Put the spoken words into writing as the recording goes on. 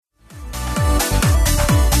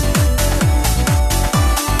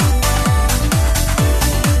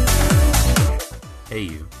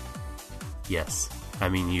Yes, I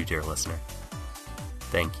mean you, dear listener.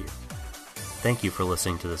 Thank you. Thank you for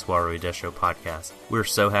listening to this Warui Desho podcast. We're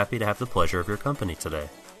so happy to have the pleasure of your company today.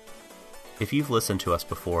 If you've listened to us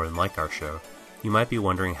before and like our show, you might be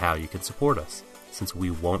wondering how you can support us, since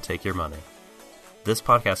we won't take your money. This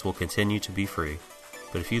podcast will continue to be free,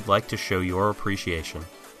 but if you'd like to show your appreciation,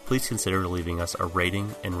 please consider leaving us a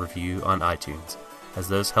rating and review on iTunes, as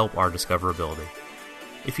those help our discoverability.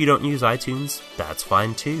 If you don't use iTunes, that's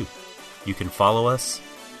fine too. You can follow us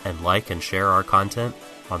and like and share our content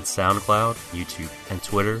on SoundCloud, YouTube, and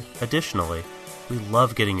Twitter. Additionally, we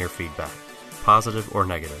love getting your feedback, positive or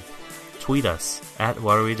negative. Tweet us at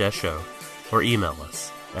Warui Desho or email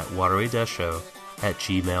us at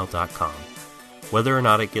waruidesho@gmail.com. Whether or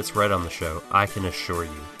not it gets read on the show, I can assure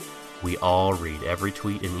you, we all read every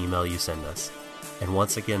tweet and email you send us. And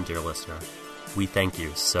once again, dear listener, we thank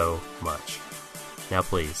you so much. Now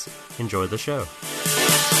please, enjoy the show.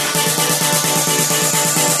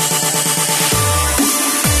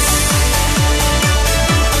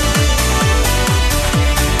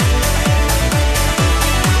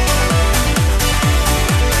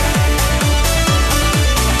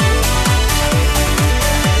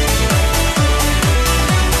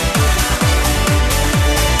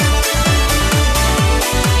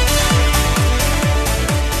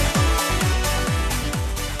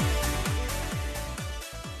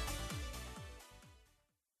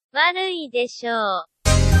悪いでしょう。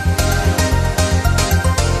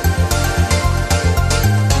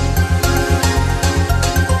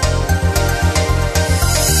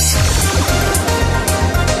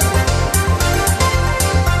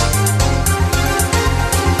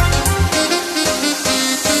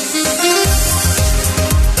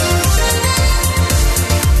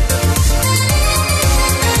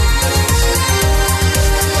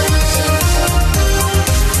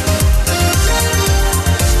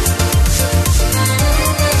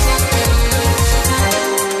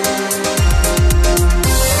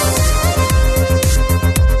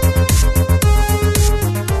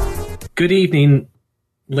Good evening,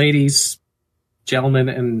 ladies, gentlemen,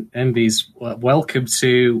 and envies. Welcome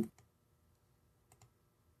to...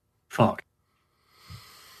 Fuck.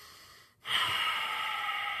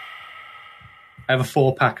 I have a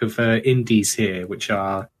 4-pack of indies here, which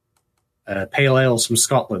are pale ales from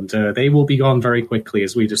Scotland. They will be gone very quickly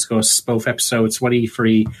as we discuss both episode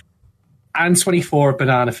 23 and 24 of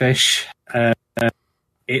Banana Fish.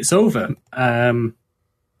 It's over.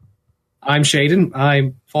 I'm Shaden.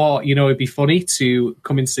 I thought, it'd be funny to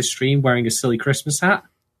come into this stream wearing a silly Christmas hat.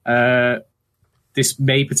 This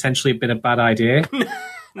may potentially have been a bad idea.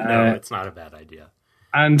 No, it's not a bad idea.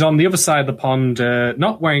 And on the other side of the pond,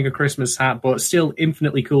 not wearing a Christmas hat, but still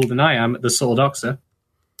infinitely cooler than I am, the Subtle Doxer.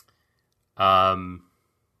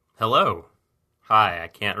 Hello. Hi, I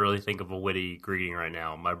can't really think of a witty greeting right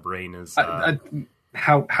now. My brain is...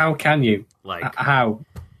 How can you? Like... How?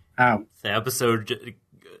 The episode...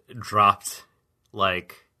 dropped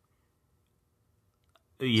not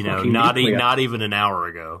even an hour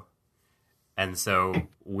ago, and so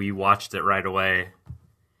we watched it right away.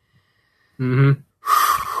 Mm-hmm.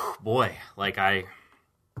 Boy, I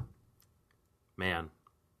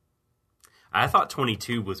thought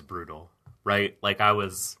 22 was brutal, right? I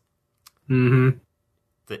was. Mm-hmm.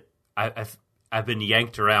 I've been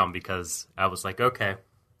yanked around because I was like, okay.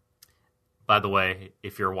 By the way,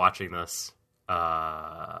 if you're watching this.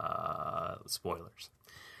 Spoilers.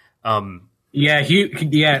 The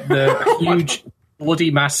huge,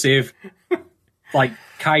 bloody, massive,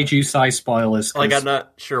 kaiju size spoilers. I'm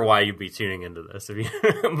not sure why you'd be tuning into this,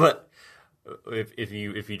 but if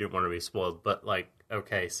you didn't want to be spoiled. But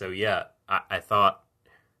okay, so yeah, I thought.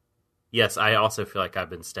 Yes, I also feel like I've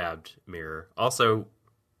been stabbed. Mirror. Also,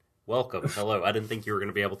 welcome. Hello. I didn't think you were going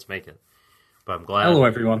to be able to make it, but I'm glad. Hello,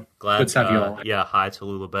 everyone. Glad good to have you all. Yeah. Hi to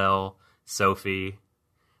Lula Bell. Sophie,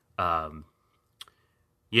 when I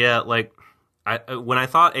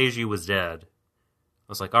thought Eiji was dead, I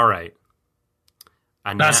was like, all right.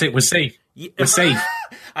 That's it. We're safe. Yeah. We're safe.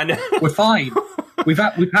 I know. We're fine. We've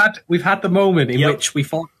had the moment in which we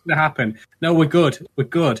thought it was going to happen. No, we're good. We're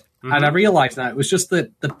good. Mm-hmm. And I realized that it was just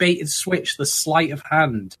the bait and switch, the sleight of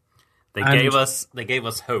hand. They gave us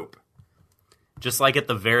hope. Just like at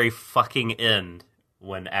the very fucking end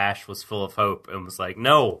when Ash was full of hope and was like,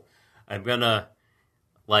 no, I'm gonna,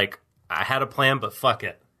 I had a plan, but fuck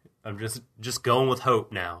it. I'm just going with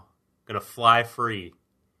hope now. Gonna fly free.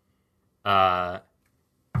 And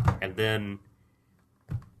then,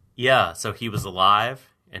 yeah, so he was alive,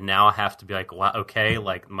 and now I have to be like, wow, okay,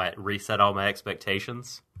 reset all my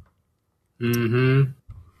expectations. Mm-hmm.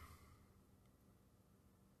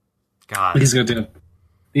 God. He's gonna do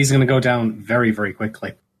These are going to go down very, very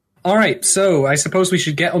quickly. All right, so I suppose we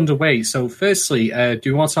should get underway. So firstly, do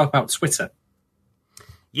you want to talk about Twitter?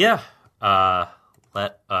 Yeah.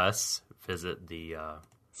 Let us visit the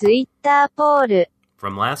ツイッターポール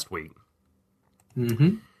from last week.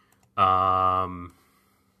 Mm-hmm.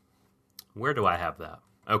 Where do I have that?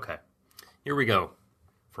 Okay. Here we go.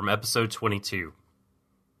 From episode 22.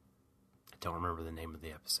 I don't remember the name of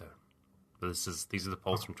the episode. But these are the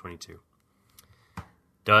polls from 22.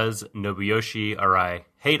 Does Nobuyoshi Arai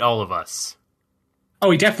hate all of us? Oh,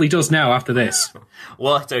 he definitely does now after this.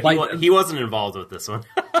 Well, so he wasn't involved with this one.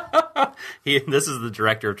 This is the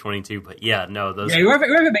director of 22, but yeah, no, those whoever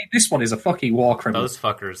made this one is a fucking war criminal. those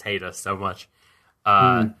fuckers hate us so much.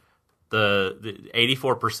 The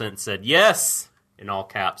 84% said yes in all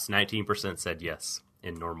caps. 19% said yes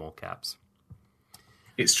in normal caps.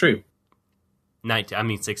 It's true.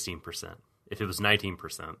 16%. If it was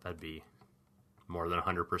 19%, that'd be more than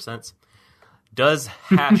 100%. Does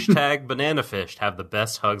hashtag BananaFish have the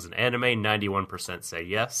best hugs in anime? 91% say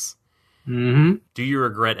yes. Mm-hmm. Do you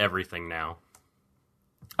regret everything now?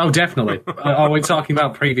 Oh, definitely. We're talking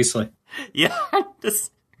about previously. Yeah,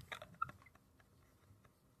 this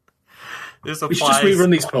We should just applies.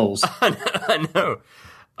 rerun these polls. I know.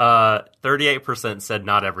 38% said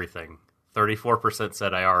not everything. 34%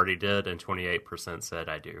 said I already did, and 28% said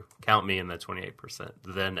I do. Count me in the 28%.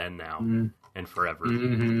 Then and now and forever.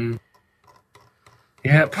 Mm-hmm.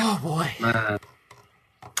 Yep. Oh boy.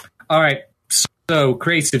 All right. So,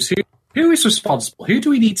 creatives, who is responsible? Who do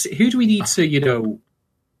we need to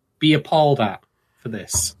be appalled at for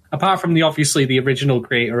this? Apart from the original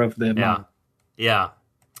creator of the manga. Yeah.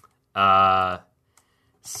 Hi,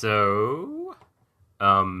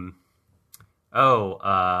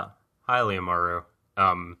 Liamaru.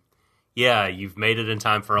 Yeah, you've made it in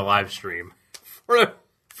time for a live stream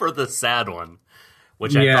for the sad one,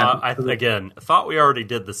 which I thought we already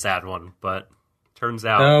did the sad one, but turns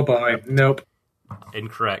out, oh boy, nope,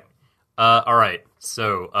 incorrect. All right,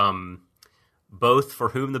 so both For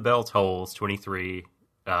Whom the Bell Tolls 23.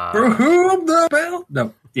 For whom the bell?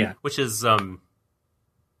 No, yeah, which is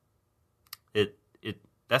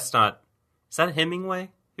that's not. Is that Hemingway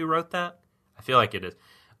who wrote that? I feel like it is.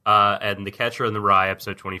 And The Catcher in the Rye,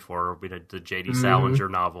 episode 24, will be the J.D. Salinger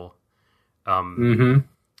novel.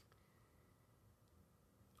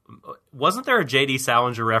 Wasn't there a J.D.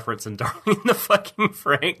 Salinger reference in Darling in the fucking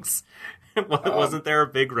Franxx? Wasn't there a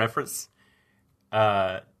big reference?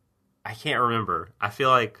 I can't remember. I feel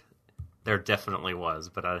like there definitely was,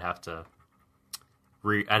 but I'd have to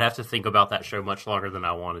think about that show much longer than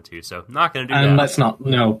I wanted to, so not going to do that. And let's not.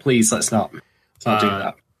 No, please, let's not. Let's not do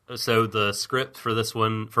that. So the script for this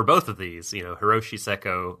one, for both of these, Hiroshi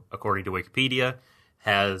Seko, according to Wikipedia,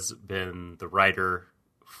 has been the writer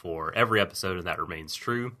for every episode, and that remains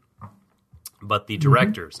true. But the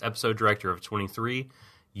directors, episode director of 23,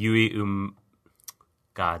 Yui Umemoto.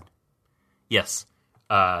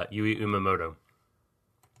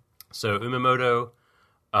 So Umemoto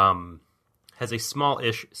has a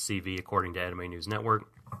small-ish CV, according to Anime News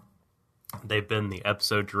Network. They've been the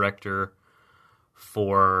episode director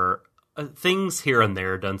for things here and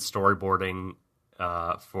there, done storyboarding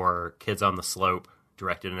for Kids on the Slope,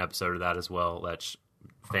 directed an episode of that as well. That's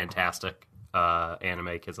fantastic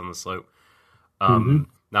anime, Kids on the Slope.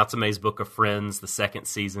 Natsume's Book of Friends, the second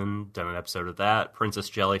season, done an episode of that. Princess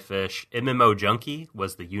Jellyfish. MMO Junkie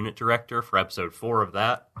was the unit director for episode 4 of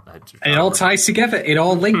that. It all ties together. It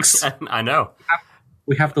all links. I know.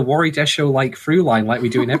 We have the Worry Desho like through line, like we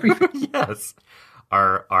do in everything. Yes.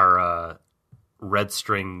 Our red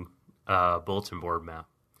string bulletin board map.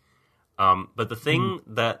 But the thing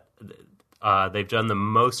that they've done the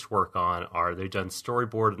most work on they've done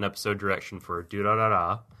storyboard and episode direction for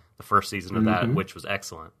Durarara, the first season of that, which was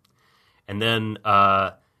excellent. And then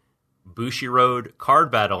Bushiroad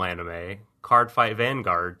card battle anime, Card Fight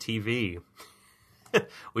Vanguard TV.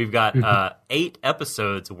 We've got 8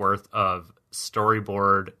 episodes worth of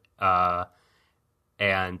storyboard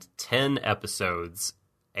and 10 episodes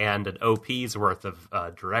and an OP's worth of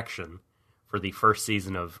direction for the first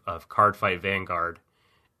season of Card Fight Vanguard.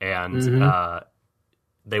 And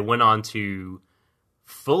they went on to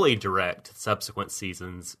fully direct subsequent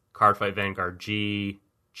seasons, Card Fight Vanguard G,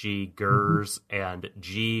 Gers, and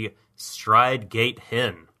G Stride Gate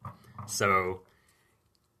Hen. So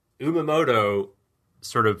Umemoto,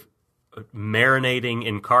 sort of marinating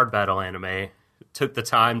in card battle anime, took the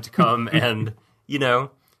time to come and,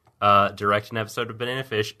 direct an episode of Banana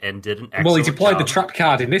Fish and did an excellent Well, he deployed job. the trap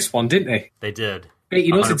card in this one, didn't he? They did.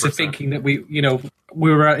 Baiting us into 100%. thinking that we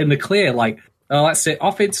were in the clear, like, oh, that's it,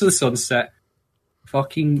 off into the sunset.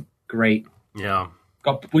 Fucking great. Yeah.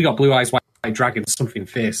 We got Blue Eyes White Dragons, something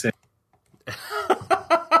fierce.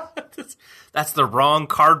 That's the wrong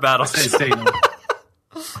card battle.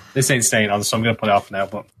 This ain't staying on, so I'm going to put it off now.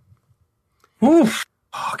 But oof,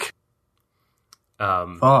 fuck.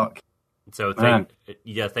 Fuck. So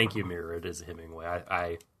thank you, Mirror. It is Hemingway.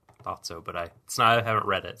 I thought so, but I haven't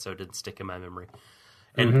read it, so it didn't stick in my memory.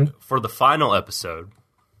 And for the final episode,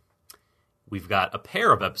 we've got a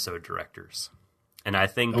pair of episode directors, and I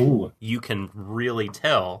think you can really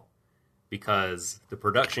tell because the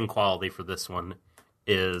production quality for this one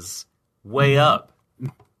is way up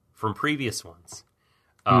from previous ones.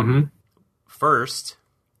 First,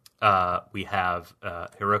 we have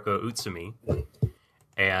Hiroko Utsumi,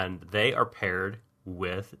 and they are paired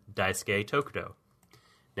with Daisuke Tokudo.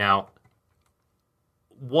 Now,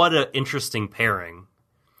 what an interesting pairing,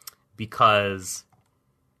 because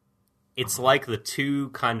it's like the two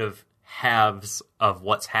kind of halves of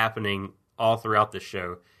what's happening all throughout the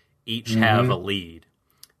show each have a lead,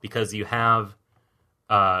 because you have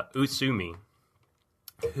Utsumi,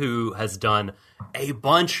 who has done a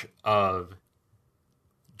bunch of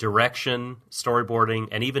direction, storyboarding,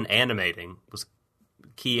 and even animating, was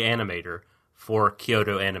key animator for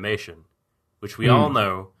Kyoto Animation, which we all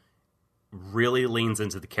know really leans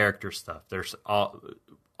into the character stuff. There's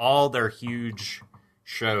all their huge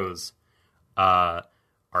shows are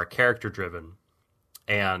character driven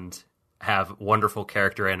and have wonderful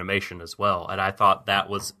character animation as well. And I thought that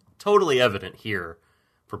was totally evident here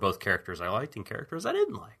for both characters I liked and characters I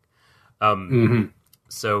didn't like.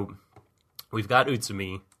 So we've got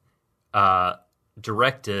Utsumi,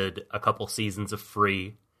 directed a couple seasons of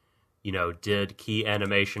Free, did key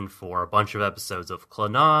animation for a bunch of episodes of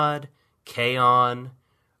Clannad, K-On!,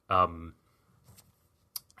 and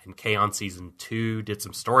K-On! Season 2, did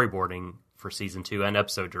some storyboarding for Season 2 and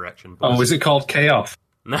episode direction. Is it called K-Off?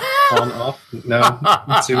 On, off? No,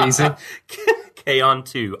 too easy. K-On!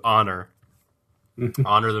 2, Honor.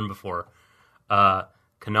 Honor than before.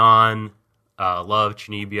 Kanon, Love,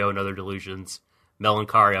 Chunibyo, and Other Delusions.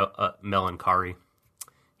 Melancholy.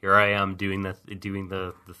 Here I am doing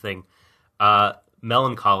the thing.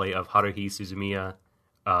 Melancholy of Haruhi Suzumiya.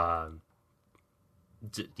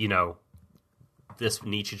 This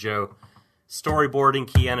Nichijou.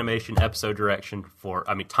 Storyboarding, key animation, episode direction for,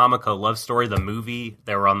 Tamako Love Story, the movie.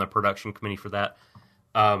 They were on the production committee for that.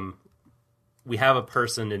 We have a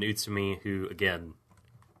person in Utsumi who, again,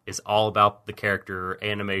 is all about the character,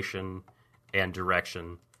 animation, and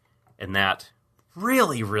direction. And that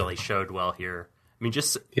really, really showed well here.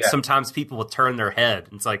 Sometimes people will turn their head,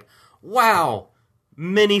 and it's like, wow,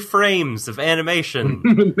 many frames of animation.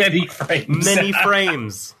 Many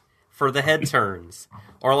frames for the head turns.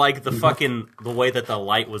 Or like the way that the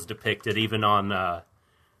light was depicted, even on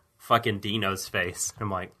fucking Dino's face.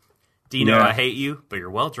 I'm like, Dino, I hate you, but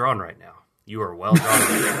you're well drawn right now. You are well drawn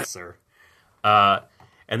right now, sir.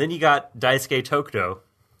 And then you got Daisuke Tokudo,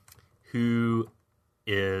 who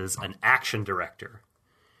is an action director.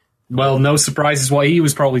 Well, no surprises what he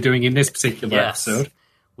was probably doing in this particular episode.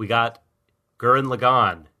 We got Gurren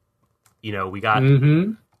Lagann. We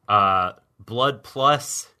got Blood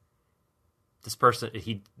Plus. This person,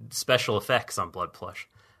 he special effects on Blood Plush.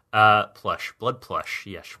 Blood Plush,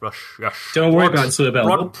 yes. Don't worry about Suibel.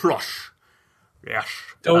 Blood Plush, yes.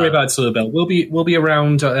 Don't worry about Suibel. We'll be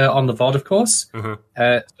around on the VOD, of course.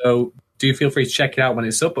 So do feel free to check it out when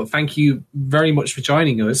it's up. But thank you very much for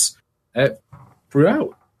joining us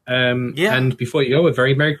throughout. And before you go, a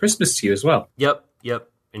very Merry Christmas to you as well. Yep.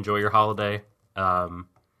 Enjoy your holiday. And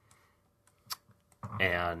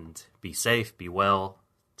be safe, be well,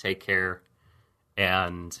 take care.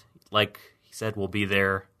 And like he said, we'll be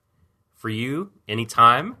there for you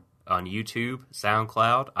anytime on YouTube,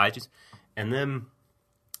 SoundCloud, iTunes. And then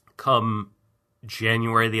come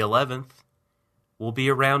January the 11th, we'll be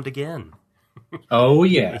around again. Oh,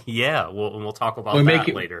 yeah. Yeah, we'll talk about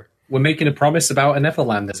that later. We're making a promise about a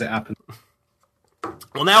Neverland as it happens.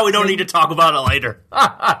 Well, now we don't need to talk about it later.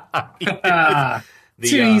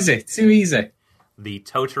 Too easy. The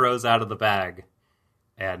Totaro's out of the bag.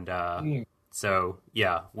 And so,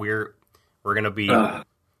 yeah, we're going to be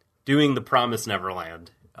doing the Promised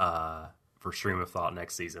Neverland for Stream of Thought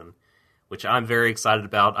next season, which I'm very excited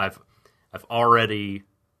about. I've already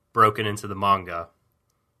broken into the manga,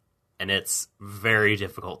 and it's very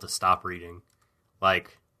difficult to stop reading.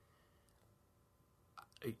 Like,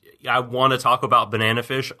 I want to talk about Banana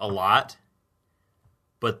Fish a lot,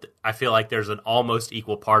 but I feel like there's an almost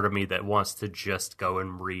equal part of me that wants to just go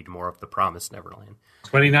and read more of The Promised Neverland.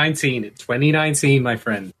 2019, my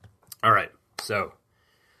friend. All right, so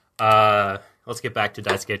let's get back to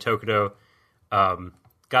Daisuke Tokudo.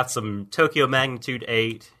 got some Tokyo Magnitude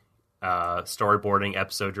 8 storyboarding,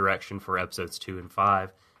 episode direction for episodes 2 and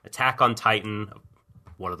 5. Attack on Titan,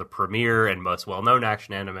 one of the premier and most well-known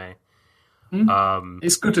action anime.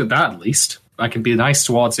 It's good at that, at least. I can be nice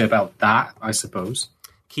towards it about that, I suppose.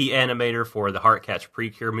 Key animator for the Heartcatch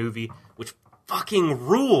Precure movie, which fucking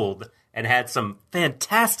ruled and had some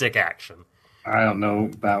fantastic action. I don't know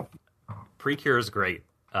about... Precure is great.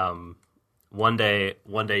 One day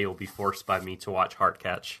you'll be forced by me to watch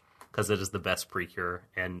Heartcatch, because it is the best Precure,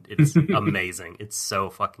 and it's amazing. It's so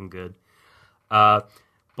fucking good.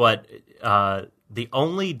 But the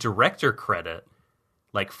only director credit,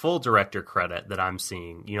 like full director credit that I'm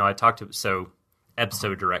seeing, I talked to, so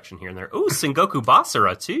episode direction here and there. Oh, Sengoku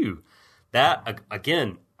Basara too. That,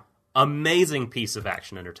 again, amazing piece of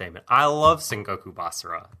action entertainment. I love Sengoku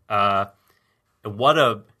Basara.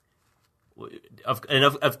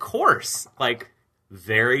 Of course, like,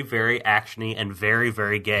 very, very actiony and very,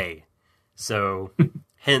 very gay. So,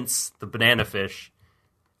 hence the Banana Fish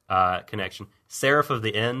connection. Seraph of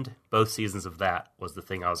the End, both seasons of that was the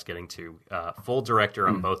thing I was getting to. Full director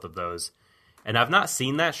on both of those. And I've not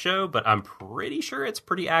seen that show, but I'm pretty sure it's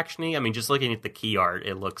pretty actiony. I mean, just looking at the key art,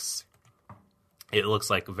 it looks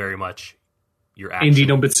like very much your action. Indie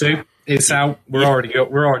number 2. It's out. We're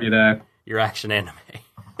already there. Your action anime.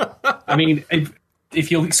 I mean,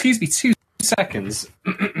 if you'll excuse me 2 seconds,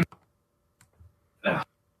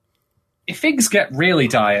 if things get really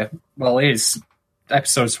dire, well, it is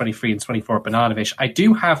episodes 23 and 24 of Banana Fish. I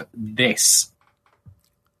do have this.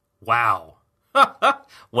 Wow.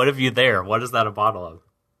 What have you there? What is that a bottle of?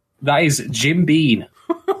 That is Jim Beam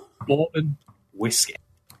bourbon whiskey.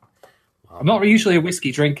 Wow. I'm not usually a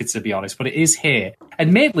whiskey drinker, to be honest, but it is here.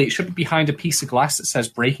 Admittedly, it should be behind a piece of glass that says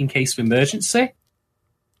 "break in case of emergency."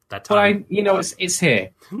 That time, but it's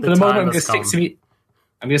here. For the moment, I'm going to stick to me.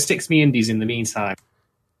 I'm going to stick to me indies in the meantime.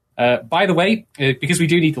 By the way, because we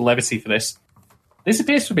do need the levity for this, this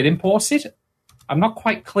appears to have been imported. I'm not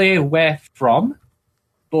quite clear where from,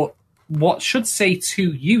 but what should say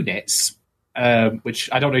 2 units, which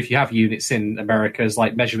I don't know if you have units in America as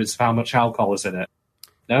like measurements of how much alcohol is in it.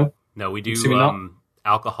 No? No, we do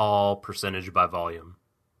alcohol percentage by volume.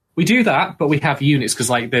 We do that, but we have units because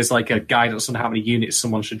there's like a guidance on how many units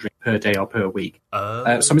someone should drink per day or per week. So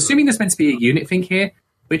I'm assuming there's meant to be a unit thing here,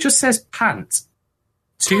 but it just says pant.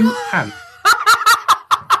 2 pant.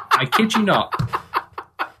 I kid you not.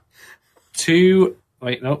 2...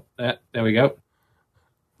 Wait, no. There we go.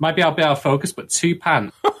 Might be out of focus, but 2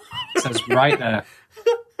 pant. It says right there.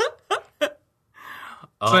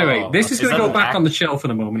 So anyway, this is going to go back on the shelf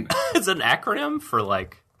in a moment. It's an acronym for,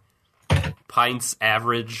 like, pints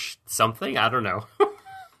average something? I don't know.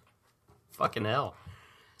 Fucking hell.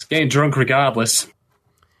 It's getting drunk regardless.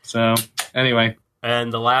 So, anyway.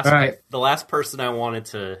 And the last person I wanted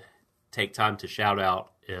to take time to shout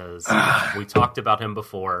out is, we talked about him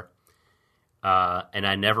before, and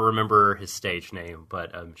I never remember his stage name,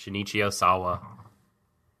 but Shinichi Osawa.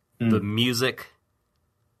 The music,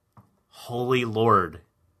 holy lord,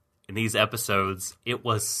 in these episodes, it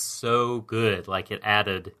was so good. Like, it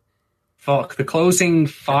added... Fuck, the closing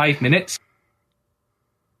 5 minutes.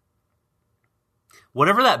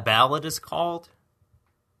 Whatever that ballad is called,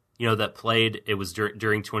 that played, it was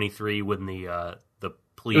during 23 when the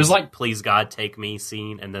Please God Take Me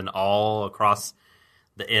scene, and then all across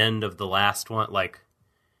the end of the last one, like,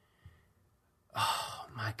 oh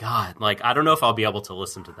my god, like, I don't know if I'll be able to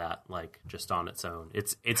listen to that, like, just on its own.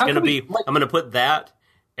 It's going to be, I'm going to put that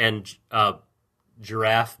and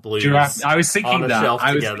Giraffe Blues I was thinking on a shelf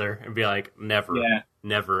together and be like,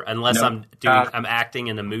 never, unless I'm acting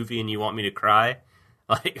in a movie and you want me to cry,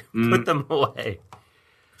 like, put them away.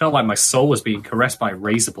 Felt like my soul was being caressed by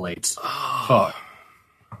razor blades. Fuck.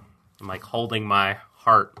 I'm like holding my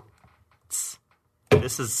heart.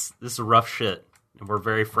 This is rough shit, and we're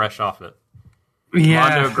very fresh off it. Yeah.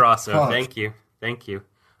 Mondo Grosso, thank you.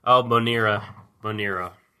 Oh, Bonira.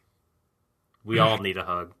 We all need a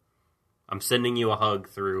hug. I'm sending you a hug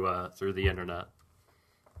through the internet.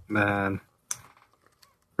 Man.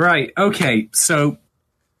 Right, okay, so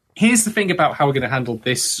here's the thing about how we're going to handle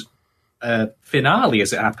this finale,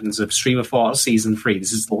 as it happens, of Stream of Thought Season 3.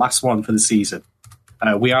 This is the last one for the season.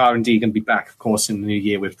 We are indeed going to be back, of course, in the new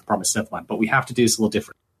year with The Promised Neverland, but we have to do this a little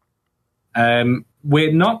different.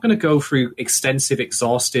 We're not going to go through extensive,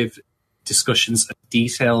 exhaustive discussions of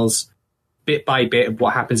details, bit by bit, of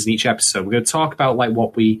what happens in each episode. We're going to talk about like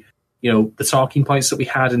what we, the talking points that we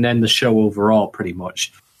had, and then the show overall, pretty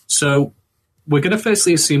much. So we're going to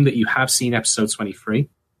firstly assume that you have seen episode 23,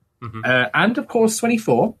 and of course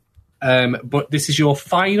 24. But this is your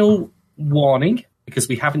final warning, because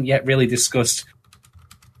we haven't yet really discussed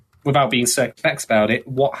without being circumspect about it,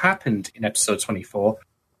 what happened in episode 24.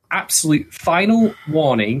 Absolute final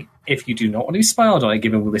warning, if you do not want to be spoiled on it,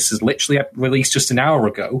 given this is literally released just an hour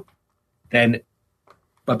ago, then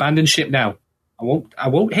abandon ship now. I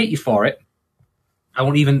won't hate you for it. I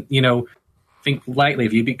won't even, think lightly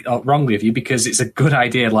of you, wrongly of you, because it's a good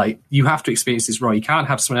idea. Like, you have to experience this raw. You can't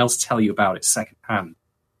have someone else tell you about it secondhand.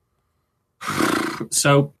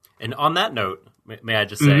 So, and on that note, may I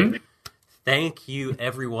just say, thank you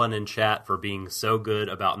everyone in chat for being so good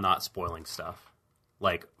about not spoiling stuff.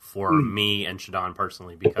 Like, for me and Shadon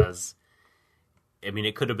personally, because,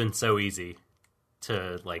 it could have been so easy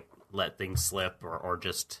to, like, let things slip or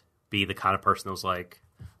just be the kind of person that was, like,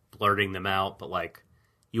 blurting them out. But, like,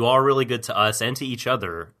 you are really good to us and to each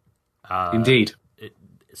other. Indeed.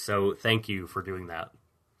 So thank you for doing that.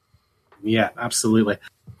 Yeah, absolutely.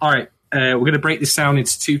 All right. We're going to break this down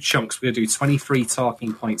into two chunks. We're going to do 23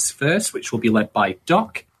 talking points first, which will be led by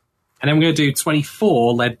Doc. And then we're going to do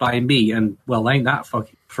 24 led by me. And, well, ain't that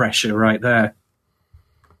fucking pressure right there.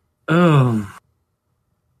 Oh.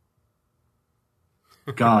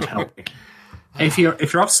 God help me. If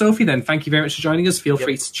you're off, Sophie, then thank you very much for joining us. Feel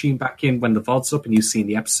free to tune back in when the VOD's up and you've seen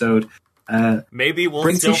the episode. Maybe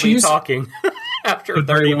we'll still be talking after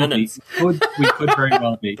 30 minutes. We could very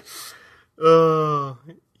well be.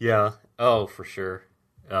 Yeah. Oh, for sure.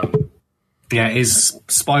 Yeah, is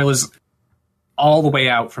spoilers all the way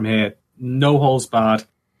out from here. No holes barred.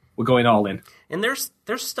 We're going all in. And there's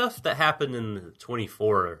stuff that happened in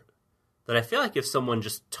 24 that I feel like if someone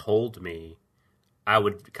just told me, I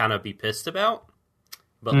would kind of be pissed about.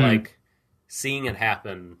 But, like, seeing it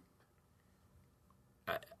happen,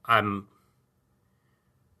 I'd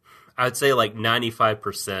say, like,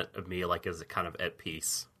 95% of me, like, is kind of at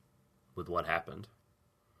peace with what happened.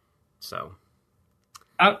 So,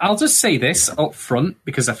 I'll just say this up front,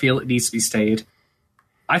 because I feel it needs to be stated.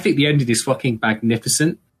 I think the ending is fucking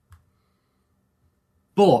magnificent.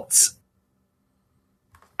 But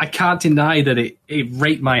I can't deny that it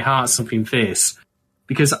raped my heart something fierce.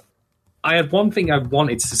 Because I had one thing I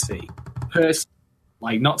wanted to see. Personally,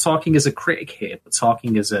 like, not talking as a critic here, but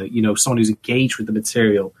talking as a, someone who's engaged with the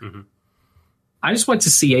material. Mm-hmm. I just wanted to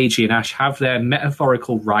see AJ and Ash have their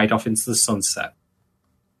metaphorical ride off into the sunset.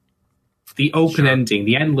 The open ending,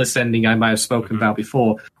 the endless ending I might have spoken about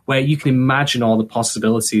before, where you can imagine all the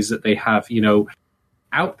possibilities that they have,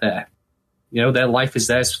 out there. Their life is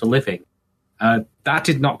theirs for the living. That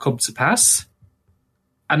did not come to pass.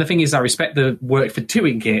 And the thing is, I respect the work for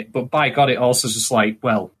doing it, but by God, it also is just like,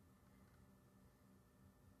 well,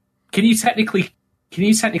 can you technically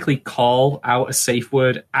call out a safe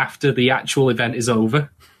word after the actual event is over?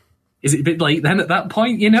 Is it a bit late then at that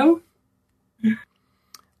point,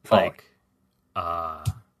 Like,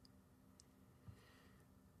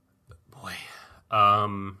 boy, I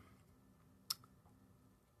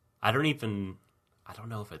don't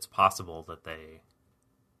know if it's possible that they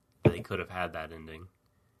could have had that ending.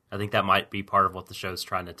 I think that might be part of what the show's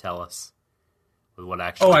trying to tell us with what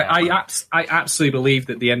actually happened. I absolutely believe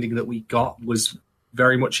that the ending that we got was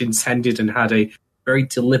very much intended and had a very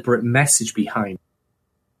deliberate message behind.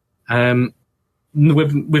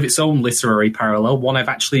 With its own literary parallel, one I've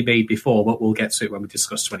actually made before, but we'll get to it when we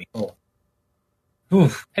discuss 24.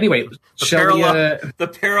 Oof. Anyway, the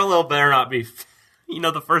parallel better not be...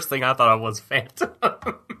 the first thing I thought of was Phantom.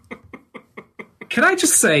 Can I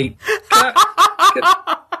just say...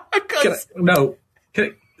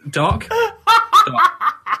 Doc?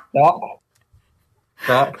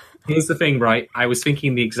 Here's the thing, right? I was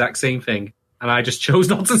thinking the exact same thing, and I just chose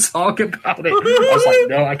not to talk about it. I was like,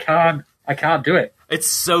 no, I can't do it. It's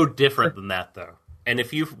so different than that, though. And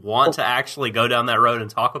if you want to actually go down that road and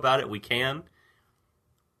talk about it, we can.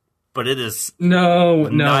 But it is...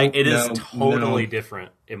 It is totally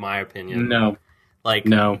different, in my opinion. No.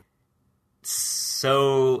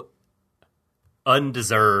 So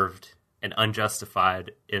undeserved and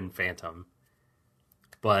unjustified in Phantom.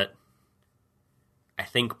 But I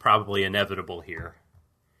think probably inevitable here.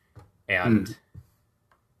 And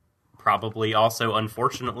probably also,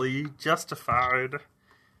 unfortunately, justified.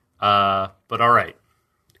 But all right.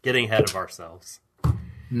 Getting ahead of ourselves.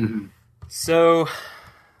 Mm-hmm. So,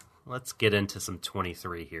 let's get into some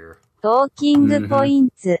 23 here. Talking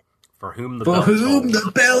points. For whom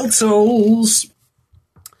the bell tolls.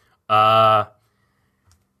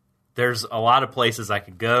 There's a lot of places I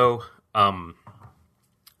could go.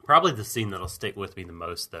 Probably the scene that'll stick with me the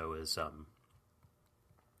most, though, is...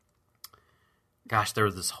 there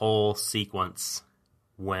was this whole sequence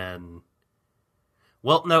when...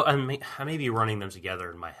 Well, no, I may be running them together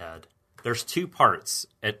in my head. There's two parts,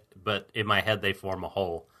 but in my head they form a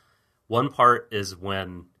whole. One part is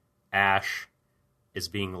when Ash is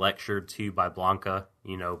being lectured to by Blanca.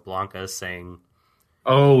 You know, Blanca is saying,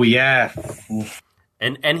 "Oh yeah,"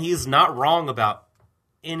 and he's not wrong about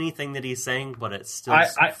anything that he's saying, but it's still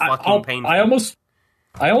fucking painful. I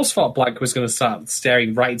almost thought Blanca was going to start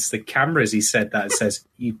staring right into the camera as he said that. It says,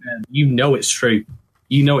 "You know it's true.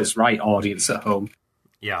 You know it's right, audience at home."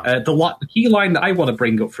 Yeah. The key line that I want to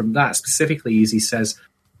bring up from that specifically is he says,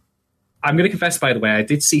 "I'm going to confess, by the way, I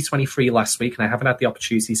did see 23 last week, and I haven't had the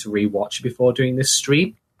opportunity to rewatch it before doing this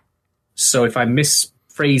stream. So if I'm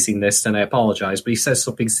misphrasing this, then I apologize." But he says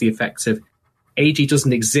something to the effect of, "AG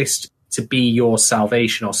doesn't exist to be your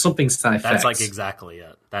salvation," or something to that effect. That's like exactly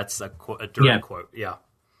it. That's a direct quote. Yeah.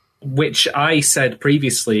 Which I said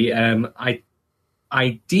previously.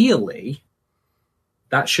 Ideally,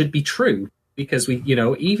 that should be true. Because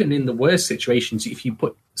even in the worst situations, if you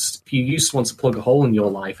use someone to plug a hole in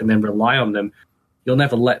your life and then rely on them, you'll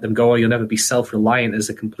never let them go, or you'll never be self-reliant as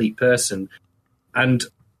a complete person. And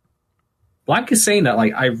Blanca's saying that,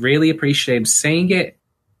 like, I really appreciate him saying it,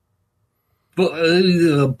 but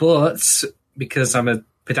because I'm a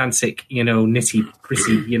pedantic,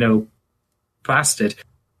 nitty-gritty, bastard,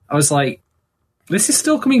 I was like, this is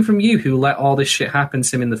still coming from you, who let all this shit happen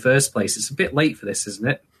to him in the first place. It's a bit late for this, isn't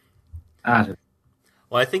it? Adam.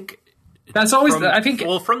 Well, I think that's always.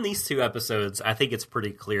 From these two episodes, I think it's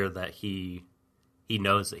pretty clear that he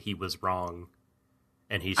knows that he was wrong,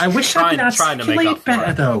 and he's trying to make up better.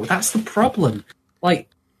 For it. Though that's the problem. Like,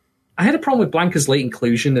 I had a problem with Blanca's late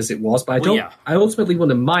inclusion as it was, but I ultimately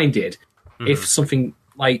wouldn't have minded if something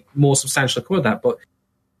like more substantial occurred that. But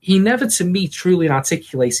he never, to me, truly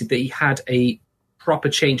articulated that he had a proper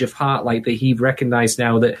change of heart, like that he recognised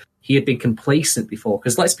now that he had been complacent before.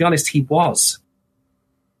 Because let's be honest, he was.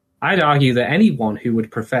 I'd argue that anyone who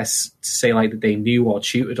would profess to say like that they knew or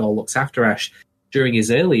tutored or looked after Ash during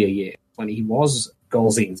his earlier years, when he was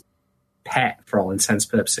Golzine's pet for all intents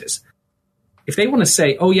and purposes, if they want to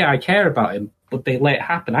say, "Oh yeah, I care about him," but they let it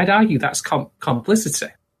happen, I'd argue that's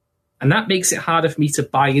complicity. And that makes it harder for me to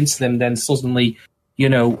buy into them then suddenly,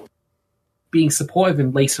 being supportive of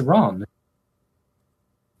him later on.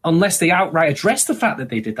 Unless they outright address the fact that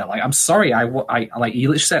they did that. Like, I'm sorry, I like you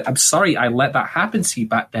literally said, I'm sorry I let that happen to you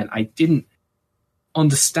back then. I didn't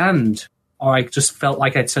understand, or I just felt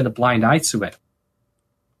like I turned a blind eye to it.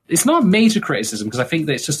 It's not a major criticism, because I think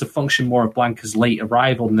that it's just a function more of Blanca's late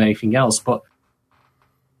arrival than anything else, but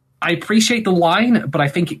I appreciate the line, but I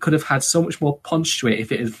think it could have had so much more punch to it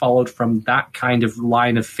if it had followed from that kind of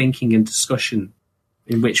line of thinking and discussion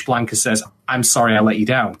in which Blanca says, "I'm sorry I let you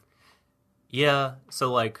down." Yeah,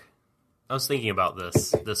 so, like, I was thinking about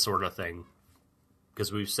this sort of thing,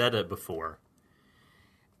 because we've said it before,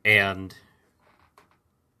 and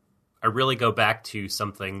I really go back to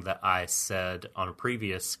something that I said on a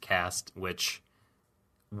previous cast, which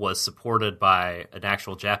was supported by an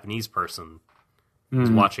actual Japanese person who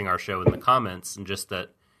was watching our show in the comments, and just that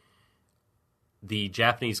the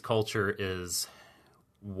Japanese culture is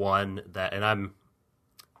one that, and I'm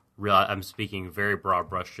speaking very broad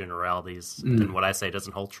brush generalities, and what I say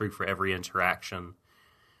doesn't hold true for every interaction.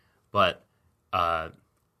 But they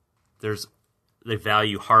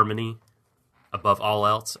value harmony above all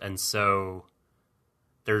else, and so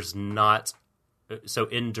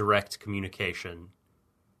indirect communication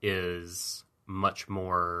is much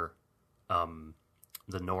more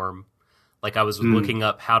the norm. Like, I was looking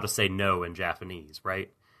up how to say no in Japanese,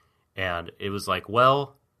 right? And it was like,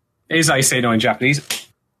 well, here's how you say no in Japanese.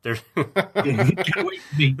 There's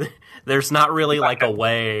not really like a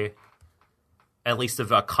way, at least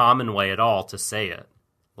of a common way at all, to say it.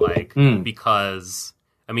 Like, because,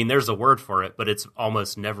 I mean, there's a word for it, but it's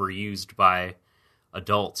almost never used by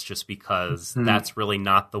adults, just because that's really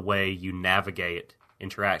not the way you navigate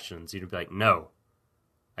interactions. You'd be like, "No,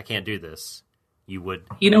 I can't do this." You would,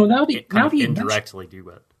 now that you indirectly do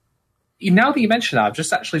it. Now that you mention that, I've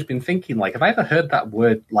just actually been thinking, like, have I ever heard that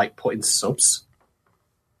word, like, put in subs?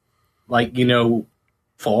 Like,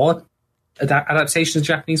 for adaptations of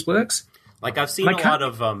Japanese works? Like, I've seen a lot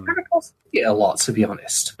of... a lot, to be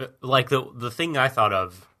honest. Like, the thing I thought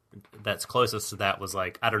of that's closest to that was,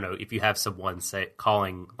 like, I don't know, if you have someone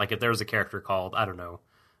calling... Like, if there was a character called, I don't know,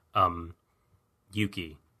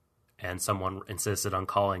 Yuki, and someone insisted on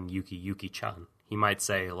calling Yuki Yuki-chan, he might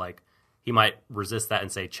say, like... He might resist that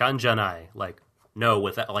and say, "Chan janai," like, no,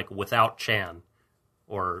 without Chan,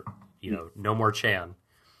 or, no more Chan.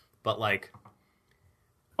 But, like...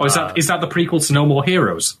 Oh, is that the prequel to No More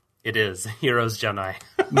Heroes? It is. Heroes Janai.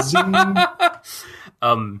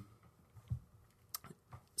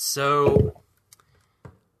 So...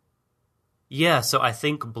 Yeah, so I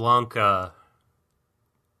think Blanca...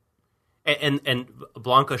 And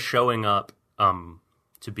Blanca showing up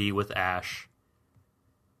to be with Ash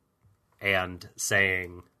and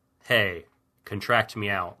saying, "Hey, contract me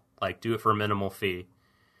out. Like, do it for a minimal fee."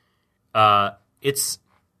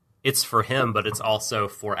 It's for him, but it's also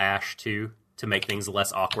for Ash too, to make things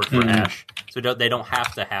less awkward for Ash. So they don't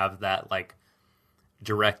have to have that like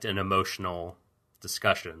direct and emotional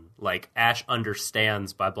discussion. Like, Ash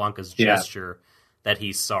understands by Blanca's gesture that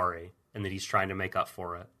he's sorry and that he's trying to make up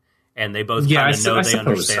for it, and they both kind of know they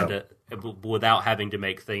understand it without having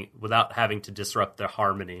to without having to disrupt their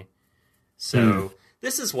harmony. So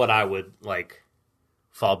this is what I would like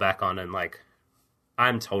fall back on, and like,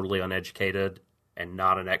 I'm totally uneducated and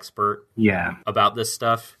not an expert about this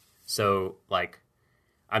stuff. So like,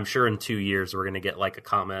 I'm sure in 2 years we're going to get like a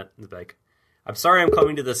comment like, "I'm sorry I'm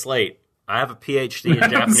coming to this late. I have a PhD in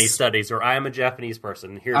Japanese studies," or "I am a Japanese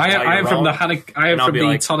person. Here's why you're am from wrong." I am from the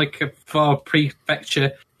Tonikava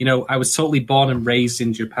Prefecture. You know, I was totally born and raised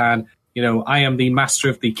in Japan. You know, I am the master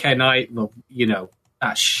of the Kenai. Well, you know,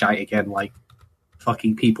 that's shite again. Like,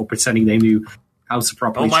 fucking people pretending they knew how to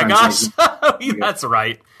properly translate. Oh my gosh. That's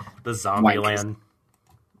right. The Zombie Land.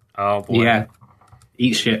 Oh boy. Yeah.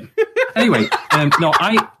 Eat shit. Anyway, no,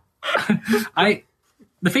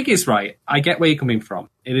 the thing is, right, I get where you're coming from.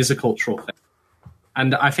 It is a cultural thing.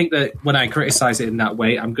 And I think that when I criticize it in that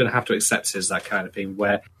way, I'm going to have to accept it as that kind of thing,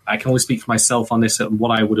 where I can only speak for myself on this and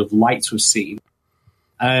what I would have liked to have seen.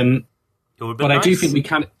 But nice. I do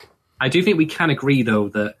think we can agree, though,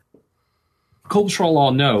 that cultural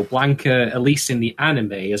or no, Blanca, at least in the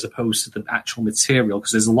anime, as opposed to the actual material,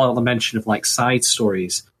 because there's a lot of the mention of like side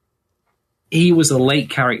stories, he was a late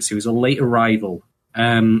character, he was a late arrival.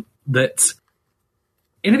 That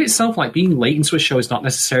in of itself, like, being late into a show is not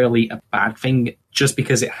necessarily a bad thing just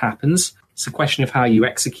because it happens. It's a question of how you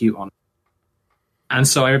execute on it. And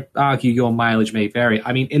so I argue your mileage may vary.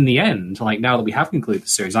 I mean, in the end, like, now that we have concluded the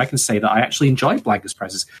series, I can say that I actually enjoyed Blanca's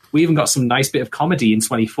presence. We even got some nice bit of comedy in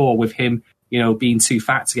 24 with him, you know, being too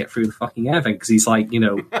fat to get through the fucking air vent, because he's like, you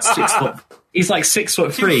know, 6 foot. He's like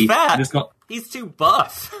 6'3". Fat. He's too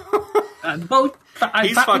buff. He's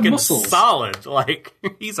fat fucking with muscles. Solid. Like,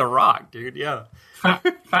 he's a rock, dude. Yeah.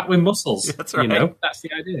 Fat with muscles. That's right. You know, that's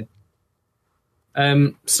the idea.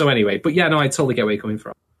 So anyway, but yeah, no, I totally get where you're coming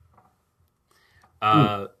from.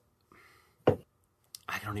 I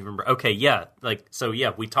don't even remember. Okay, yeah, like, so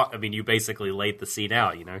yeah, we talked. I mean, you basically laid the scene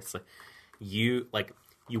out. You know, it's like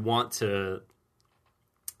you want to,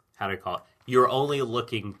 how do I call it? You're only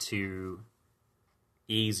looking to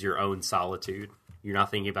ease your own solitude. You're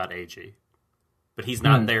not thinking about AG, but he's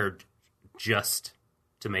not there just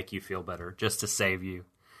to make you feel better, just to save you.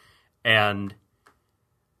 And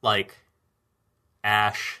like,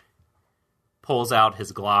 Ash pulls out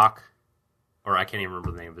his Glock, or I can't even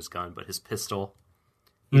remember the name of his gun, but his pistol.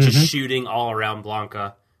 He's just shooting all around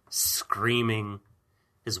Blanca, screaming.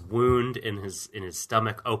 His wound in his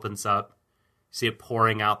stomach opens up. You see it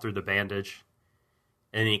pouring out through the bandage,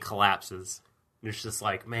 and he collapses. And it's just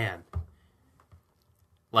like, man,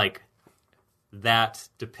 like, that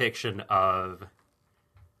depiction of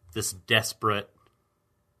this desperate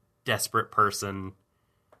person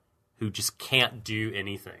who just can't do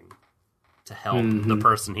anything to help the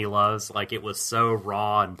person he loves. Like, it was so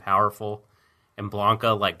raw and powerful. And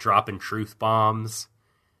Blanca, like, dropping truth bombs,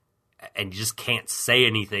 and you just can't say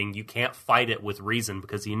anything. You can't fight it with reason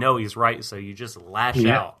because you know he's right, so you just lash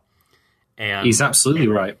out. And he's absolutely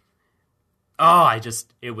right. Oh,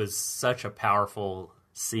 it was such a powerful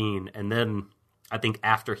scene. And then I think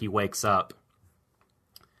after he wakes up,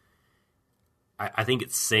 I think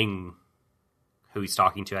it's Sing who he's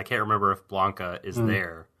talking to. I can't remember if Blanca is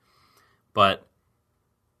there, but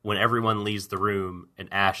when everyone leaves the room and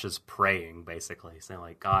Ash is praying, basically saying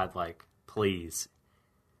like, God, like, please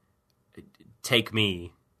take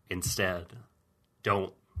me instead.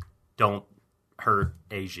 Don't hurt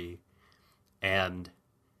AG. And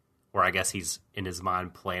where I guess he's in his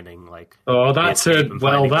mind planning like, oh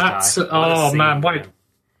man, why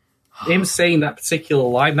him saying that particular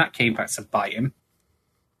line, that came back to bite him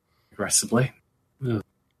aggressively.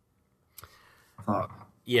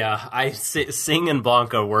 Yeah, Sing and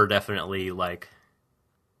Blanca were definitely like,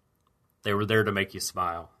 they were there to make you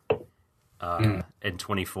smile in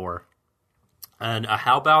 24. And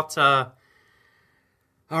how about all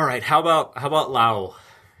right, how about Lau?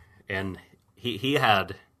 And he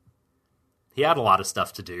had a lot of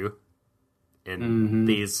stuff to do in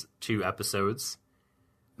these 2 episodes.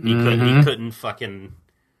 He couldn't fucking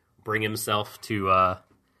bring himself to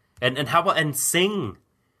and how about Sing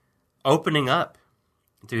opening up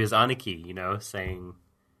to his Aniki, you know, saying,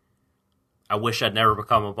 I wish I'd never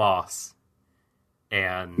become a boss.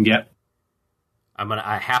 And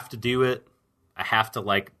I have to do it. I have to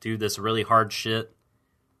like do this really hard shit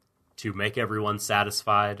to make everyone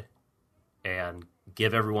satisfied and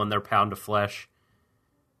give everyone their pound of flesh.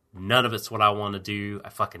 None of it's what I want to do. I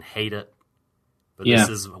fucking hate it. But this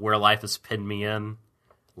is where life has pinned me in.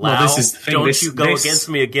 Lau, well, this is the thing. Don't you go against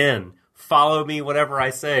me again. Follow me, whatever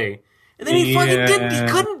I say. And then he fucking didn't.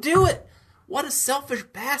 He couldn't do it. What a selfish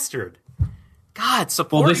bastard. God,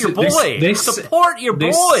 support your boy. Support your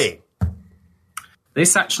boy.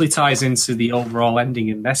 This actually ties into the overall ending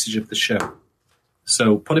and message of the show.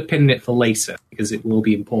 So put a pin in it for later, because it will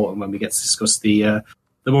be important when we get to discuss the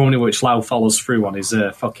moment in which Lau follows through on his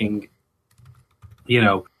fucking,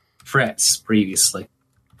 threats previously.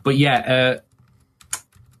 But yeah,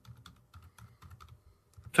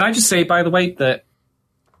 can I just say, by the way, that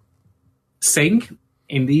Singh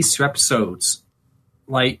in these 2 episodes,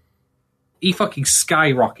 like, he fucking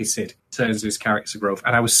skyrocketed in terms of his character growth,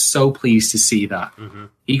 and I was so pleased to see that. Mm-hmm.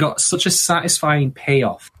 He got such a satisfying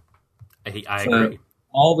payoff. I agree.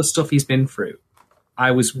 All the stuff he's been through.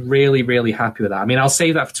 I was really, really happy with that. I mean, I'll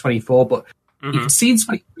save that for 24, but you can see in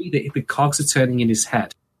 23 that the cogs are turning in his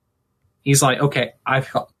head. He's like, okay,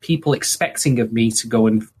 I've got people expecting of me to go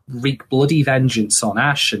and wreak bloody vengeance on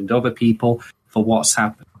Ash and other people for what's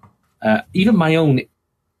happened. Even my own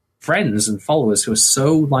friends and followers who are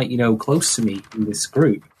so, close to me in this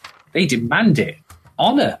group, they demand it.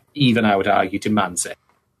 Honor, even, I would argue, demands it.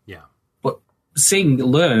 Yeah. But Singh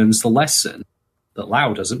learns the lesson that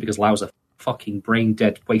Lau doesn't, because Lau's a fucking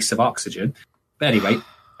brain-dead waste of oxygen. But anyway,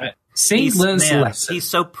 Singh learns the lesson. He's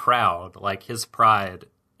so proud. Like, his pride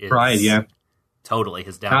is totally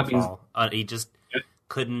his downfall. He just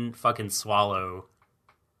couldn't fucking swallow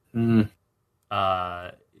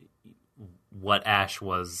what Ash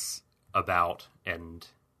was about, and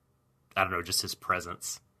I don't know, just his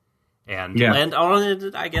presence. And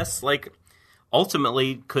I guess, like,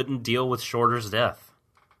 ultimately couldn't deal with Shorter's death.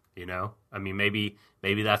 I mean, maybe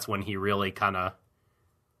that's when he really kind of,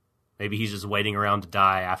 maybe he's just waiting around to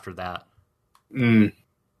die after that. I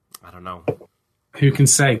don't know. Who can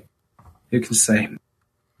say?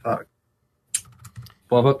 Fuck.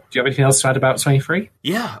 Well, do you have anything else to add about 23?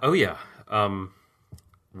 Yeah. Oh, yeah.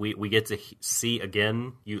 We get to see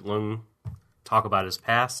again Yut Lung talk about his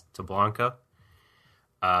past to Blanca.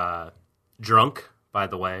 Drunk, by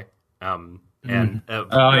the way. And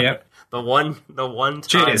the one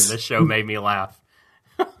time this show made me laugh,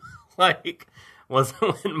 like, was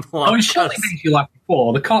when Blanca. It surely made you laugh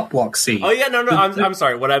before the cop block scene. Oh yeah, no, I'm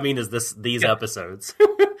sorry. What I mean is these episodes.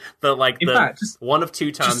 One of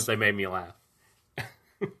 2 times they made me laugh.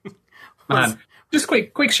 Man, just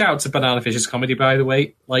quick shout out to Banana Fish's comedy, by the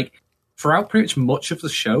way. Like, throughout pretty much of the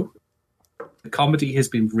show, the comedy has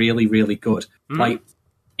been really, really good. Like,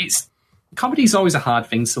 comedy is always a hard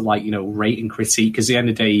thing to, rate and critique, because at the end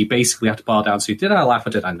of the day, you basically have to boil down to, did I laugh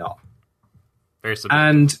or did I not? Very simple.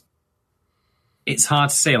 And it's hard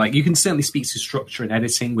to say. Like, you can certainly speak to structure and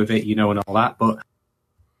editing with it, and all that, but,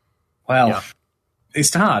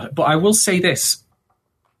 it's hard. But I will say this.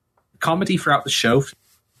 Comedy throughout the show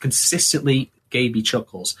consistently gave me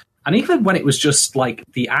chuckles. And even when it was just, like,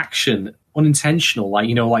 the action, unintentional,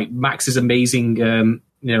 like Max's amazing,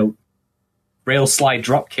 rail slide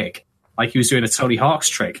drop kick, like he was doing a Tony Hawk's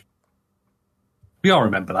trick. We all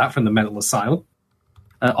remember that from the mental asylum.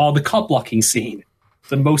 Or the cop blocking scene,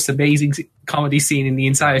 the most amazing comedy scene in the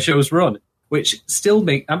entire show's run, which still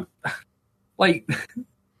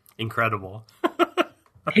incredible.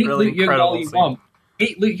 Hate really Luke Young all you want.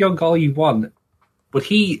 Hate Luke Young all you want. But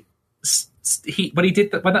he when he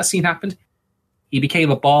did that, when that scene happened, he became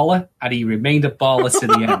a baller, and he remained a baller to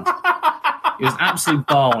the end. He was an absolute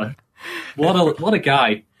baller. What a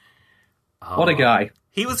guy. What a guy.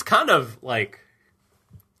 He was kind of like,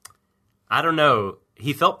 I don't know,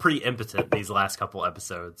 he felt pretty impotent these last couple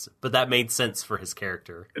episodes, but that made sense for his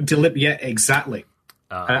character. Yeah, exactly.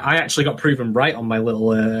 I actually got proven right on my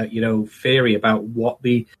little, theory about what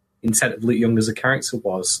the intent of Luke Young as a character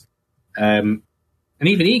was. And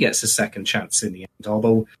even he gets a second chance in the end,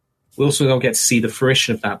 although we also don't get to see the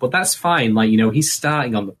fruition of that. But that's fine. He's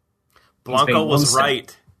starting on the... Blanco was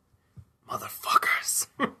right. Motherfuckers.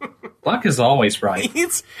 Blanca's always right. He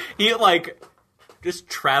just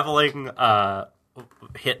traveling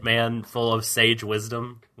hitman full of sage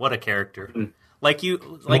wisdom. What a character. Mm. Like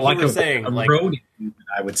you were saying, Ronin,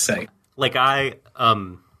 I would say. Like, I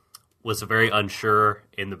was very unsure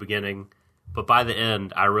in the beginning, but by the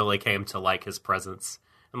end, I really came to like his presence.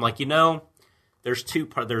 I'm like, there's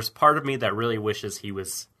part of me that really wishes he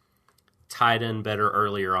was tied in better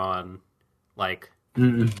earlier on,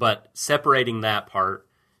 but separating that part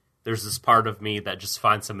there's this part of me that just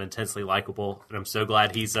finds him intensely likable, and I'm so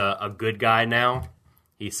glad he's a good guy now.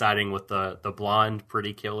 He's siding with the blonde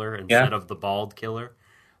pretty killer instead of the bald killer.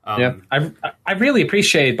 I really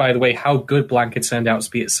appreciated, by the way, how good Blanca turned out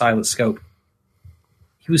to be at Silent Scope.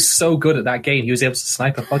 He was so good at that game. He was able to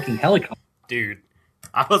snipe a fucking helicopter. Dude,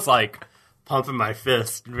 I was like pumping my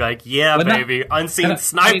fist, like, yeah, baby, unseen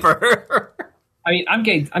sniper. I mean, I'm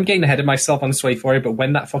getting ahead of myself on this way forward, but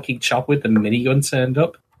when that fucking chop with the minigun turned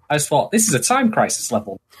up, I just thought, this is a Time Crisis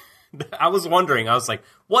level. I was wondering, I was like,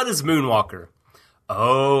 what is Moonwalker?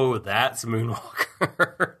 Oh, that's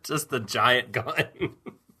Moonwalker. Just the giant gun.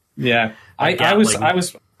 Yeah. I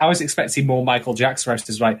was expecting more Michael Jackson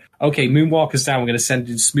references, right? Okay, Moonwalker's down, we're going to send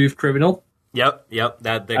in Smooth Criminal. Yep.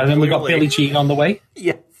 And then we got Billie Jean on the way.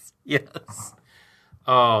 Yes.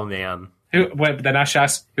 Oh, man. Then Ash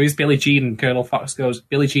asks, who is Billie Jean? And Colonel Fox goes,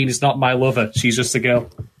 Billie Jean is not my lover. She's just a girl.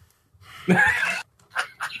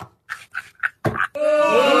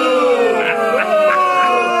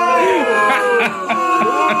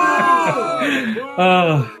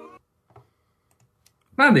 Oh.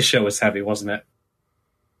 Man, this show was heavy, wasn't it?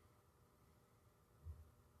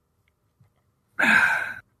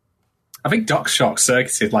 I think DuckShock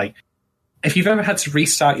circuited, like, if you've ever had to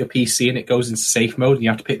restart your PC and it goes into safe mode and you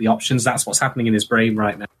have to pick the options, that's what's happening in his brain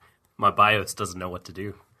right now. My BIOS doesn't know what to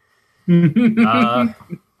do. Would you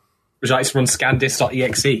like to run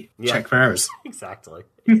scandis.exe? Yeah. Check for errors. Exactly.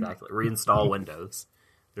 Reinstall Windows.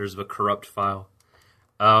 There's a corrupt file.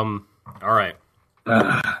 All right.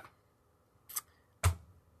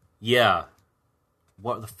 Yeah.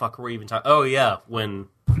 What the fuck were we even talking? Oh, yeah. When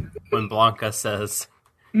Blanca says,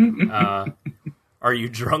 are you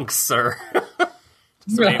drunk, sir?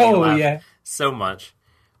 Oh, yeah. So much.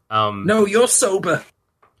 No, you're sober.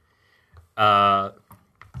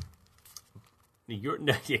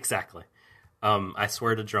 Exactly. I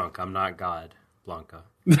swear to drunk, I'm not God, Blanca.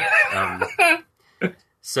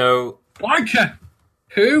 So Blanca,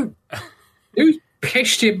 who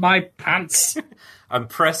pissed in my pants? I'm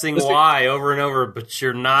pressing Y over and over, but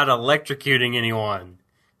you're not electrocuting anyone.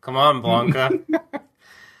 Come on, Blanca.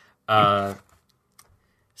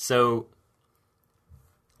 So,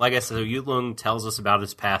 like I said, Yulung tells us about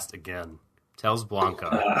his past again. Tells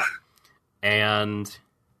Blanca. And,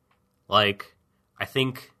 like, I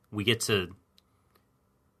think we get to...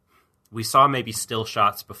 We saw maybe still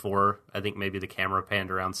shots before. I think maybe the camera panned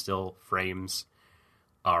around still frames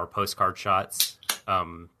or postcard shots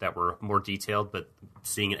that were more detailed, but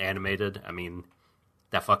seeing it animated, I mean,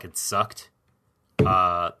 that fucking sucked.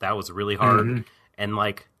 That was really hard. Mm-hmm. And,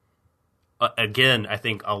 like, again, I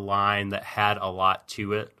think a line that had a lot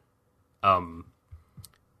to it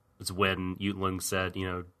was when Yulung said, you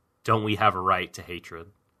know, don't we have a right to hatred?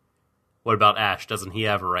 What about Ash? Doesn't he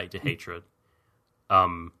have a right to hatred?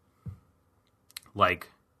 Like,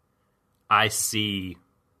 I see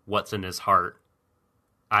what's in his heart.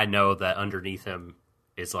 I know that underneath him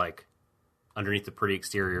is, like, underneath the pretty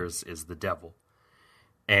exteriors is the devil.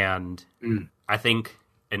 And I think,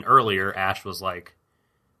 and earlier, Ash was like,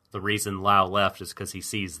 the reason Lau left is because he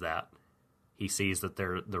sees that. He sees that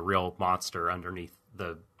they're the real monster underneath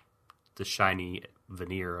the shiny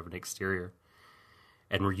veneer of an exterior.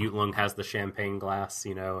 And where Yulung has the champagne glass,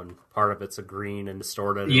 you know, and part of it's a green and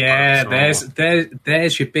distorted. Yeah,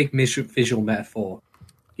 there's your big visual metaphor.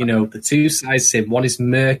 You know, the two sides of him. One is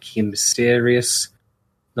murky and mysterious,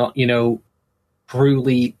 not, you know,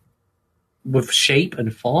 cruelly with shape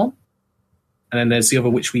and form. And then there's the other,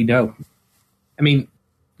 which we know. I mean,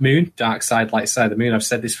 moon, dark side, light side of the moon. I've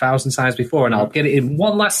said this 1,000 times before, and I'll get it in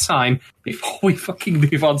one last time before we fucking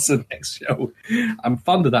move on to the next show. I'm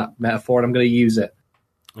fond of that metaphor, and I'm going to use it.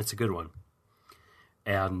 It's a good one.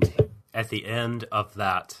 And at the end of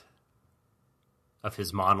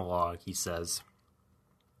his monologue, he says,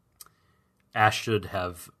 Ash should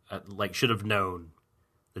have known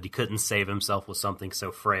that he couldn't save himself with something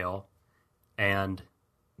so frail. And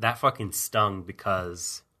that fucking stung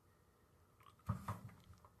because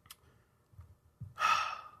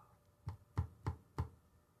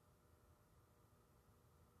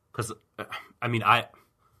I mean, I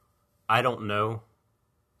don't know.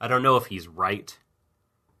 I don't know if he's right.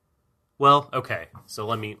 Well, okay. So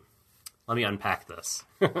let me unpack this.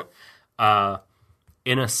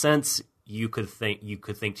 In a sense, you could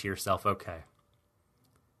think to yourself, okay,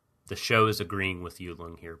 the show is agreeing with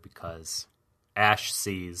Yulung here because Ash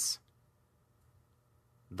sees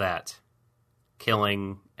that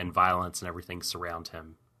killing and violence and everything surround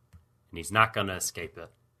him, and he's not going to escape it.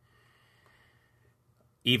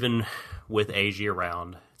 Even with Eiji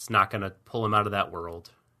around, it's not going to pull him out of that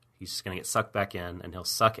world. He's just going to get sucked back in, and he'll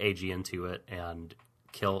suck Eiji into it and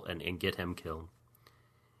kill and get him killed.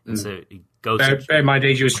 And so he goes. Bear in mind,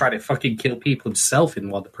 AJ was trying to fucking kill people himself in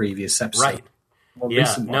one of the previous episodes. Right.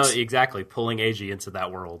 Yeah. No. Exactly. Pulling AJ into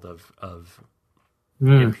that world of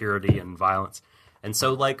impurity and violence, and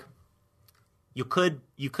so like you could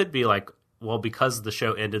be like, well, because the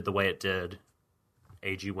show ended the way it did,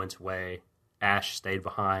 AJ went away, Ash stayed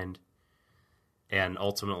behind, and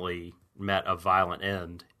ultimately met a violent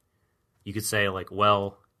end. You could say like,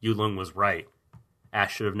 well, Yulong was right.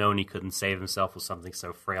 Ash should have known he couldn't save himself with something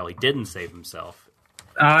so frail. He didn't save himself.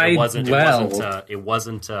 It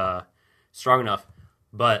wasn't strong enough.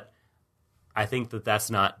 But I think that that's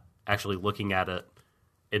not actually looking at it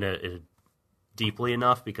in a deeply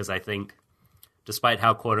enough, because I think, despite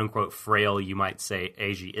how quote unquote frail you might say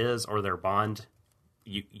AJ is, or their bond,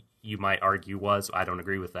 you might argue was. I don't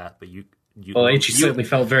agree with that, but AJ certainly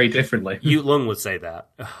felt very differently. Yulong would say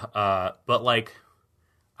that, but like,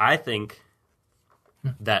 I think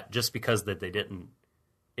that just because that they didn't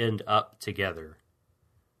end up together,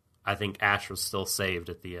 I think Ash was still saved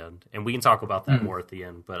at the end, and we can talk about that more at the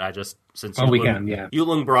end. But I just, since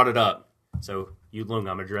Yulong brought it up, so Yulong,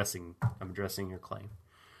 I'm addressing your claim.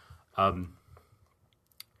 And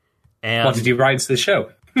what did you write into the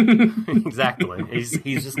show? Exactly,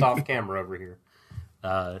 he's just off camera over here,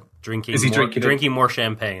 drinking more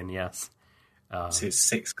champagne. Yes, it's his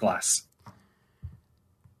sixth glass.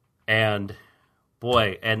 And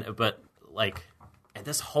boy, and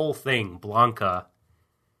this whole thing, Blanca,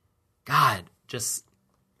 God, just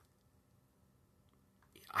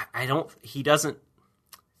he doesn't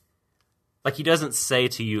say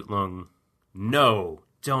to Yulong, no,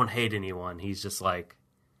 don't hate anyone. He's just like,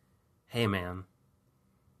 hey man,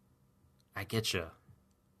 I get you,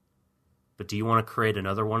 but do you want to create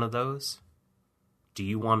another one of those? Do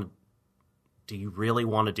you really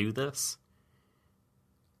want to do this?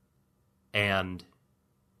 And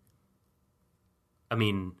I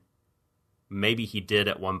mean, maybe he did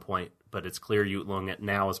at one point, but it's clear Yulong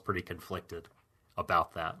now is pretty conflicted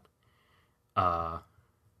about that. God,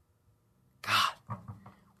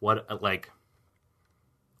 what, like,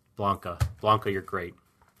 Blanca, you're great.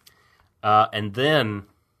 And then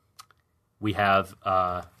we have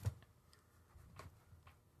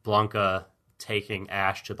Blanca taking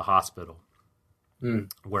Ash to the hospital,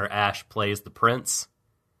 where Ash plays the prince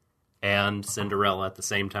and Cinderella at the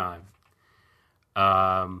same time.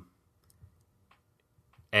 And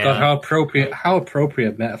God, how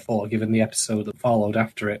appropriate metaphor given the episode that followed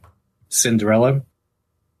after it. Cinderella,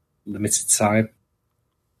 limited time.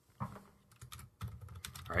 All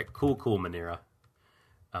right, cool, Manira.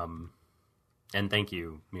 And thank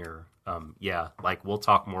you, Mirror. Yeah, like, we'll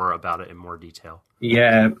talk more about it in more detail.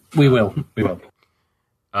 Yeah, we will.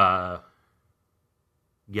 Yeah,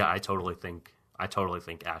 I totally think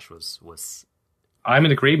Ash was. I'm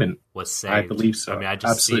in agreement. Was saved. I believe so. I mean, I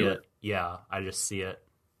just Absolutely. see it. Yeah, I just see it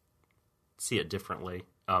differently.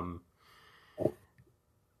 All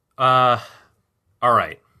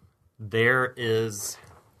right. There is.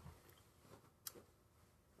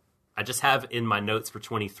 I just have in my notes for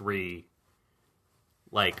 23,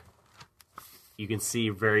 like, you can see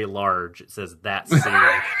very large. It says that scene.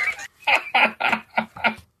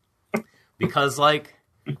 Because, like,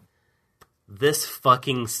 this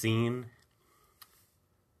fucking scene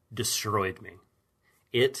destroyed me.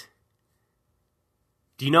 Do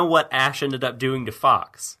you know what Ash ended up doing to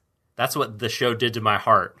Fox? That's what the show did to my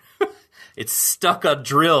heart. It stuck a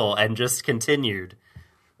drill and just continued,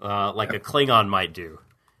 like a Klingon might do,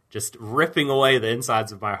 just ripping away the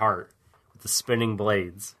insides of my heart with the spinning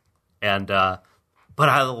blades. And but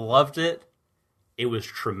I loved it. It was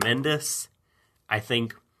tremendous. I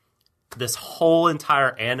think this whole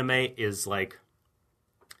entire anime is like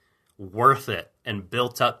worth it and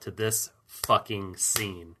built up to this fucking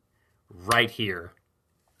scene right here.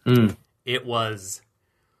 It was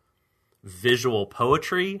visual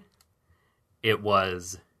poetry. It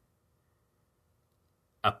was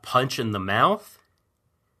a punch in the mouth.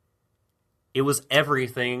 It was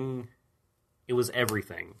everything. I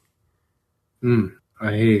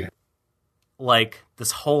hear you. Like,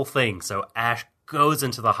 this whole thing. So Ash goes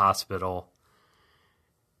into the hospital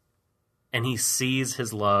and he sees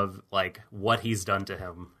his love, like, what he's done to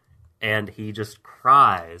him. And he just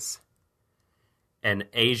cries. And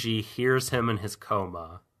Eiji hears him in his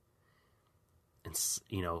coma. And,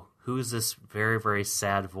 you know, who's this very, very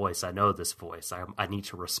sad voice? I know this voice. I need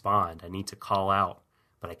to respond. I need to call out.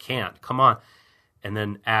 But I can't. Come on. And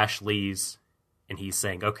then Ash leaves, and he's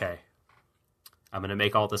saying, okay, I'm going to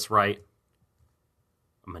make all this right.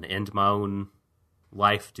 I'm going to end my own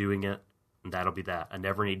life doing it, and that'll be that. I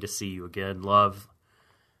never need to see you again, love.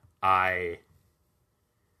 I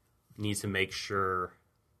need to make sure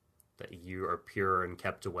that you are pure and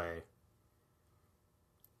kept away.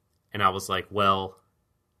 And I was like, well,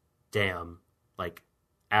 damn, like,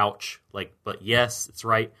 ouch. Like, but yes, it's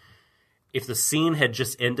right. If the scene had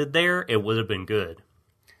just ended there, it would have been good.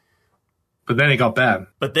 But then it got bad.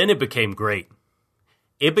 But then it became great.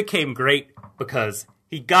 It became great because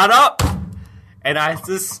he got up, and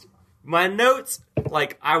my notes,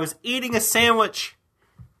 like, I was eating a sandwich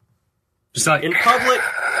Just like in public,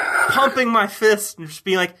 pumping my fist and just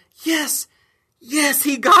being like, yes,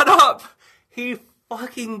 he got up. He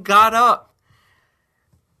fucking got up.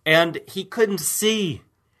 And he couldn't see,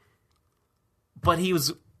 but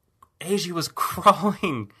Eiji was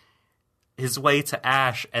crawling his way to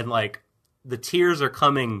Ash, and like the tears are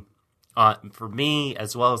coming for me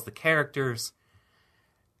as well as the characters,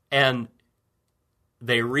 and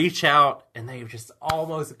they reach out and they just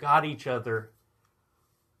almost got each other,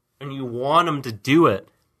 and you want them to do it,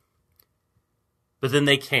 but then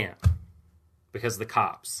they can't because the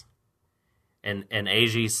cops and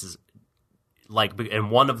Eiji's like, and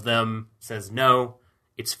one of them says, no,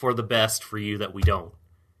 it's for the best for you that we don't.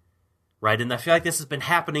 Right? And I feel like this has been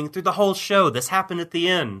happening through the whole show. This happened at the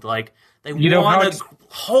end. Like, they want to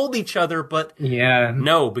hold each other, but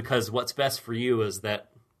no, because what's best for you is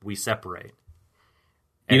that we separate.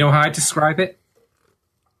 And you know how I describe it?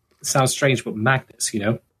 It sounds strange, but magnets,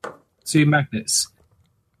 two magnets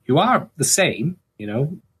who are the same,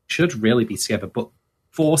 should really be together, but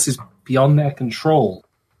forces beyond their control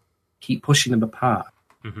keep pushing them apart.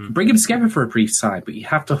 Mm-hmm. Bring them together for a brief time, but you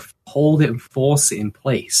have to hold it and force it in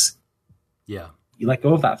place. Yeah. You let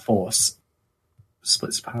go of that force,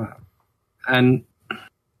 splits apart. And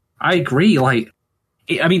I agree,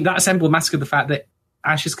 that's emblematic of the fact that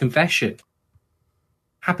Ash's confession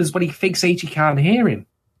happens when he thinks Eiji can't hear him.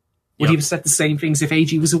 Would he have said the same things if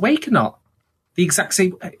Eiji was awake or not? The exact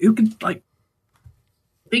same. Who can,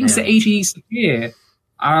 things that Eiji needs to hear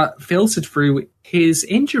are filtered through his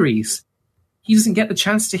injuries. He doesn't get the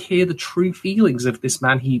chance to hear the true feelings of this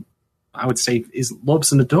man I would say,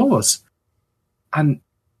 loves and adores. And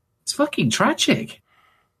it's fucking tragic.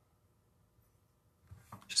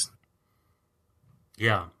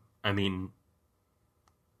 Yeah. I mean,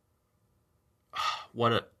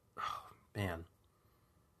 man.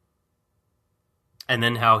 And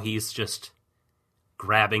then how he's just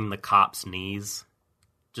grabbing the cop's knees,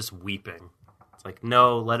 just weeping. It's like,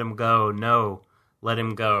 no, let him go. No, let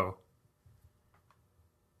him go.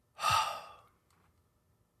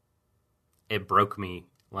 It broke me,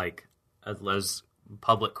 like, as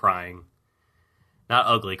public crying. Not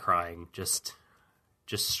ugly crying, just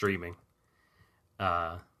streaming.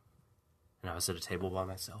 And I was at a table by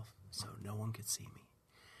myself, so no one could see me.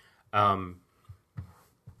 God.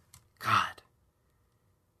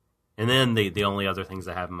 And then the only other things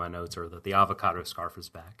I have in my notes are that the avocado scarf is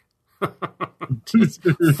back. Just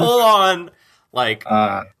full on, like,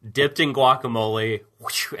 dipped in guacamole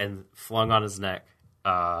and flung on his neck.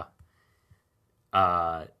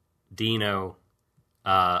 Dino,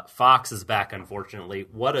 Fox is back, unfortunately.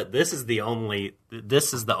 This is the only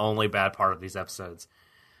bad part of these episodes.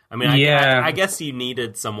 I mean, I guess you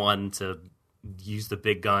needed someone to use the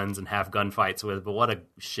big guns and have gunfights with, but what a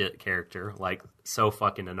shit character. Like, so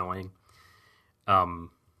fucking annoying.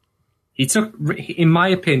 He took, in my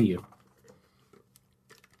opinion,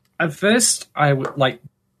 at first, I would,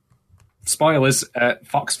 spoilers,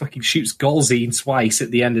 Fox fucking shoots Golzine twice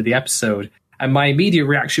at the end of the episode, and my immediate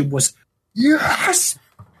reaction was, yes!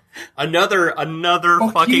 Another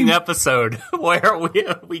fucking episode where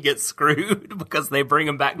we get screwed because they bring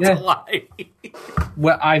him back to life.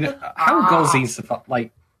 Well, how Golzine's the fuck?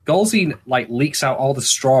 Golzine leaks out all the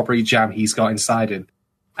strawberry jam he's got inside him,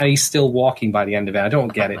 and he's still walking by the end of it. I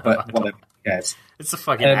don't get it, but whatever. Yes, it's a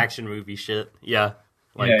fucking action movie shit. Yeah,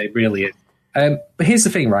 it really is. But here's the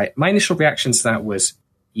thing, right? My initial reaction to that was,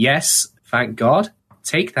 yes, thank God.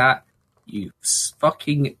 Take that, you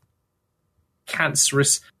fucking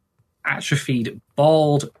cancerous, atrophied,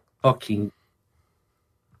 bald fucking.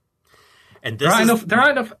 And there aren't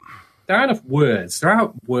enough words. There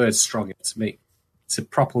aren't words strong enough to me to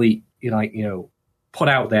properly, put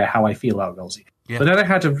out there how I feel about Golzine. Yeah. But then I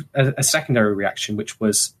had a secondary reaction, which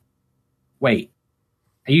was, wait,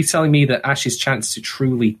 are you telling me that Ash's chance to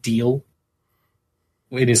truly deal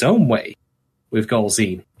in his own way with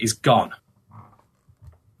Golzine is gone?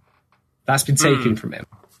 That's been taken from him.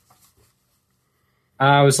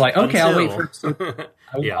 I was like, okay, I'll wait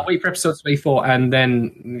for episode 24, and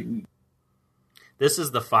then this is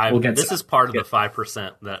the 5. This is part of the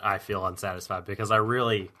 5% that I feel unsatisfied because I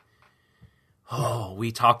really.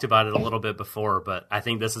 We talked about it a little bit before, but I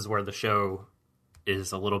think this is where the show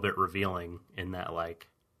is a little bit revealing in that, like,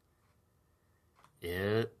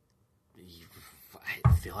 I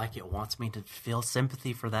feel like it wants me to feel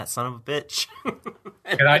sympathy for that son of a bitch.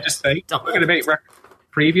 Can I just say, if we're going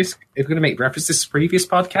to make references to previous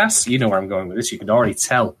podcasts, you know where I'm going with this. You can already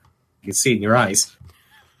tell. You can see it in your eyes.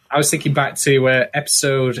 I was thinking back to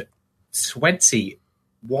episode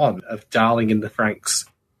 21 of Darling in the Franxx.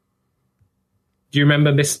 Do you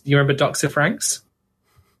remember Dr. Franks?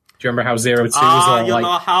 Do you remember how 02 is all you like...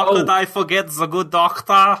 know, how could I forget the good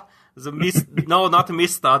doctor? No, not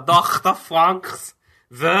Mr. Dr. Franks.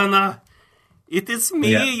 Werner. It is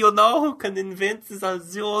me, you know, who can invent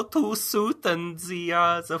the 02 suit and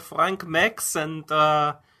the Frank Max and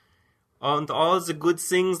all the good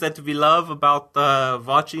things that we love about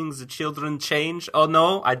watching the children change. Oh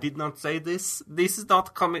no, I did not say this. This is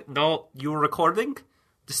not coming. No, you're recording?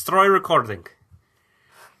 Destroy recording.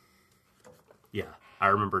 Yeah, I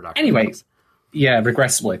remember Dr. Anyway, Franks. yeah,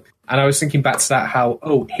 regressively. And I was thinking back to that, how,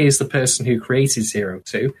 here's the person who created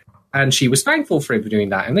 02. And she was thankful for him for doing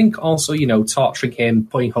that. And then also, you know, torturing him,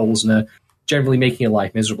 putting holes in her, generally making her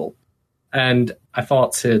life miserable. And I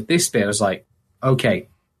thought to this bit, I was like, okay,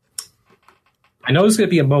 I know there's going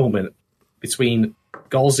to be a moment between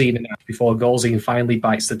Golzine and Ash before Golzine finally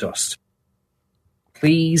bites the dust.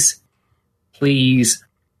 Please, please,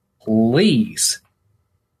 please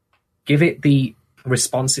give it the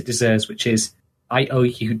response it deserves, which is, I owe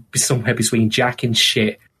you somewhere between Jack and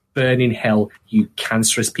shit. Burn in hell, you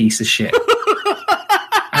cancerous piece of shit.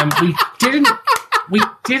 And we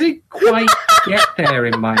didn't quite get there,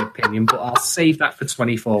 in my opinion, but I'll save that for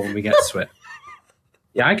 24 when we get to it.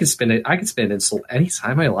 Yeah, I can spin it. I can spin an insult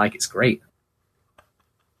anytime I like. It's great.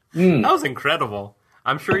 That was incredible.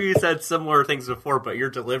 I'm sure you said similar things before, but your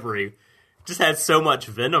delivery just had so much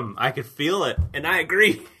venom. I could feel it, and I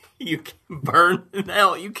agree. You can burn in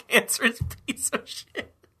hell, you cancerous piece of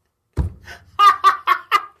shit.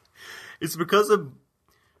 It's because of,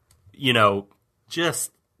 you know,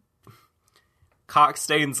 just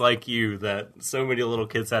cockstains like you that so many little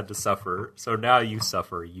kids had to suffer. So now you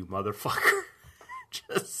suffer, you motherfucker.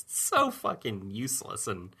 Just so fucking useless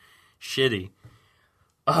and shitty.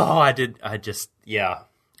 Oh, I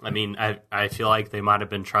mean, I feel like they might have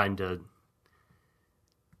been trying to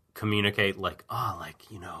communicate, like,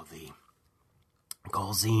 you know, the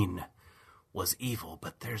Golzine was evil,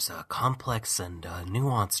 but there's a complex and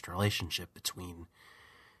nuanced relationship between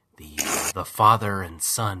the father and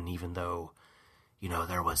son, even though, you know,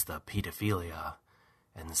 there was the pedophilia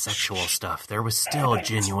and the sexual stuff. There was still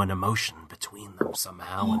genuine emotion between them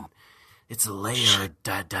somehow, and it's a layered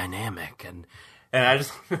dynamic, and I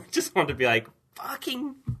just wanted to be like, fuck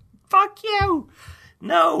you!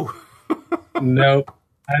 No! No.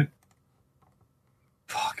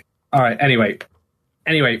 Fuck. Alright, anyway,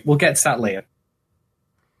 we'll get to that later.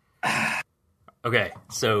 Okay,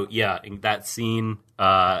 so yeah, in that scene,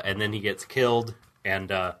 and then he gets killed, and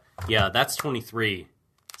yeah, that's 23.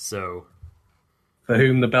 So, for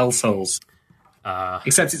whom the bell tolls.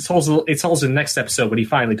 Except it's also in the next episode when he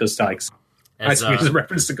finally does die. As a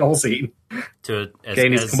reference to Golzine.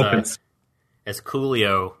 As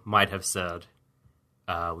Coolio might have said,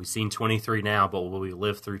 we've seen 23 now, but will we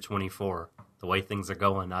live through 24? The way things are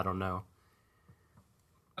going, I don't know.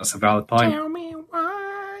 That's a valid point. Tell me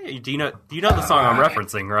why. Do you know the song I'm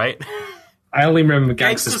referencing, right? I only remember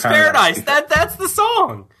Gangsta's Paradise. That's the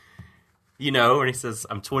song. You know, and he says,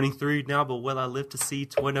 I'm 23 now, but will I live to see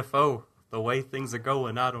 24? The way things are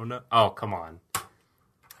going, I don't know. Oh, come on.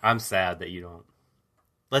 I'm sad that you don't.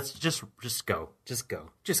 Let's just go. Just go.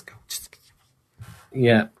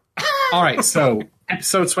 Yeah. All right, so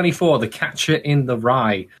episode 24, The Catcher in the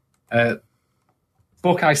Rye.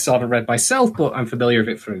 Book I still haven't read myself, but I'm familiar with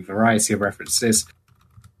it through a variety of references.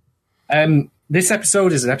 This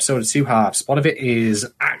episode is an episode of two halves. One of it is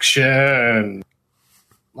action.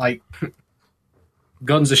 Like,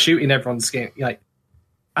 guns are shooting everyone's skin. Like,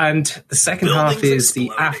 and the second half is the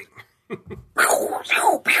after.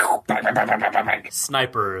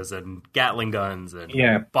 Snipers and Gatling guns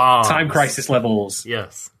and bombs. Time Crisis levels.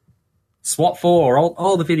 Yes. SWAT 4,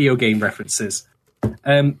 all the video game references.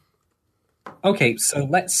 Okay, so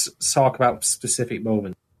let's talk about specific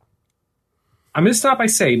moments. I'm going to start by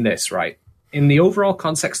saying this, right? In the overall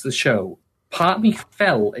context of the show, part of me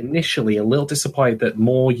felt initially a little disappointed that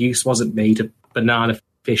more use wasn't made of Banana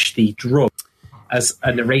Fish, the drug, as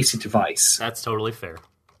a narrative device. That's totally fair.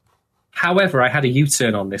 However, I had a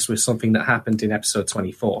U-turn on this with something that happened in episode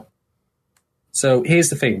 24. So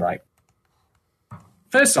here's the thing, right?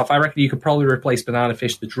 First off, I reckon you could probably replace Banana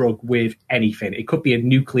Fish, the drug, with anything. It could be a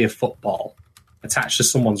nuclear football attached to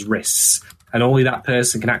someone's wrists. and only that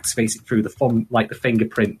person can activate it through the thumb, like the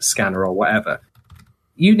fingerprint scanner or whatever.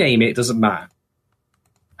 You name it, it doesn't matter.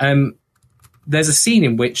 There's a scene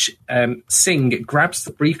in which Singh grabs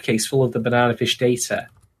the briefcase full of the banana fish data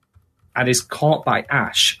and is caught by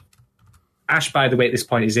Ash. Ash, by the way, at this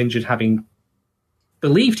point is injured, having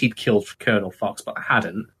believed he'd killed Colonel Fox, but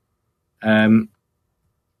hadn't. I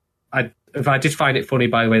did find it funny,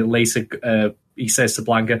 by the way, that later he says to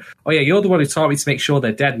Blanca, "Oh yeah, you're the one who taught me to make sure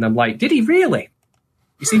they're dead." And I'm like, did he really?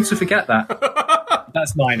 You seem to forget that.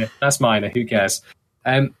 That's minor. Who cares?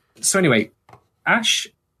 So anyway, Ash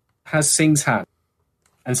has Singh's hand.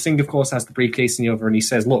 And Singh, of course, has the briefcase in the other, and he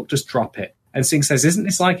says, "Look, just drop it." And Singh says, "Isn't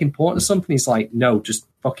this, like, important or something?" He's like, "No, just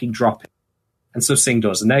fucking drop it." And so Singh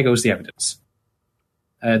does, and there goes the evidence.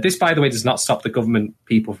 This, by the way, does not stop the government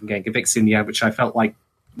people from getting convicted in the end, which I felt like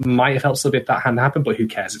might have helped a little bit if that hadn't happened, but who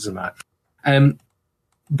cares? It doesn't matter.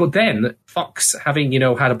 But then Fox, having,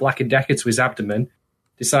 had a Black & Decker to his abdomen,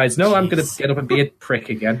 decides, "No, I'm going to get up and be a prick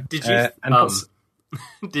again." Did you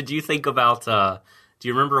did you think about do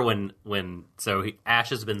you remember when Ash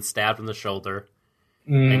has been stabbed in the shoulder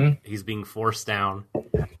and he's being forced down,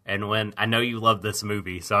 and when, I know you love this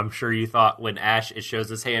movie, so I'm sure you thought when Ash, it shows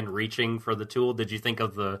his hand reaching for the tool, did you think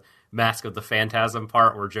of the Mask of the Phantasm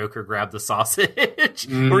part where Joker grabbed the sausage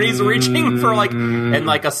where he's reaching for and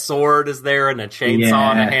a sword is there and a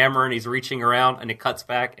chainsaw and a hammer, and he's reaching around and it cuts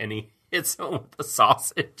back and he hits him with the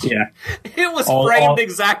sausage. Yeah. It was framed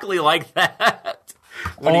exactly like that.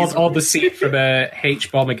 Or the scene from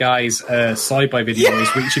H-Bomber Guy's sci-fi video where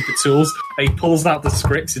he's reaching for tools and he pulls out the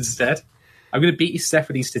scripts instead. I'm going to beat you, Steph,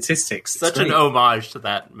 with these statistics. Such an homage to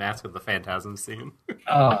that Mask of the Phantasm scene.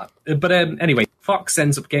 But anyway, Fox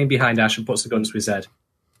ends up getting behind Ash and puts the gun to his head.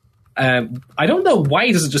 I don't know why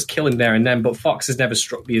he doesn't just kill him there and then, but Fox has never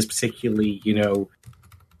struck me as particularly,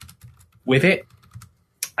 with it.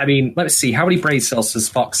 I mean, let's see. How many brain cells does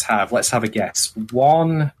Fox have? Let's have a guess.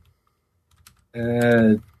 1...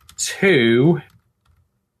 2.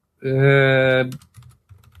 2. There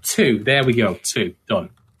we go. 2. Done.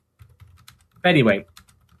 Anyway,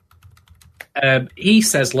 he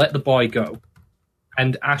says, "Let the boy go,"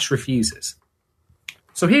 and Ash refuses.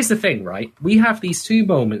 So here's the thing, right? We have these two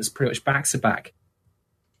moments pretty much back to back.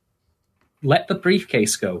 Let the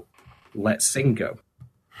briefcase go. Let Singh go.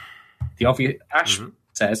 The obvious Ash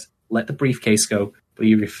says, "Let the briefcase go," but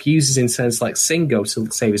he refuses in terms like Singh go to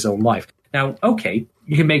save his own life. Now, okay,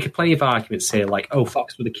 you can make plenty of arguments here, like, "Oh,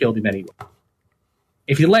 Fox would have killed him anyway."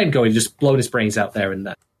 If you let him go, he'd just blown his brains out there and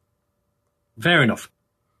then. Fair enough.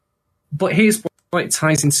 But here's what it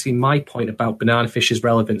ties into my point about banana fish's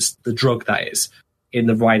relevance, the drug that is, in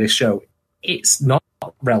the wider show. It's not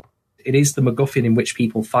relevant. It is the MacGuffin in which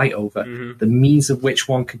people fight over, the means of which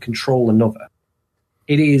one can control another.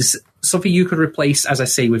 It is something you could replace, as I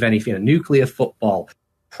say, with anything. A nuclear football,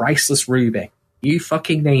 priceless ruby, you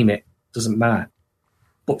fucking name it. Doesn't matter.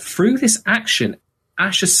 But through this action,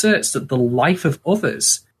 Ash asserts that the life of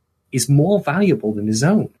others is more valuable than his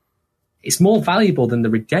own. It's more valuable than the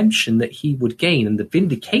redemption that he would gain and the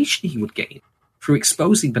vindication he would gain through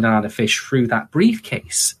exposing Banana Fish through that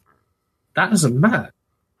briefcase. That doesn't matter.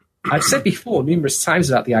 I've said before numerous times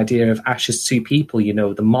about the idea of Ash as two people,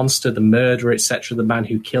 the monster, the murderer, etc., the man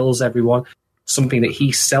who kills everyone, something that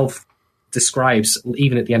he self-describes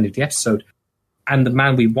even at the end of the episode. And the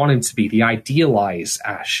man we want him to be, the idealized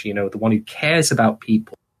Ash, the one who cares about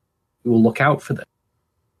people, who will look out for them.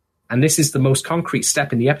 And this is the most concrete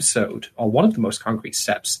step in the episode, or one of the most concrete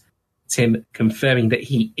steps, Tim confirming that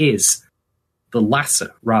he is the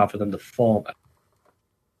latter rather than the former.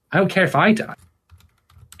 I don't care if I die.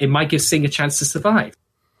 It might give Singh a chance to survive.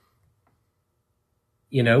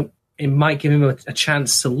 It might give him a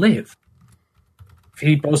chance to live. If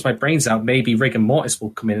he blows my brains out, maybe rigor mortis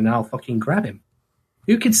will come in and I'll fucking grab him.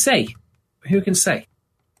 Who can say?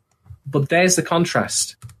 But there's the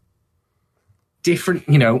contrast. Different,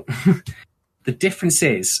 the difference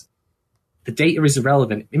is the data is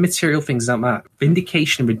irrelevant. Immaterial things don't matter.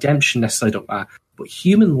 Vindication and redemption necessarily don't matter. But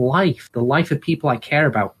human life, the life of people I care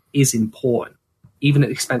about, is important, even at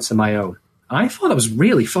the expense of my own. I thought that was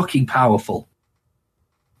really fucking powerful.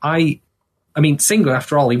 I mean, Singh,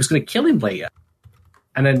 after all, he was going to kill him later.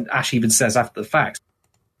 And then Ash even says after the fact,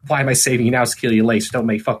 "Why am I saving you now to kill you later? Don't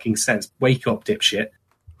make fucking sense. Wake up, dipshit."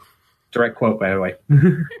 Direct quote, by the way.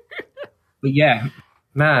 But yeah,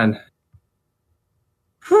 man.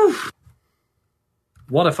 Whew.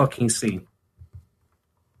 What a fucking scene.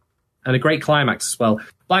 And a great climax as well.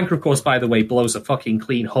 Blanca, of course, by the way, blows a fucking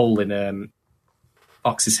clean hole in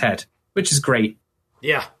Fox's head, which is great.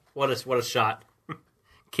 Yeah, what a shot.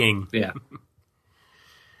 King. Yeah.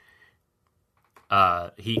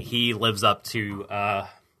 He lives up to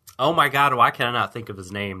oh my god, why can I not think of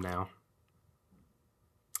his name now?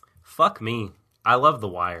 Fuck me. I love The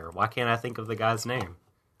Wire. Why can't I think of the guy's name?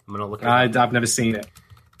 I'm gonna look at I've never seen it.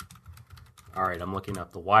 Alright, I'm looking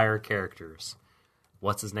up The Wire characters.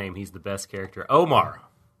 What's his name? He's the best character. Omar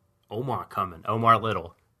Cumming. Omar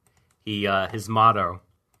Little. He his motto,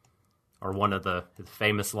 or one of the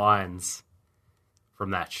famous lines from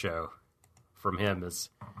that show from him is,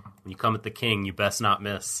 when you come at the king, you best not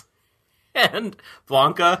miss. And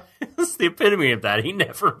Blanca is the epitome of that. He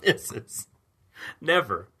never misses.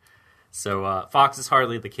 Never. So Fox is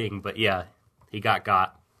hardly the king, but yeah, he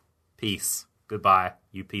got. Peace. Goodbye,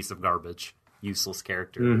 you piece of garbage. Useless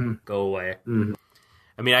character. Mm-hmm. Go away. Mm-hmm.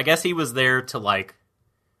 I mean, I guess he was there to, like,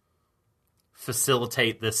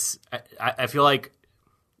 facilitate this. I feel like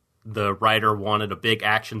the writer wanted a big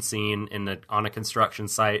action scene on a construction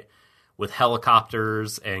site with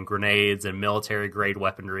helicopters and grenades and military-grade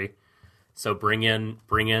weaponry. So bring in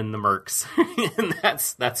the mercs. And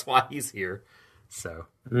that's why he's here. So.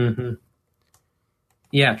 Mm-hmm.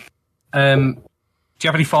 Yeah. Do you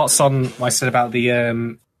have any thoughts on what I said about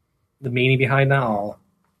the meaning behind that? Or?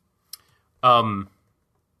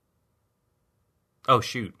 Oh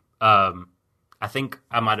shoot. I think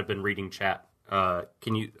I might have been reading chat.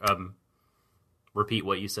 Can you repeat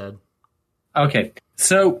what you said? Okay.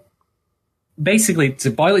 So basically, to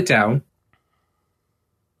boil it down,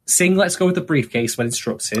 Singh lets go with the briefcase when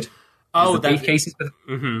instructed. Oh, the briefcase is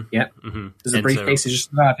yeah. Mm-hmm. There's a briefcase is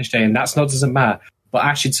just about day, and that's not doesn't matter. But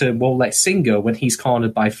Ash in turn won't let Singh go when he's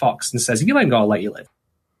cornered by Fox and says, "If you let him go, I'll let you live."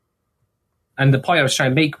 And the point I was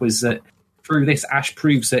trying to make was that through this, Ash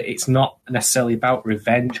proves that it's not necessarily about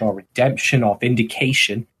revenge or redemption or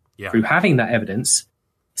vindication. Yeah. Through having that evidence,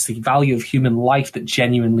 it's the value of human life that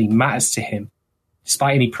genuinely matters to him.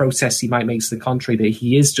 Despite any protests he might make to the contrary, that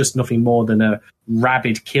he is just nothing more than a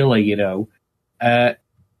rabid killer,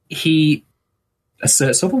 he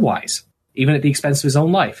asserts otherwise, even at the expense of his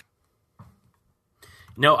own life.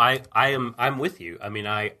 No, I'm with you. I mean,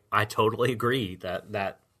 I totally agree that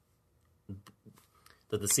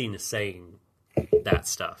the scene is saying that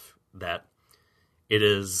stuff, that it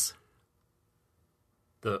is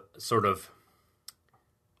the sort of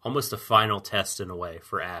almost a final test in a way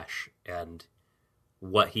for Ash and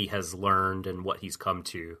what he has learned and what he's come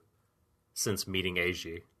to since meeting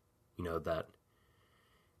Eiji, that,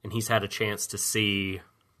 and he's had a chance to see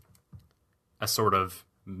a sort of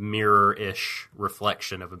mirror-ish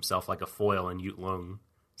reflection of himself, like a foil in Yut Lung,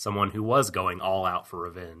 someone who was going all out for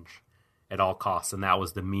revenge at all costs, and that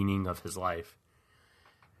was the meaning of his life.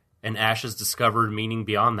 And Ash has discovered meaning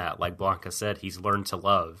beyond that. Like Blanca said, he's learned to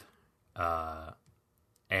love.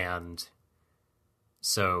 And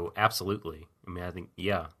so, absolutely. I mean, I think,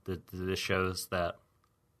 yeah, this shows that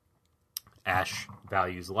Ash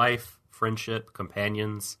values life, friendship,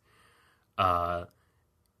 companions,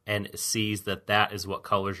 and sees that is what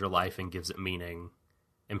colors your life and gives it meaning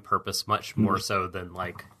and purpose much more so than,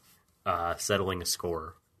 like, settling a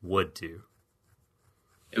score would do.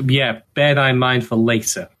 Yeah, bear that in mind for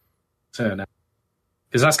later.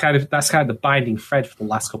 Because that's kind of the binding thread for the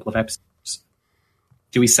last couple of episodes.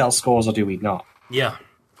 Do we sell scores or do we not? Yeah.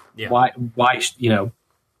 Why?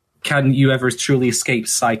 Can you ever truly escape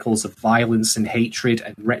cycles of violence and hatred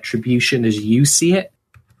and retribution as you see it?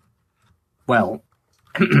 Well,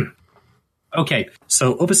 okay.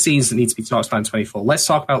 So other scenes that need to be talked about in 24. Let's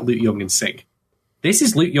talk about Luke Young and Singh. This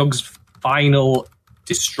is Luke Young's final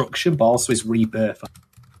destruction, but also his rebirth.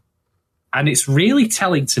 And it's really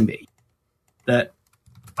telling to me that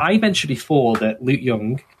I mentioned before that Luke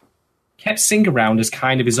Young kept Singh around as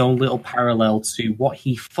kind of his own little parallel to what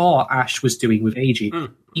he thought Ash was doing with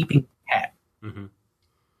Eiji, keeping pet,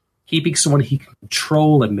 keeping someone he can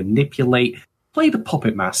control and manipulate, play the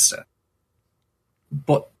puppet master.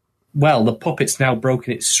 But, well, the puppet's now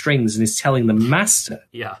broken its strings and is telling the master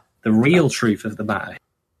the real truth of the matter.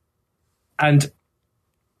 And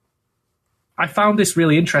I found this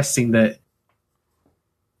really interesting that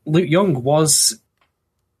Luke Young was,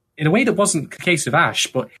 in a way that wasn't the case of Ash,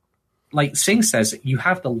 but like Singh says, you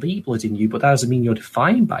have the Lee blood in you, but that doesn't mean you're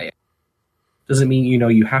defined by it. Doesn't mean,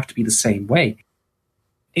 you have to be the same way.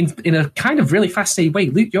 In a kind of really fascinating way,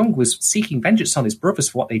 Luke Young was seeking vengeance on his brothers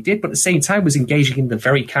for what they did, but at the same time was engaging in the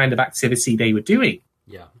very kind of activity they were doing.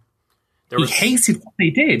 Yeah. He hated what they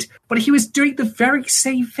did, but he was doing the very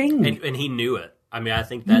same thing. And he knew it. I mean, I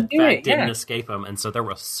think that didn't escape him, and so there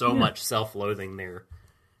was so much self-loathing there.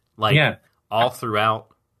 All throughout.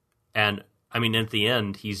 And, I mean, at the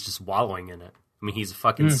end, he's just wallowing in it. I mean, he's a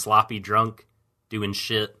fucking sloppy drunk, doing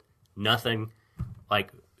shit, nothing.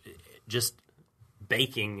 Like, just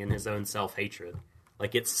baking in his own self-hatred.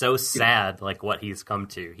 Like, it's so sad, like, what he's come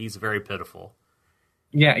to. He's very pitiful.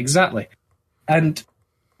 Yeah, exactly. And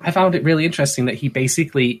I found it really interesting that he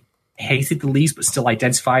basically hated the Lees but still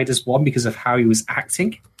identified as one because of how he was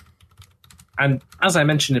acting. And as I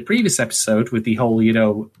mentioned in a previous episode with the whole,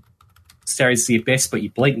 stare into the abyss but you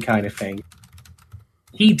blink kind of thing,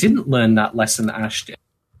 he didn't learn that lesson that Ash did.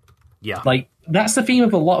 Yeah. Like, that's the theme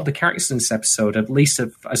of a lot of the characters in this episode, at least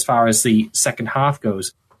as far as the second half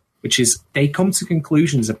goes, which is they come to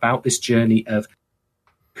conclusions about this journey of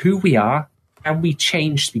who we are. Can we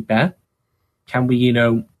change to be better? Can we,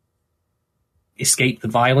 escape the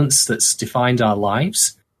violence that's defined our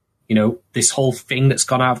lives? This whole thing that's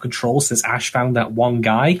gone out of control since Ash found that one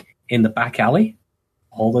guy in the back alley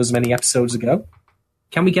all those many episodes ago.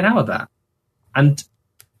 Can we get out of that? And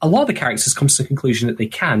a lot of the characters come to the conclusion that they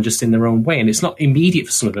can, just in their own way, and it's not immediate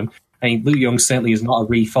for some of them. I mean, Luke Young certainly is not a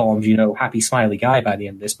reformed, happy, smiley guy by the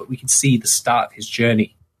end of this, but we can see the start of his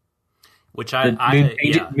journey. Which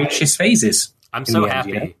his phases. I'm so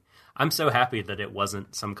happy. I'm so happy that it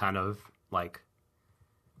wasn't some kind of like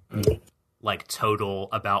total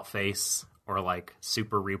about face or like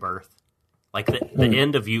super rebirth. Like the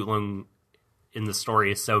end of Yutlung in the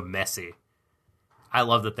story is so messy. I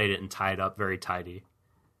love that they didn't tie it up very tidy.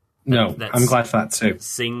 I'm glad for that too.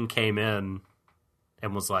 Singh came in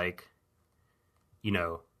and was like,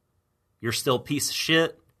 you're still a piece of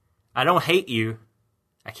shit. I don't hate you.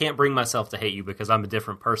 I can't bring myself to hate you because I'm a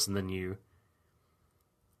different person than you.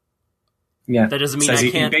 Yeah. That doesn't mean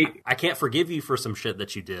I can't forgive you for some shit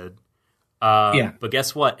that you did. But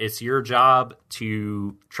guess what? It's your job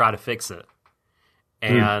to try to fix it.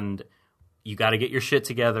 And you got to get your shit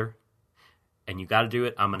together. And you got to do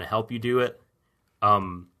it. I'm going to help you do it.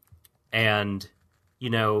 And,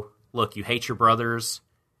 look, you hate your brothers.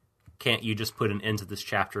 Can't you just put an end to this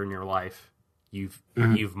chapter in your life? You've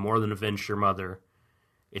more than avenged your mother.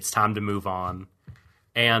 It's time to move on.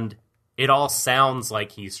 And it all sounds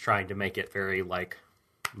like he's trying to make it very,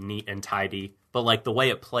 neat and tidy. But, the way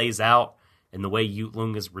it plays out and the way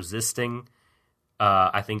Yutlung is resisting,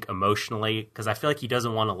 I think emotionally, because I feel like he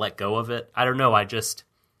doesn't want to let go of it. I don't know.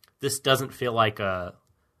 This doesn't feel like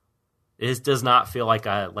it does not feel like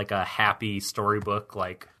a happy storybook,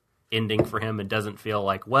 ending for him. It doesn't feel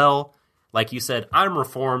like, well, like you said, I'm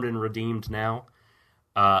reformed and redeemed now.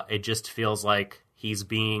 It just feels like he's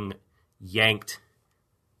being yanked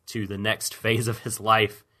to the next phase of his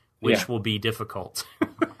life, which will be difficult.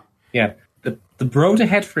 Yeah. The road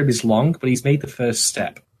ahead for him is long, but he's made the first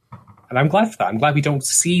step. And I'm glad for that. I'm glad we don't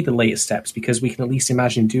see the later steps because we can at least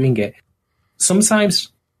imagine doing it.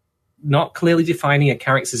 Sometimes not clearly defining a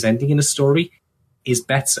character's ending in a story is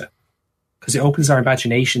better because it opens our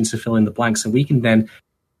imagination to fill in the blanks, and we can then,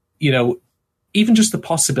 even just the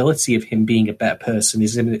possibility of him being a better person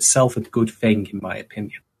is in itself a good thing, in my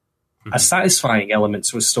opinion. A satisfying element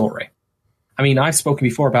to a story. I mean, I've spoken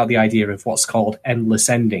before about the idea of what's called endless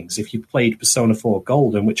endings. If you played Persona 4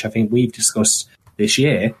 Golden, which I think we've discussed this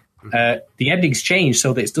year, the endings change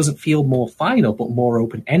so that it doesn't feel more final, but more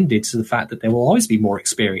open-ended to the fact that there will always be more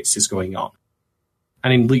experiences going on.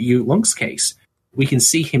 And in Yutlung's case, we can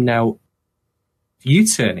see him now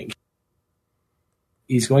U-turning.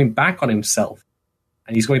 He's going back on himself,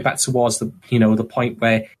 and he's going back towards the point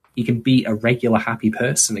where he can be a regular happy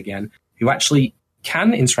person again, who actually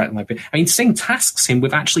can interact with life. I mean, Singh tasks him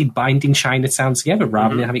with actually binding Chinatown together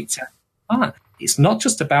rather than having to. It's not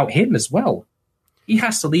just about him as well. He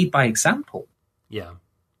has to lead by example. Yeah.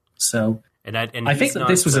 So, and I think that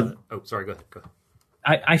this was Oh, sorry. Go ahead.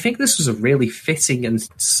 I think this was a really fitting and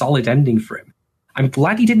solid ending for him. I'm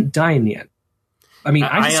glad he didn't die in the end. I mean,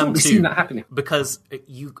 I just haven't seen that happening. Because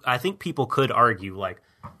I think people could argue,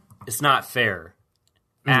 it's not fair.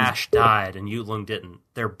 Ash died and Yutlung didn't.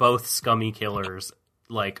 They're both scummy killers.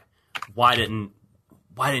 Why didn't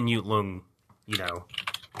Yutlung,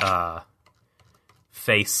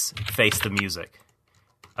 face the music?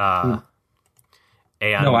 And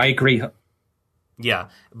no, I agree. Yeah,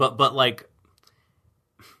 but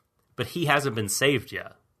he hasn't been saved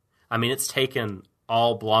yet. I mean, it's taken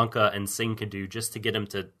all Blanca and Singh could do just to get him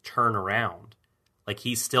to turn around.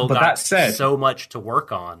 He's still got so much to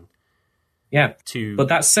work on. Yeah, but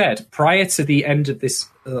that said, prior to the end of this,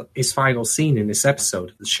 his final scene in this episode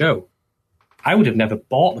of the show, I would have never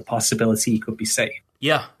bought the possibility he could be saved.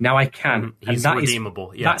 Yeah. Now I can. He's and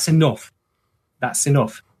redeemable. Yeah. That's enough.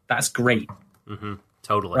 That's great. Mm-hmm.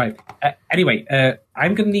 Totally. Right. Anyway,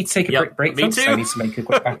 I'm going to need to take a break. Me too. I need to make a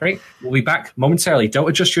quick back break. We'll be back momentarily. Don't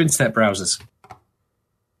adjust your internet browsers.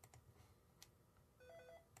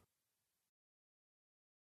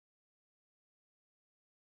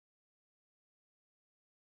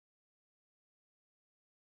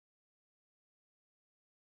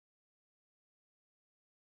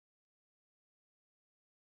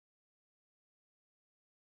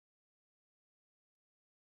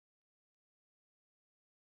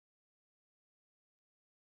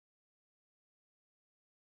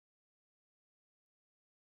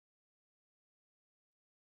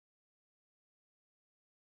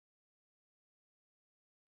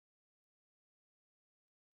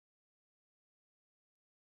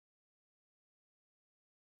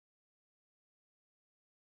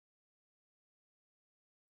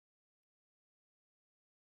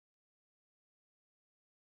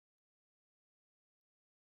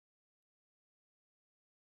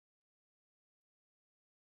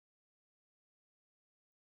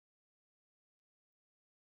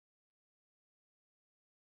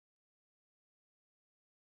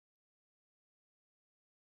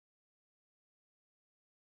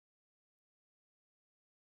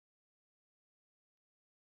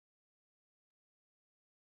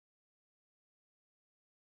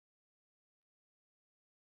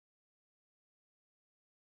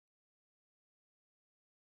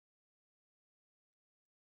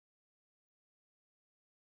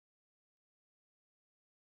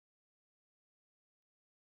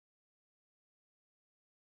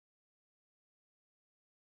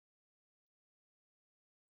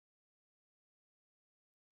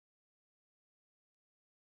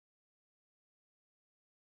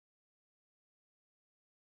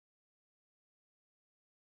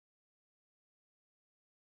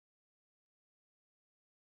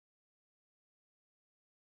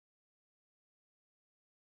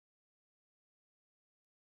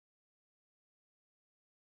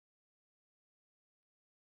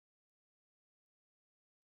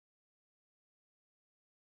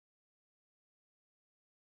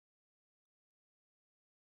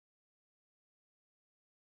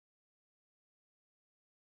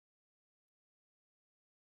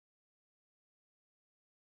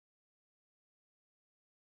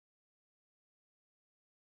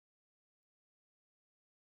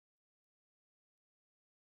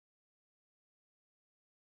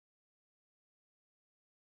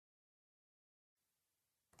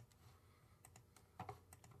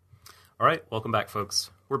 All right, welcome back,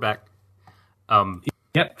 folks. We're back.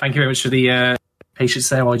 Yep, thank you very much for the patience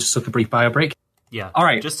there while I just took a brief bio break. Yeah. All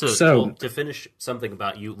right. Just to finish something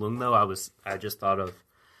about Yu Lung, though, I just thought of,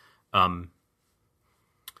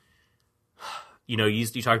 you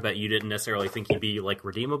talked about you didn't necessarily think he'd be like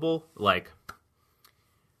redeemable. Like,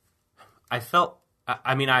 I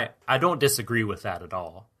don't disagree with that at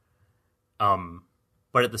all.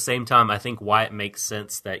 But at the same time, I think why it makes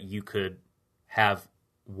sense that you could have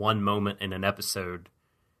one moment in an episode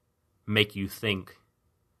make you think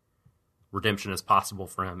redemption is possible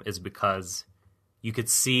for him is because you could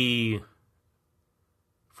see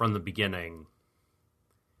from the beginning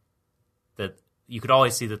that you could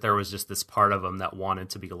always see that there was just this part of him that wanted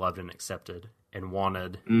to be loved and accepted and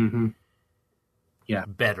wanted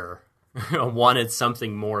better, wanted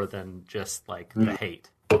something more than just like the hate.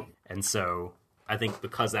 And so I think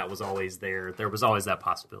because that was always there was always that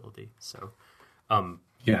possibility. So,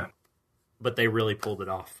 but they really pulled it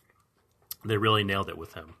off. They really nailed it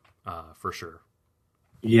with him, for sure.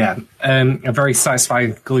 Yeah, a very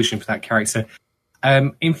satisfying conclusion for that character.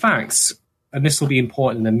 In fact, and this will be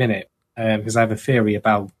important in a minute, because I have a theory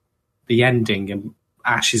about the ending and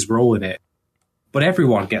Ash's role in it, but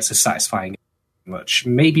everyone gets a satisfying much,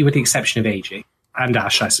 maybe with the exception of AJ and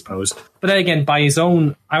Ash, I suppose. But then again,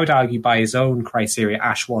 I would argue by his own criteria,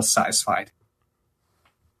 Ash was satisfied.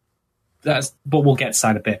 But we'll get to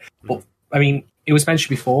that in a bit. But, I mean, it was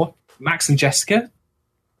mentioned before, Max and Jessica,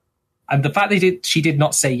 and the fact she did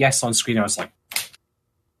not say yes on screen, I was like,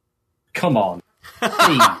 come on.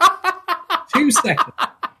 Please. 2 seconds.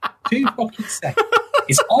 2 fucking seconds.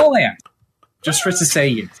 It's all I asked. Just for her to say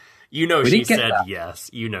yes. She said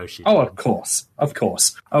yes. She did. Oh, of course.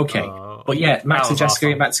 Okay. But yeah, Max and Jessica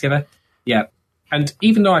get back together. Yeah. And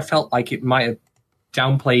even though I felt like it might have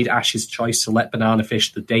downplayed Ash's choice to let Banana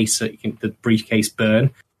Fish the briefcase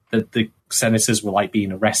burn, that the senators were like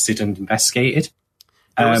being arrested and investigated.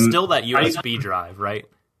 There was still that USB drive, right?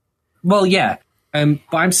 Well, yeah.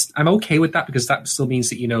 But I'm okay with that because that still means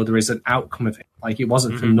that, there is an outcome of it. Like, it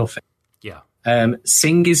wasn't for nothing. Yeah.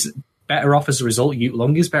 Singh is better off as a result. Yu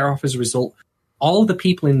Lung is better off as a result. All the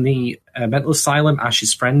people in the mental asylum,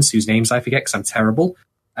 Ash's friends, whose names I forget because I'm terrible,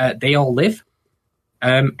 they all live.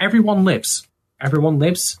 Everyone lives. Everyone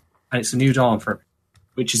lives, and it's a new dawn for them,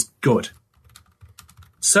 which is good.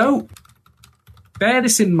 So, bear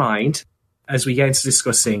this in mind as we get into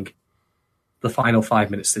discussing the final 5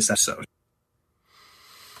 minutes of this episode.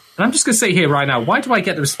 And I'm just going to say here right now, why do I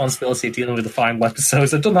get the responsibility of dealing with the final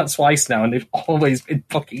episodes? I've done that twice now, and they've always been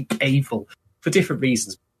fucking painful for different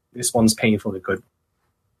reasons. This one's painful and good.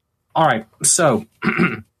 All right, so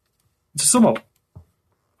to sum up,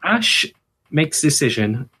 Ash makes the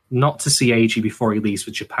decision not to see Eiji before he leaves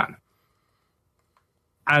for Japan.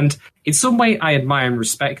 And in some way, I admire and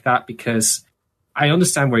respect that because I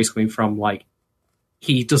understand where he's coming from. Like,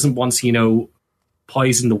 he doesn't want to,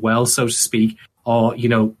 poison the well, so to speak, or,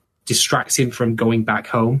 distract him from going back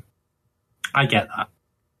home. I get that.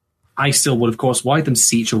 I still would, of course, wanted them to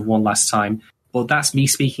see each other one last time, but that's me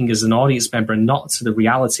speaking as an audience member and not to the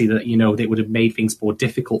reality that, they would have made things more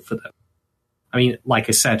difficult for them. I mean, like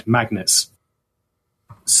I said, magnets.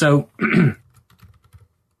 So,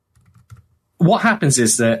 what happens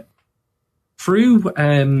is that through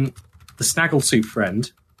the Snaggletooth friend,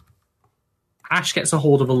 Ash gets a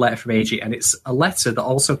hold of a letter from AJ, and it's a letter that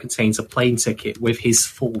also contains a plane ticket with his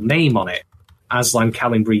full name on it. Aslan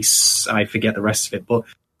Calabrese, I forget the rest of it, but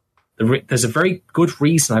there's a very good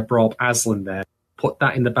reason I brought up Aslan there. Put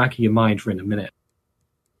that in the back of your mind for in a minute.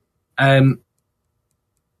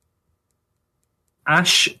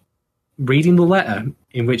 Ash, reading the letter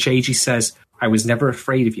in which AJ says, I was never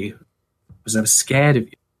afraid of you. I was never scared of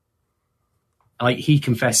you. Like, he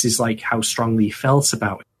confesses, how strongly he felt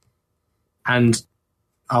about it. And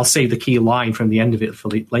I'll save the key line from the end of it for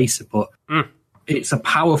later, but it's a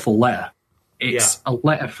powerful letter. It's a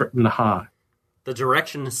letter from the heart. The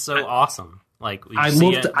direction is so awesome. Like, I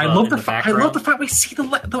love the fact we see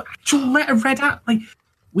the actual letter read out. Like,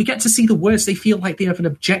 we get to see the words. They feel like they have an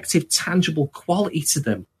objective, tangible quality to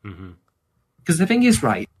them. Because the thing is,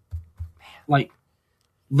 right, like,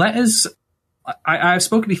 letters. I've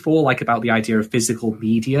spoken before, about the idea of physical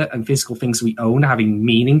media and physical things we own having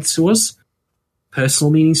meaning to us,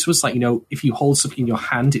 personal meaning to us. Like, if you hold something in your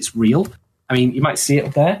hand, it's real. I mean, you might see it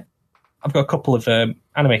up there. I've got a couple of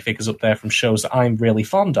anime figures up there from shows that I'm really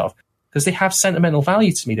fond of because they have sentimental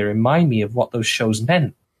value to me. They remind me of what those shows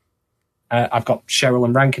meant. I've got Cheryl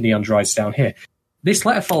and Rankin the androids down here. This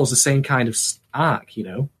letter follows the same kind of arc,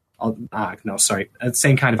 the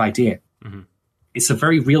same kind of idea. It's a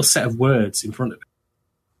very real set of words in front of it.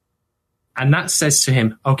 And that says to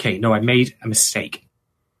him, okay, no, I made a mistake.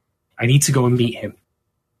 I need to go and meet him.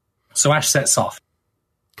 So Ash sets off.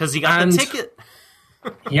 Because he got the ticket.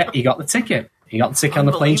 Yeah, he got the ticket. He got the ticket on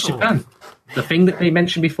the plane to Japan. The thing that they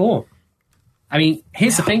mentioned before. I mean,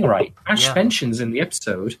 here's the thing, right? Ash mentions in the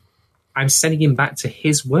episode, I'm sending him back to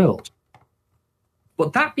his world.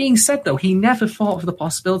 But that being said, though, he never thought of the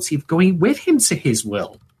possibility of going with him to his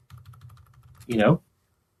world. You know?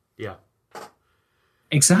 Yeah.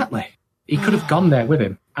 Exactly. He could have gone there with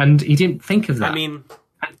him, and he didn't think of that. I mean,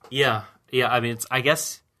 yeah. I mean, I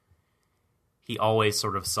guess he always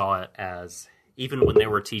sort of saw it as, even when they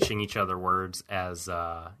were teaching each other words, as,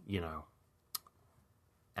 I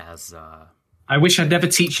wish I'd never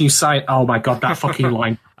teach you sight. Oh my god, that fucking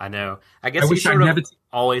line. I know. I guess he sort of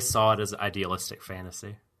always saw it as idealistic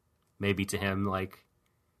fantasy. Maybe to him, like,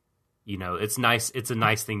 you know, it's nice. It's a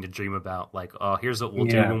nice thing to dream about. Like, oh, here's what we'll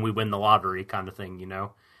do when we win the lottery, kind of thing. You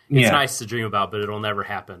know, it's nice to dream about, but it'll never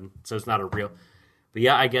happen. So it's not a real. But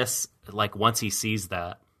yeah, I guess like once he sees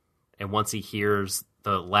that, and once he hears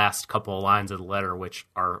the last couple of lines of the letter, which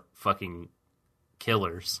are fucking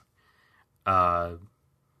killers,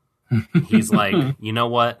 he's like, you know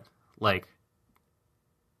what? Like,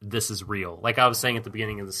 this is real. Like I was saying at the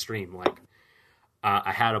beginning of the stream, like,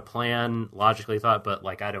 I had a plan, logically thought, but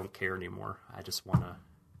like, I don't care anymore. I just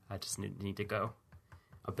need to go.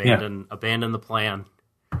 Abandon the plan.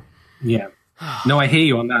 Yeah. No, I hear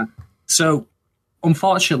you on that. So,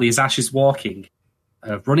 unfortunately, as Ash is walking,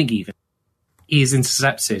 running even, he is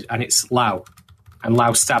intercepted, and it's Lau. And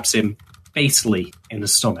Lau stabs him fatally in the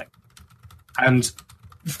stomach. And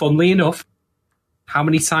funnily enough, how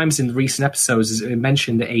many times in recent episodes is it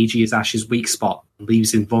mentioned that AG is Ash's weak spot and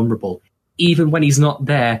leaves him vulnerable? Even when he's not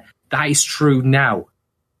there, that is true now.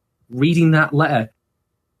 Reading that letter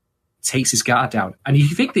takes his guard down. And if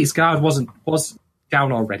you think that his guard was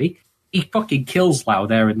down already, he fucking kills Lau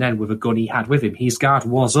there and then with a gun he had with him. His guard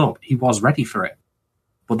was up. He was ready for it.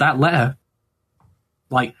 But that letter,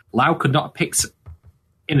 like, Lau could not have picked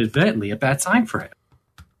inadvertently a better time for it.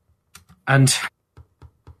 And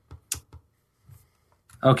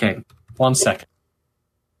okay, 1 second.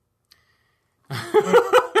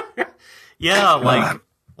 Yeah,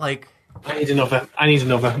 like I need another.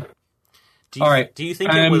 All right. Do you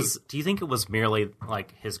think it was merely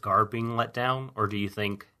like his guard being let down, or do you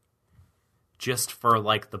think just for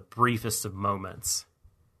like the briefest of moments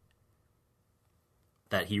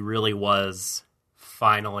that he really was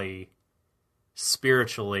finally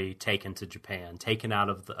spiritually taken to Japan, taken out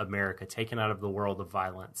of America, taken out of the world of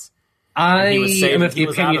violence? I am of the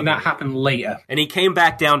opinion that happened later. And he came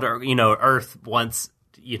back down to, Earth once,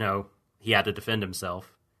 he had to defend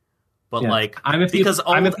himself. But,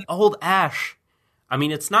 old Ash, I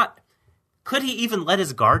mean, it's not... Could he even let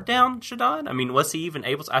his guard down, Shadon? I mean, was he even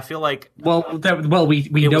able to... I feel like... we know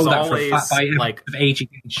that for a fact by the age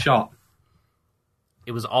of getting shot.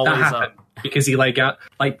 It was always up. Because he,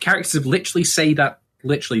 characters have literally say that,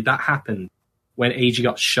 that happened when AG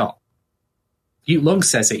got shot. Yu Lung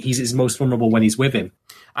says it. He's his most vulnerable when he's with him.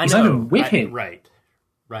 He's not even with him. Right.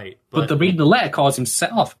 But the reading the letter caused him to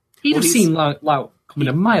set off. He'd have seen Lau coming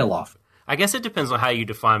a mile off. I guess it depends on how you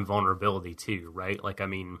define vulnerability, too, right? Like, I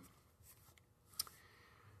mean...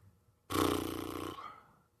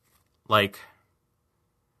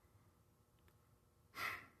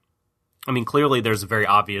 clearly there's a very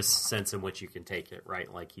obvious sense in which you can take it,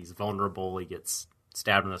 right? Like, he's vulnerable, he gets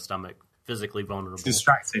stabbed in the stomach, physically vulnerable. He's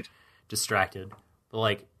distracted.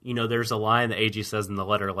 But, there's a line that AG says in the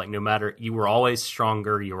letter, like, no matter, you were always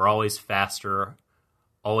stronger, you were always faster,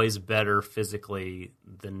 always better physically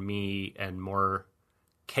than me and more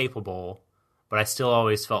capable, but I still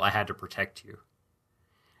always felt I had to protect you.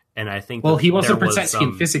 And I think he wasn't protecting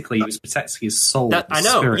him physically, he was protecting his soul. I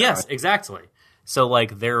know, spirit, yes, right? Exactly. So,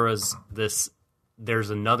 there's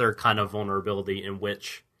another kind of vulnerability in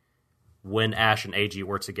which when Ash and AG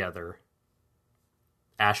were together,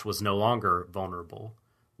 Ash was no longer vulnerable,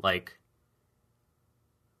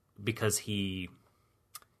 because he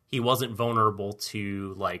wasn't vulnerable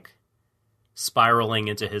to, spiraling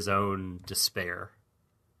into his own despair.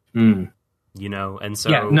 Mm. And so...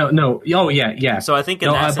 Yeah, no. Oh, yeah. So I think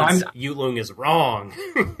in that sense, Yu Lung is wrong.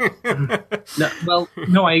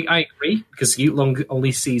 I agree, because Yu Lung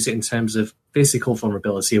only sees it in terms of physical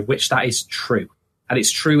vulnerability, of which that is true. And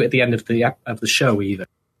it's true at the end of the show, even.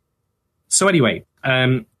 So anyway,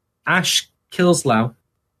 Ash kills Lau,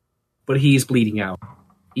 but he is bleeding out.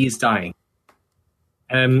 He is dying.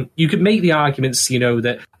 You could make the arguments,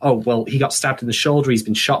 that, he got stabbed in the shoulder, he's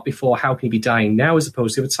been shot before, how can he be dying now as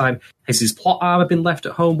opposed to the other time? Has his plot armor been left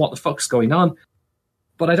at home? What the fuck's going on?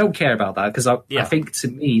 but I don't care about that because I think to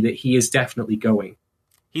me that he is definitely going.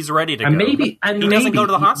 He's ready to and go. Maybe, and he maybe, doesn't go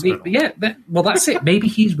to the hospital. Well, that's it. Maybe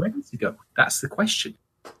he's ready to go. That's the question.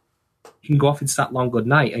 He can go off into that long good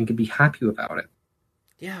night and can be happy about it.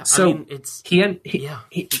 Yeah, so I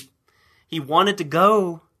mean, he wanted to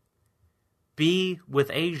go be with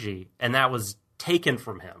Eiji, and that was taken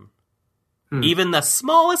from him. Even the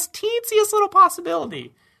smallest, teensiest little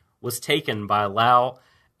possibility was taken by Lau.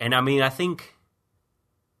 And I mean, I think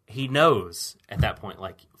he knows at that point,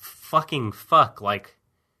 like, like,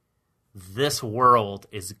 this world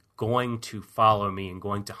is going to follow me and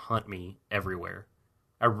going to hunt me everywhere.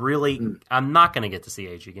 I'm not going to get to see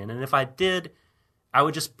Eiji again. And if I did, I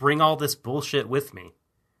would just bring all this bullshit with me.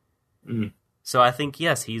 So I think,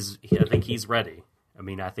 yes, I think he's ready. I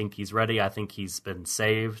mean, I think he's ready. I think he's been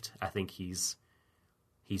saved. I think he's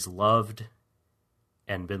loved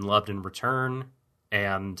and been loved in return.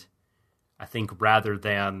 And I think rather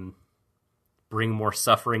than bring more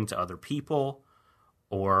suffering to other people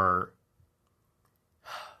or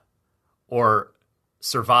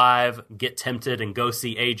survive, get tempted, and go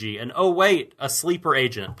see Eiji, and oh wait, a sleeper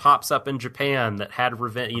agent pops up in Japan that had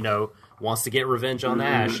revenge, wants to get revenge on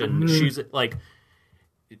Ash and shoots it. Like,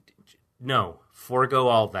 no, forego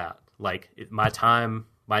all that. Like, my time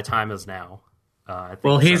is now.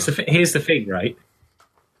 Here's the thing, right?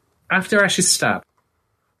 After Ash is stabbed,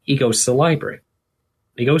 he goes to the library.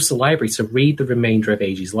 He goes to the library to read the remainder of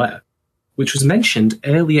Eiji's letter, which was mentioned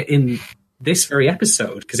earlier in this very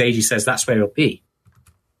episode, because Eiji says that's where it'll be.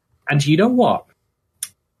 And you know what?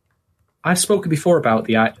 I've spoken before about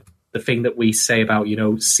the thing that we say about,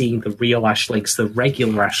 seeing the real Ash links, the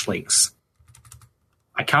regular Ash links.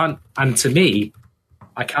 To me,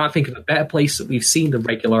 I can't think of a better place that we've seen the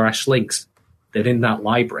regular Ash links than in that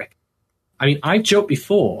library. I mean, I joked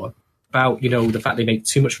before about, the fact they make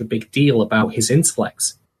too much of a big deal about his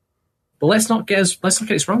intellect. But let's not get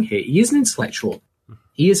this wrong here. He is an intellectual.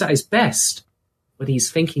 He is at his best when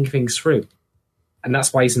he's thinking things through. And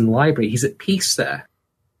that's why he's in the library. He's at peace there.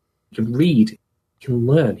 He can read, he can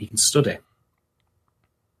learn, he can study.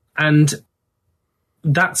 And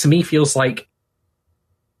that to me feels like,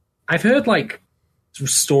 I've heard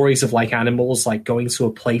stories of animals going to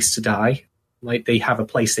a place to die. Like they have a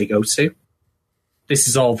place they go to. This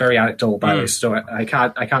is all very anecdotal, by the way, so I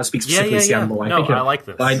can't speak specifically to the animal. I like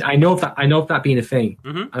this. I know of that being a thing.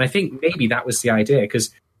 Mm-hmm. And I think maybe that was the idea,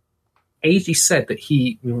 because Eiji said that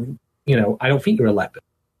he, I don't think you're a leopard.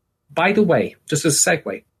 By the way, just as a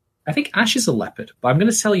segue, I think Ash is a leopard, but I'm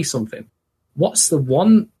going to tell you something. What's the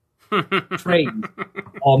one frame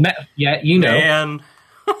or meta? Yeah, Man.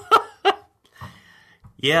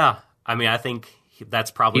 Yeah, I mean, I think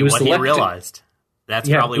that's probably what he realized. That's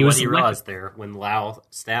probably what he realized there when Lau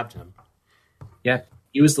stabbed him. Yeah,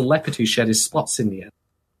 he was the leopard who shed his spots in the end.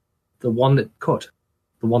 The one that could.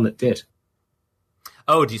 The one that did.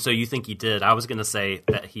 Oh, so you think he did? I was going to say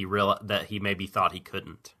that he maybe thought he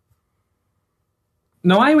couldn't.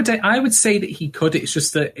 No, I would say that he could. It's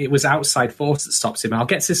just that it was outside force that stopped him. I'll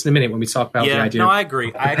get to this in a minute when we talk about the idea I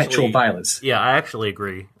agree. of perpetual violence. Yeah, I actually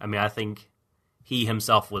agree. I mean, I think he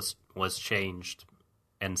himself was changed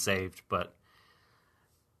and saved, but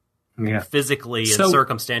physically and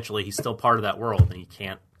circumstantially, he's still part of that world, and he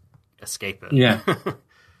can't escape it. Yeah.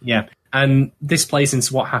 Yeah. And this plays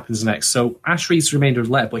into what happens next. So Ash reads the remainder of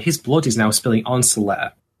the letter, but his blood is now spilling onto the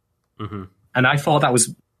letter. Mm-hmm. And I thought that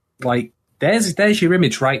was there's your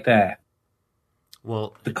image right there.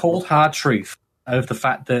 Well, the cold, hard truth of the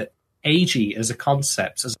fact that Eiji, as a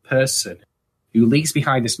concept, as a person who leaves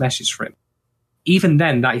behind this message for him, even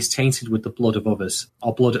then, that is tainted with the blood of others,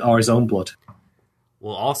 or his own blood.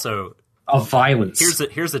 Well, also of violence.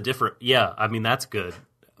 Here's a different. Yeah, I mean that's good,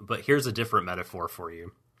 but here's a different metaphor for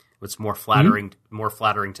you. It's more flattering,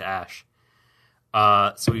 to Ash.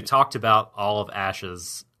 So we talked about all of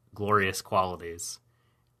Ash's glorious qualities,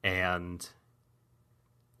 and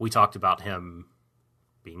we talked about him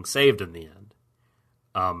being saved in the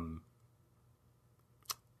end.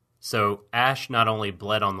 So Ash not only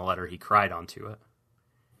bled on the letter, he cried onto it.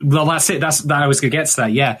 Well, that's it. I was going to get to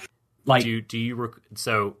that. Yeah.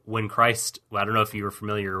 So when Christ, I don't know if you were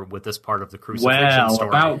familiar with this part of the crucifixion story.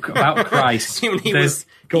 about Christ. he was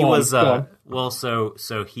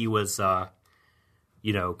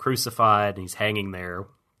crucified, and he's hanging there,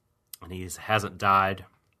 and he hasn't died.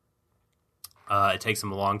 It takes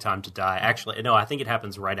him a long time to die. Actually, no, I think it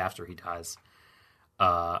happens right after he dies.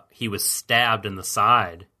 He was stabbed in the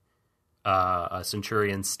side. A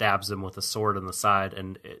centurion stabs him with a sword in the side,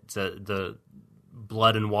 and the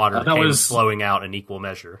blood and water came flowing out in equal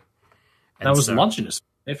measure. And that was Longinus,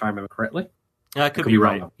 if I remember correctly. Could be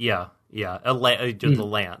right. Wrong. Yeah. Yeah, the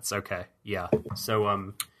lance. Okay, yeah.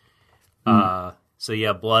 So so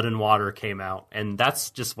yeah, blood and water came out, and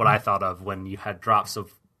that's just what I thought of when you had drops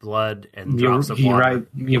of blood and drops of water.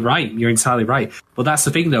 You're right. You're entirely right. But that's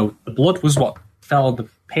the thing, though. The blood was what fell on the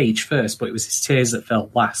page first, but it was his tears that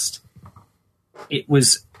fell last. It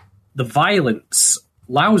was the violence,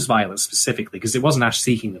 Lau's violence specifically, because it wasn't Ash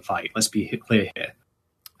seeking the fight. Let's be clear here.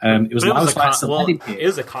 It was Lau's violence that led him here. It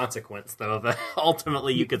was a consequence, though.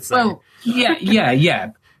 Ultimately, you could say. Well,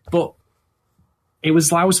 yeah. But it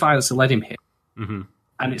was Lau's violence that led him here. Mm-hmm.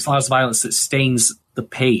 And it's Lau's violence that stains the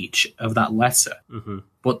page of that letter. Mm-hmm.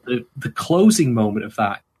 But the closing moment of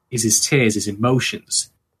that is his tears, his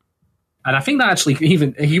emotions. And I think that actually,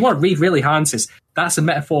 even if you want to read really hard into this, that's a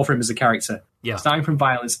metaphor for him as a character. Yeah. Starting from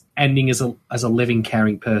violence, ending as a living,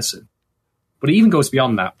 caring person. But it even goes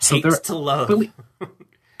beyond that. So Hates to love.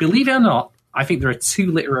 Believe it or not, I think there are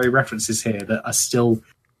 2 literary references here that are still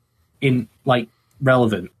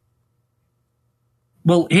relevant.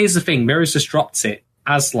 Well, here's the thing. Mirrors just dropped it.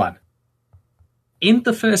 Aslan. In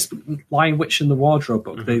the first Lion, Witch, and the Wardrobe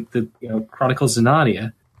book, the Chronicles of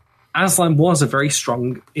Narnia, Aslan was a very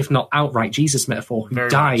strong, if not outright, Jesus metaphor who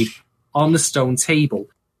died on the stone table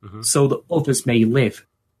so that others may live.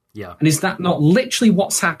 Yeah. And is that not literally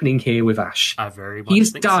what's happening here with Ash? I very much He has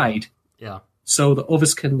think died so that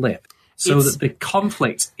others can live, so that the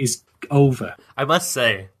conflict is over. I must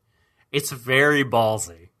say, it's very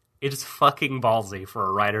ballsy. It is fucking ballsy for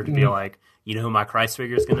a writer to be like, you know who my Christ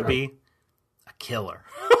figure is going to be? A killer.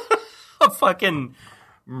 A fucking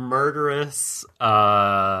murderous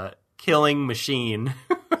killing machine.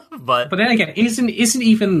 But then again, isn't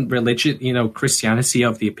even religion, Christianity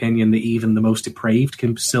of the opinion that even the most depraved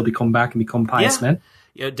can still come back and become pious men?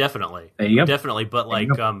 Yeah, definitely. There you go. Definitely, but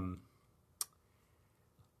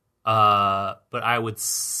but I would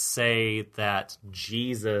say that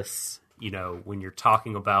Jesus, when you're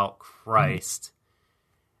talking about Christ,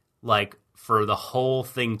 for the whole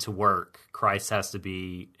thing to work, Christ has to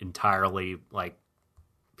be entirely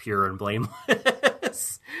pure and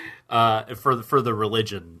blameless. For the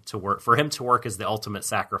religion to work, for him to work as the ultimate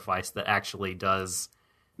sacrifice that actually does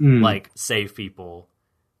save people.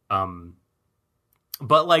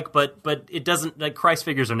 But it doesn't, Christ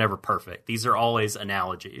figures are never perfect. These are always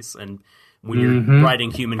analogies, and when you're writing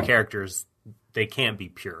human characters, they can't be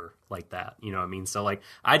pure like that. You know what I mean? So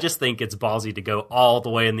I just think it's ballsy to go all the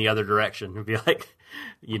way in the other direction and be like,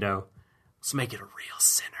 let's make it a real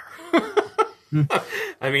sinner.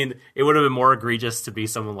 I mean, it would have been more egregious to be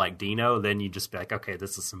someone like Dino. Then you just be like, okay,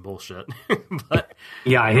 this is some bullshit. But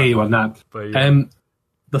yeah, I hear you on that. But, yeah.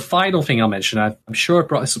 The final thing I'll mention, I'm sure I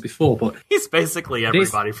brought this up before, but he's basically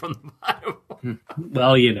everybody from the Bible.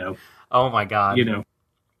 Well, Oh my god.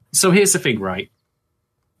 So here's the thing, right?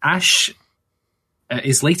 Ash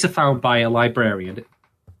is later found by a librarian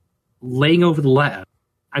laying over the letter,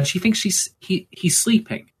 and she thinks he's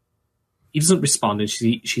sleeping. He doesn't respond, and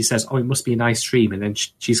she says, "Oh, it must be a nice dream," and then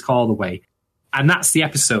she's called away. And that's the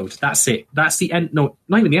episode. That's it. That's the end. No,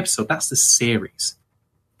 not even the episode. That's the series.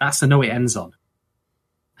 That's the note it ends on.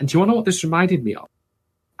 And do you want to know what this reminded me of?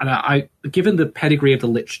 And I given the pedigree of the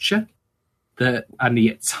literature, and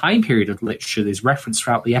the time period of the literature there's referenced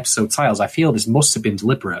throughout the episode titles, I feel this must have been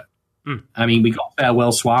deliberate. I mean, we got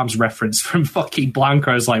Farewell Swarms reference from fucking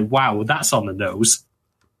Blanca. I was like, wow, that's on the nose.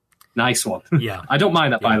 Nice one. Yeah. I don't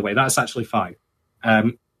mind that, by the way. That's actually fine.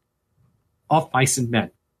 Of Mice and Men.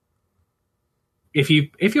 If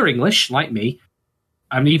you're English, like me,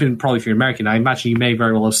 and even probably if you're American, I imagine you may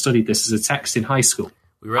very well have studied this as a text in high school.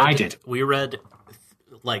 I did. We read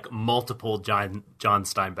multiple John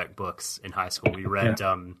Steinbeck books in high school. We read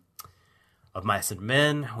Of Mice and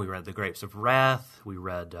Men. We read The Grapes of Wrath. We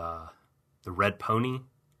read The Red Pony,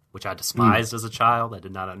 which I despised as a child. I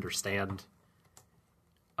did not understand,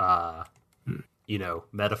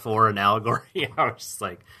 metaphor and allegory. I was just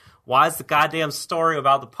like, why is the goddamn story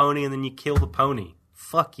about the pony and then you kill the pony?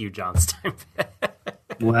 Fuck you, John Steinbeck.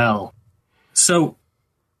 Well, so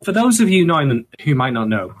for those of you who might not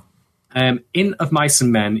know, in Of Mice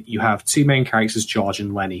and Men, you have 2 main characters, George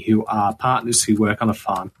and Lenny, who are partners who work on a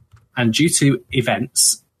farm. And due to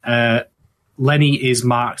events, Lenny is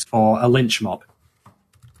marked for a lynch mob.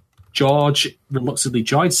 George reluctantly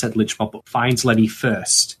joins said lynch mob, but finds Lenny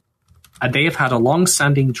first. And they have had a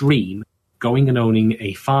long-standing dream going and owning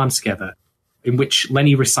a farm together, in which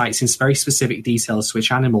Lenny recites in very specific details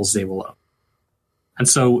which animals they will own. And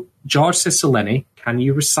so George says to Lenny, can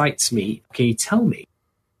you tell me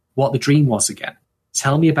what the dream was again?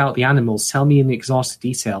 Tell me about the animals, tell me in exhaustive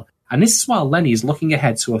detail. And this is while Lenny is looking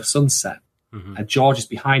ahead to a sunset, and George is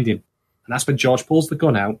behind him. And that's when George pulls the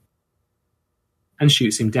gun out and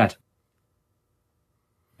shoots him dead.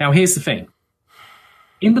 Now, here's the thing.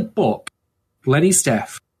 In the book, Lenny's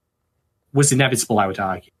death was inevitable, I would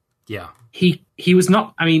argue. Yeah. He was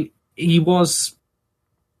not, I mean, he was,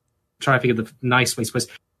 trying to think of the nice way to put it,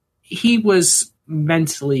 he was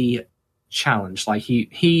mentally challenged. Like,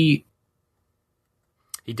 he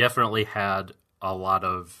definitely had a lot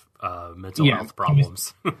of mental health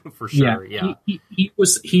problems, for sure. Yeah. He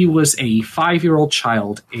was a 5-year-old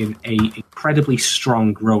child in a incredibly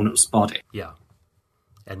strong grown-up's body. Yeah.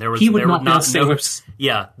 And there was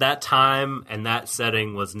that time and that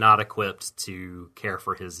setting was not equipped to care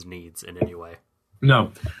for his needs in any way.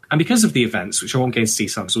 No. And because of the events, which I won't get into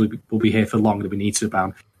detail, so we'll be here for longer than we need to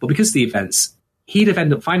about, but because of the events, he'd have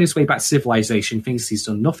ended up finding his way back to civilization, thinks he's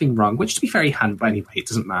done nothing wrong, which, to be fair, he hadn't, but anyway, it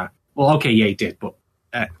doesn't matter. Well, okay, yeah, he did, but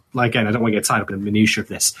again, I don't want to get tied up in the minutiae of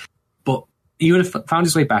this. But he would have found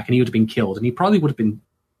his way back and he would have been killed, and he probably would have been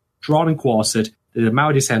drawn and quartered, the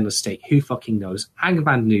Maudis Endless State, who fucking knows,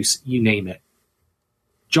 Hangman Noose, you name it.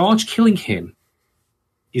 George killing him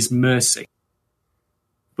is mercy.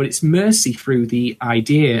 But it's mercy through the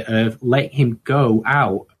idea of letting him go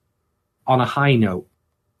out on a high note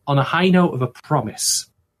of a promise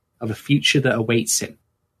of a future that awaits him.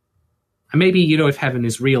 And maybe, if heaven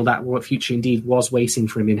is real, that what future indeed was waiting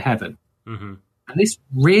for him in heaven. Mm-hmm. And this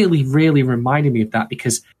really, really reminded me of that,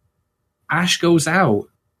 because Ash goes out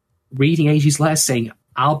reading Eiji's letter saying,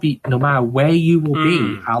 I'll be, no matter where you will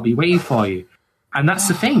be, I'll be waiting for you. And that's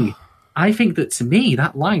the thing. I think that, to me,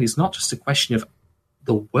 that line is not just a question of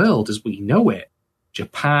the world as we know it.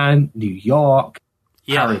 Japan, New York,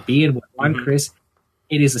 Caribbean, where Chris.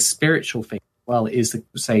 It is a spiritual thing. Well, it is to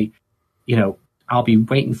say, I'll be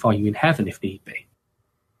waiting for you in heaven if need be.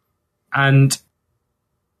 And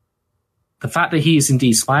the fact that he is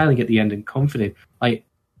indeed smiling at the end and confident, like,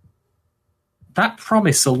 that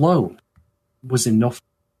promise alone was enough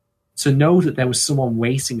to know that there was someone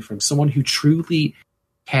waiting for him, someone who truly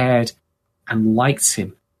cared and liked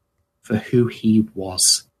him for who he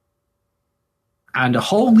was. And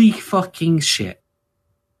holy fucking shit,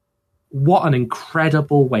 what an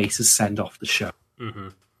incredible way to send off the show. Mm-hmm.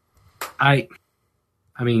 I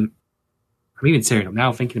mean, I'm even tearing up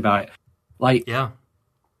now thinking about it. Like, yeah,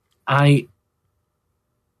 I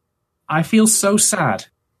feel so sad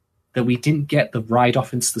that we didn't get the ride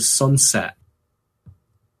off into the sunset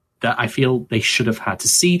that I feel they should have had, to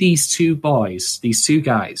see these two boys, these two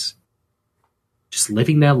guys, just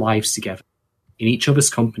living their lives together in each other's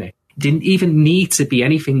company. Didn't even need to be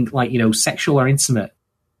anything like, sexual or intimate.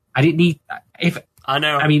 I didn't need, I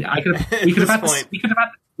know. I mean, we could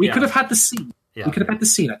have had the scene. Yeah. We could have had the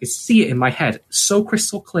scene. I could see it in my head so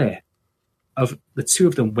crystal clear of the two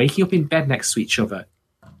of them waking up in bed next to each other,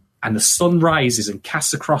 and the sun rises and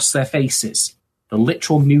casts across their faces the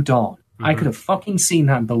literal new dawn. Mm-hmm. I could have fucking seen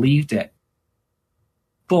that and believed it.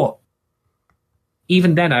 But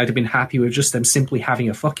even then, I'd have been happy with just them simply having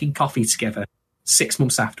a fucking coffee together 6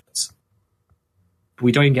 months afterwards. But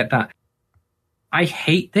we don't even get that. I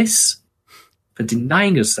hate this for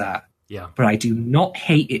denying us that. Yeah. But I do not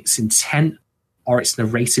hate its intent or its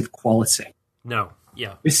narrative quality. No.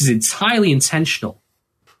 Yeah. This is entirely intentional.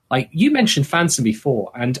 Like, you mentioned Phantom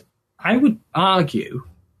before, and I would argue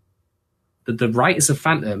that the writers of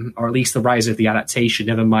Phantom, or at least the writers of the adaptation,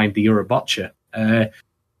 never mind the Urabutcher, the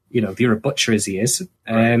Urabutcher as he is,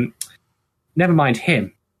 never mind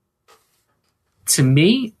him. To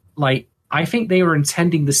me, like, I think they were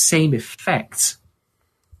intending the same effect.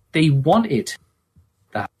 They wanted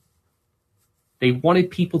that. They wanted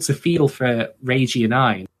people to feel for Reiji and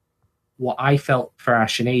I what I felt for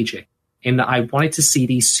Ash and Eiji, in that I wanted to see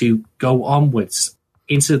these two go onwards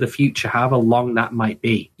into the future, however long that might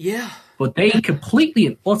be. Yeah. But they completely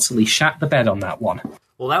and utterly shat the bed on that one.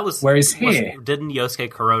 Well, that was... Whereas here... Didn't Yosuke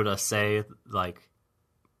Kuroda say, like,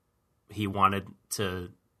 he wanted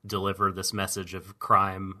to deliver this message of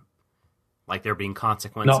crime, like there being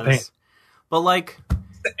consequences? But, like...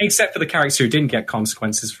 Except for the character who didn't get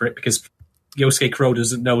consequences for it, because Yosuke Kuroda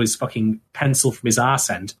doesn't know his fucking pencil from his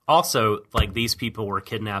arse end. Also, like, these people were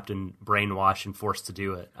kidnapped and brainwashed and forced to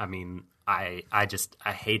do it. I mean, I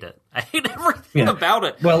hate it. I hate everything about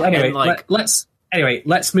it. Well, anyway, and, like, let's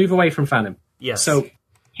move away from Phantom. Yes. So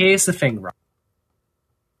here's the thing, right?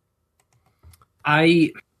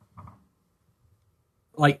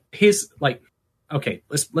 Okay,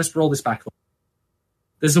 let's roll this back.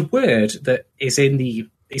 There's a word that is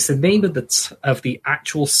it's the name of the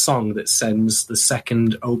actual song that sends the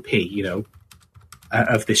second OP,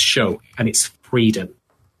 of this show, and it's freedom.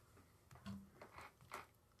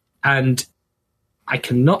 And I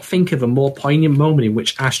cannot think of a more poignant moment in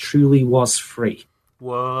which Ash truly was free.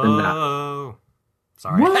 Whoa. Than that.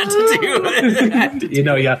 Sorry, I had to do it. I had to do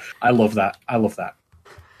it. Yeah, I love that.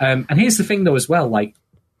 And here's the thing, though, as well. Like,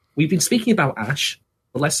 we've been speaking about Ash,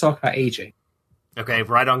 but let's talk about AJ. Okay,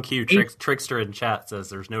 right on cue. Trickster in chat says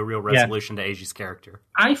there's no real resolution to AJ's character.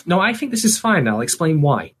 I think this is fine. I'll explain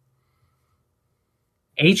why.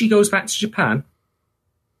 AJ goes back to Japan,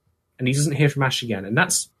 and he doesn't hear from Ash again, and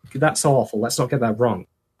that's awful. Let's not get that wrong.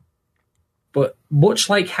 But much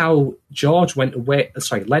like how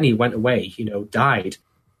Lenny went away, died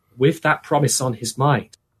with that promise on his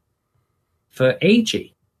mind. For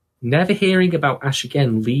AJ, never hearing about Ash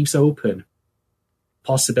again leaves open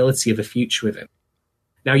possibility of a future with him.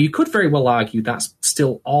 Now, you could very well argue that's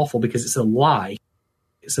still awful because it's a lie.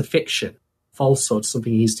 It's a fiction, falsehood,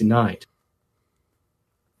 something he's denied.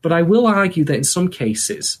 But I will argue that in some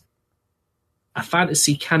cases, a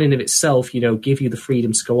fantasy can in of itself, give you the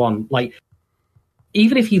freedom to go on. Like,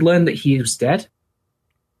 even if he learned that he was dead,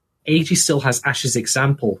 AJ still has Ash's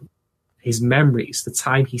example, his memories, the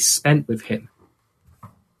time he spent with him,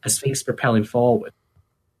 as things propel him forward.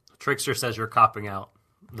 Trickster says you're copping out,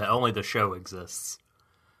 that only the show exists.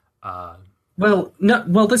 Well,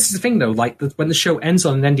 this is the thing, though. Like, when the show ends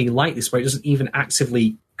on an ending like this, where it doesn't even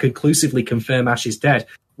actively, conclusively confirm Ash is dead,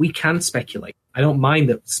 we can speculate. I don't mind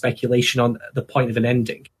the speculation on the point of an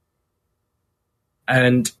ending.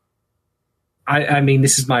 And I mean,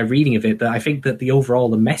 this is my reading of it, that I think that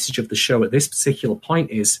the message of the show at this particular point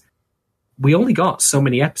is we only got so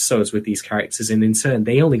many episodes with these characters, and in turn,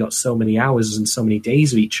 they only got so many hours and so many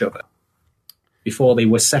days of each other before they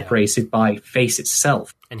were separated by Face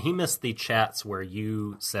itself. And he missed the chats where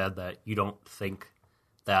you said that you don't think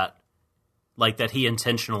that, like, that he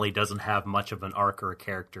intentionally doesn't have much of an arc or a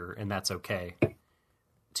character, and that's okay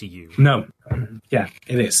to you. No. Yeah,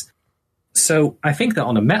 it is. So I think that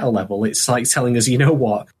on a meta level, it's like telling us, you know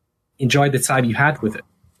what, enjoy the time you had with it.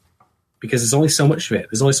 Because there's only so much of it.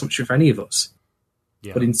 There's only so much of it for any of us.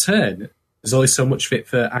 Yeah. But in turn, there's only so much of it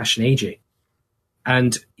for Ash and AJ.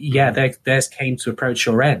 And theirs came to approach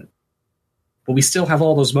your end. But we still have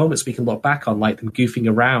all those moments we can look back on, like them goofing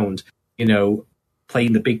around,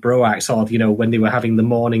 playing the big bro act, sort of, when they were having the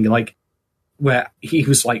morning, like, where he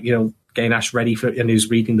was, like, getting Ash ready for, and he was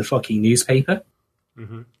reading the fucking newspaper.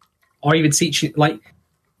 Mm-hmm. Or even teaching him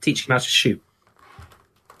how to shoot.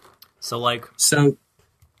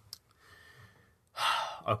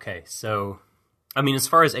 Okay, so, I mean, as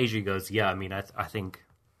far as AJ goes, yeah, I mean, I think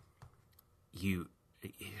you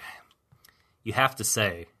have to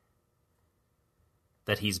say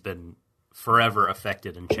that he's been forever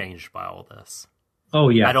affected and changed by all this. Oh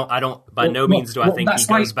yeah. I don't. By no means do I think he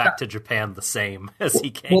goes back to Japan the same as he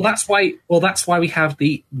came. Well, that's why we have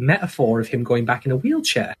the metaphor of him going back in a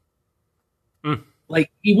wheelchair. Mm.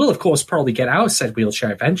 Like, he will, of course, probably get out of said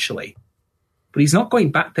wheelchair eventually, but he's not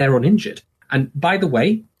going back there uninjured. And by the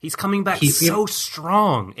way, he's coming back so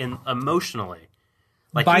strong and emotionally.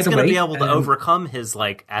 Like, he's going to be able to overcome his,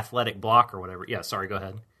 like, athletic block or whatever. Yeah, sorry, go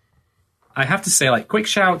ahead. I have to say, like, quick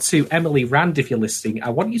shout out to Emily Rand if you're listening. I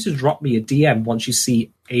want you to drop me a DM once you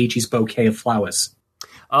see AJ's bouquet of flowers.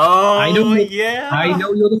 Oh, I know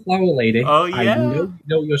you're the flower lady. Oh, yeah. I know you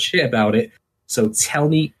know your shit about it. So tell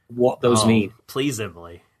me what those mean. Please,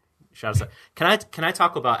 Emily. Shout out. Can I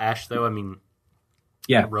talk about Ash, though? I mean,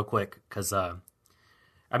 yeah, real quick, because, I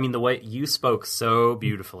mean, the way you spoke so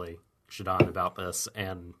beautifully, Shadon, about this,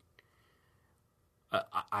 and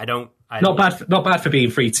not bad for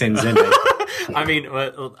being 3 tins, isn't it? I mean,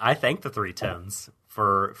 I thank the 3 tins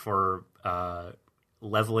for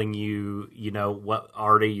leveling what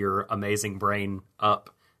already your amazing brain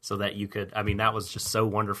up so that you could. I mean, that was just so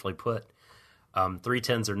wonderfully put. 3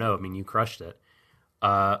 tins or no, I mean, you crushed it.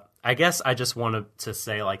 I guess I just wanted to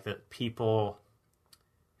say, like, that people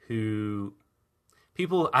who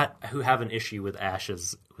have an issue with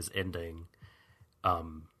Ash's ending.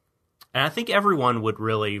 And I think everyone would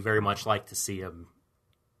really very much like to see him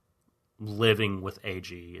living with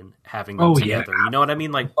AJ and having them together. Yeah. You know what I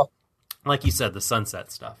mean? Like you said, the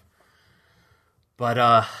sunset stuff.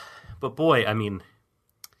 But boy, I mean,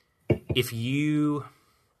 if you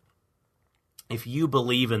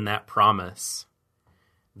believe in that promise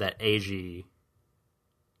that AJ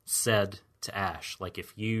said to Ash, like,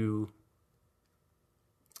 if you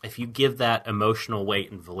give that emotional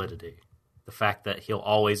weight and validity, the fact that he'll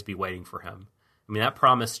always be waiting for him. I mean, that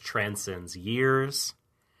promise transcends years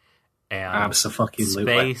and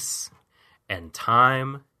space and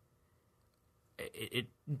time. It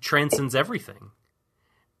transcends everything.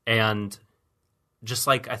 And just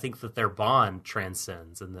like I think that their bond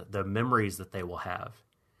transcends and the memories that they will have.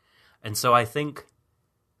 And so I think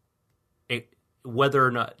whether or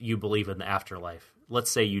not you believe in the afterlife, let's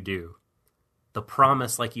say you do, the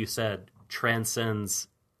promise, like you said, transcends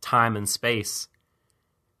time and space.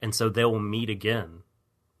 And so they will meet again.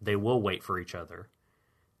 They will wait for each other.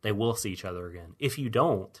 They will see each other again. If you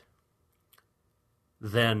don't,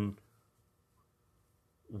 then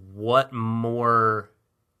what more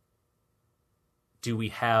do we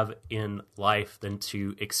have in life than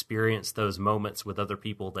to experience those moments with other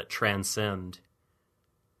people that transcend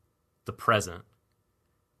the present?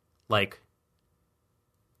 Like,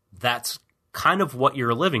 that's kind of what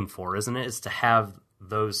you're living for, isn't it? Is to have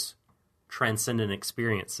those transcendent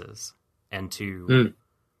experiences and to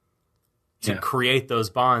create those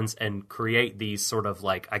bonds and create these sort of,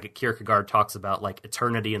 like, Kierkegaard talks about, like,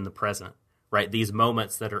 eternity in the present, right? These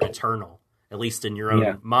moments that are eternal, at least in your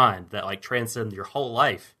own mind, that, like, transcend your whole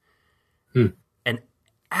life. And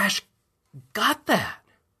Ash got that.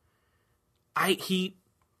 He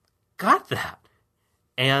got that.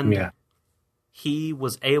 And he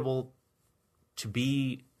was able to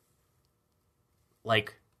be,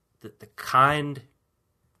 like, the kind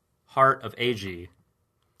heart of Eiji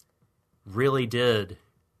really did,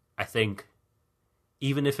 I think,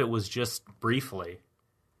 even if it was just briefly,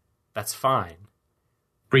 that's fine.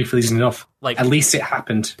 Briefly is enough. Like, at least it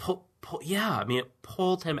happened. I mean, it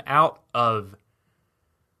pulled him out of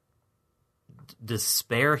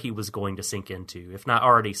despair he was going to sink into, if not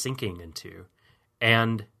already sinking into.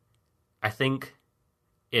 And I think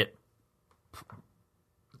it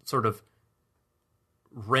sort of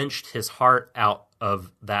wrenched his heart out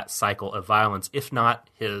of that cycle of violence, if not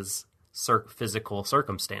his physical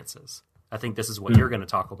circumstances. I think this is what you're going to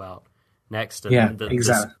talk about next. And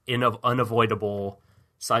exactly. This unavoidable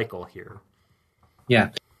cycle here. Yeah.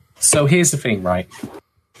 So here's the thing, right?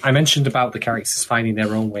 I mentioned about the characters finding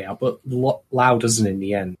their own way out, but Lau doesn't in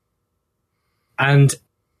the end. And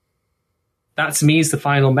that to me is the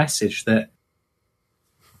final message, that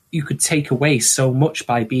you could take away so much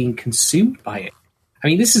by being consumed by it. I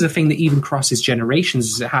mean, this is a thing that even crosses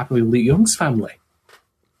generations, as it happened with Luke Young's family.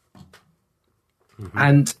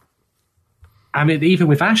 And I mean, even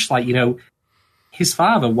with Ash, like, you know, his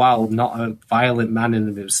father, while not a violent man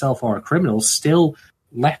in himself or a criminal, still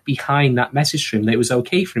left behind that message to him that it was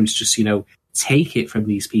okay for him to just, you know, take it from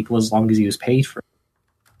these people as long as he was paid for it.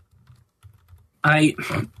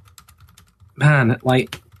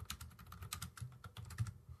 Like,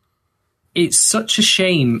 it's such a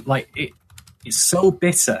shame. Like, it's so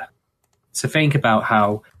bitter to think about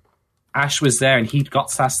how Ash was there and he'd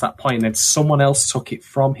got past that point and then someone else took it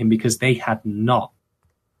from him because they had not.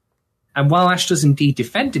 And while Ash does indeed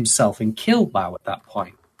defend himself and kill Lau at that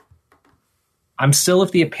point, I'm still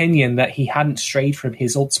of the opinion that he hadn't strayed from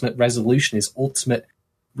his ultimate resolution, his ultimate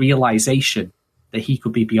realization that he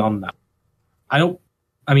could be beyond that.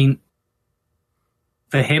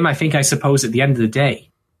 For him, I suppose at the end of the day,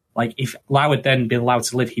 like, if Lau had then been allowed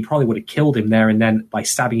to live, he probably would have killed him there and then by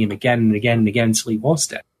stabbing him again and again and again until he was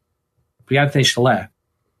dead. But he had finished there.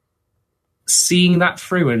 Seeing that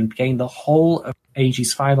through and getting the whole of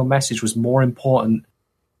Eiji's final message was more important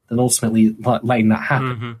than ultimately letting that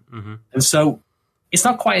happen. And so it's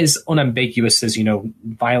not quite as unambiguous as, you know,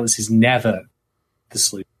 violence is never the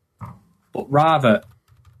solution. But rather,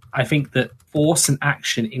 I think that force and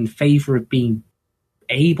action in favor of being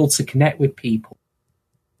able to connect with people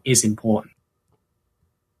is important.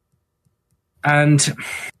 And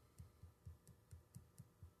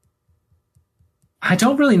I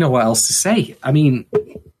don't really know what else to say. I mean,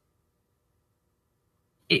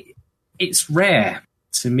 it's rare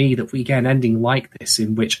to me that we get an ending like this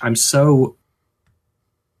in which I'm so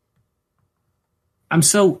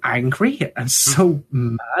angry and so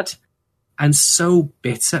mad and so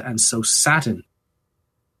bitter and so saddened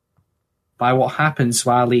by what happens to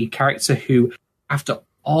our lead character, who, after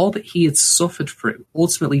all that he had suffered through,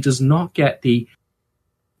 ultimately does not get the,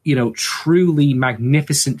 you know, truly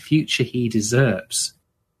magnificent future he deserves.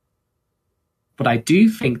 But I do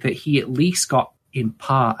think that he at least got, in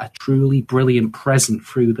part, a truly brilliant present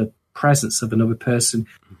through the presence of another person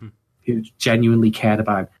who genuinely cared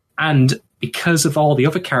about him. And because of all the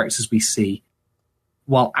other characters we see,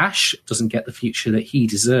 while Ash doesn't get the future that he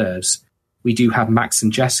deserves, we do have Max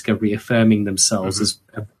and Jessica reaffirming themselves as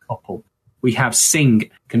a couple. We have Sing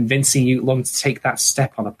convincing Yu Long to take that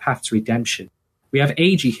step on a path to redemption. We have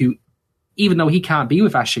Eiji, who, even though he can't be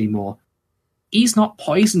with Ash anymore, he's not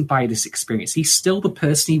poisoned by this experience. He's still the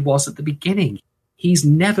person he was at the beginning. He's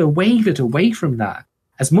never wavered away from that.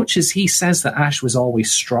 As much as he says that Ash was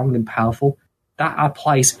always strong and powerful, that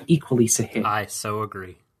applies equally to him. I so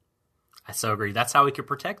agree. That's how we could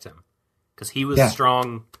protect him. Because he was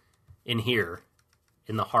strong in here,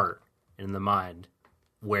 in the heart, in the mind,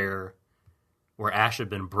 where where Ash had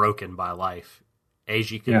been broken by life.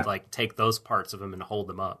 Eiji could like take those parts of him and hold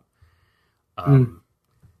them up. And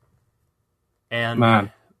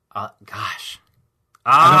Man, gosh,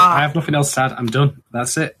 I have nothing else to add. I'm done.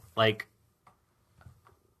 That's it. Like,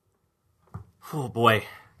 oh boy,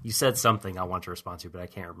 you said something I want to respond to, but I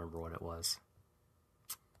can't remember what it was.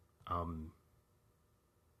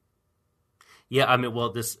 Yeah, I mean,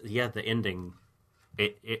 well, the ending,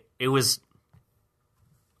 it was.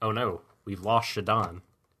 Oh no, we've lost Shadon.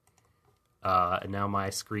 And now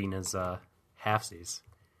my screen is halfsies.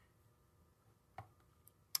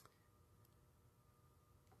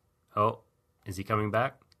 Oh, is he coming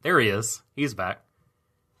back? There he is. He's back.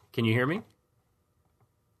 Can you hear me?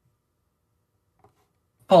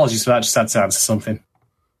 Apologies for that. Just had to answer something.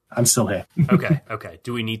 I'm still here. Okay.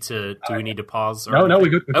 Do we need to pause? Or No, we're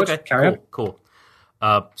good. Okay, Carry on. Cool.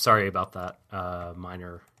 Sorry about that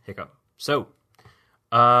minor hiccup. So,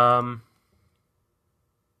 I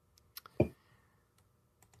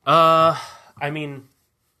mean,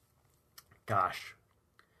 gosh,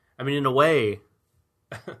 I mean, in a way,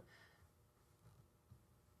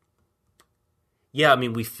 yeah. I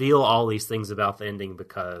mean, we feel all these things about the ending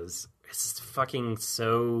because it's fucking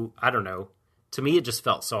so. I don't know. To me, it just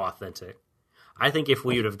felt so authentic. I think if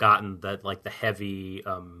we would have gotten that, like the heavy,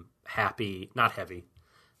 not heavy,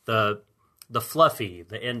 the fluffy,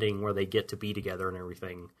 the ending where they get to be together and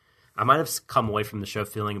everything, I might have come away from the show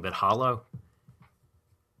feeling a bit hollow.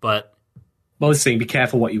 But well, this thing, be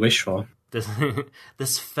careful what you wish for.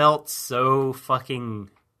 This felt so fucking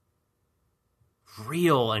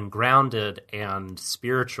real and grounded and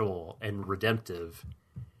spiritual and redemptive.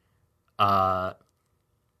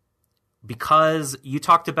 Because you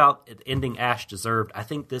talked about the ending Ash deserved. I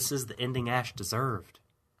think this is the ending Ash deserved.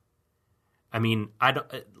 I mean, I don't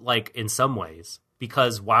like in some ways,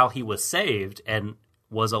 because while he was saved and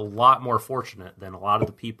was a lot more fortunate than a lot of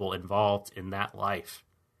the people involved in that life,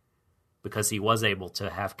 because he was able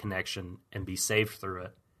to have connection and be saved through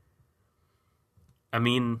it. I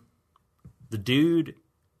mean, the dude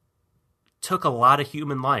took a lot of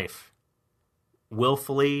human life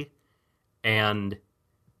willfully, and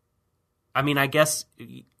I mean, I guess,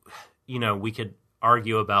 you know, we could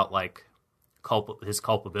argue about like his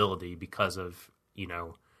culpability because of, you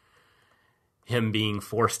know, him being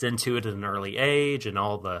forced into it at an early age and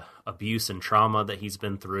all the abuse and trauma that he's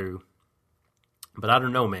been through. But I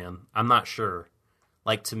don't know, man. I'm not sure.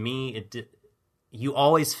 Like, to me, you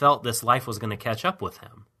always felt this life was going to catch up with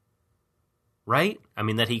him. Right? I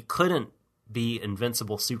mean, that he couldn't be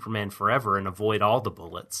invincible Superman forever and avoid all the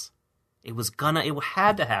bullets. It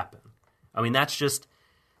had to happen. I mean, that's just,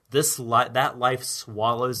 that life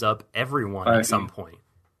swallows up everyone at some point.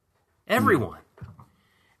 Everyone.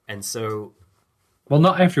 And so... Well,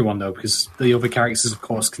 not everyone, though, because the other characters, of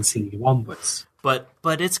course, continue onwards. But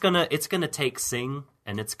it's gonna take Sing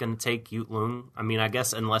and it's gonna take Yut Lung. I mean, I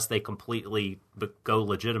guess unless they completely go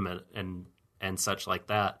legitimate and such like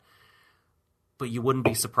that. But you wouldn't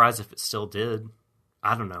be surprised if it still did.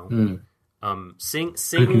 I don't know. Sing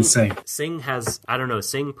has, I don't know.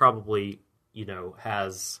 Sing probably, you know,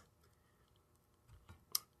 has.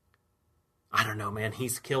 I don't know, man.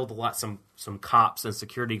 He's killed some cops and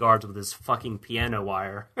security guards with his fucking piano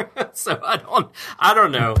wire. So I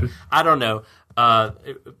don't know.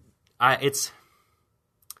 It's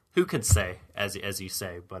who could say, as you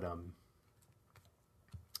say, but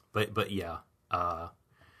yeah.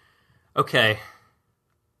 Okay.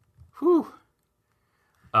 Whew.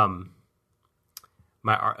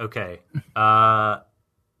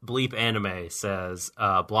 Bleep Anime says,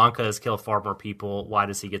 Blanca has killed far more people. Why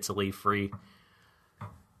does he get to leave free?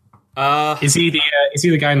 Is he the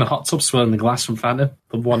guy in the hot tub swirling the glass from Phantom?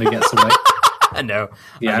 The one who gets away? I know.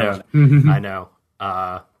 Yeah, I know.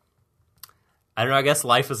 I don't know. I guess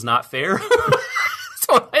life is not fair. That's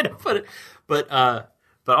one way to put it. But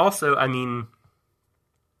also, I mean,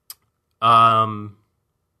 I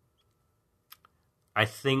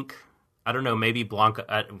think, I don't know, maybe Blanca,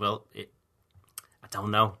 I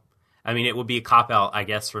don't know. I mean, it would be a cop-out, I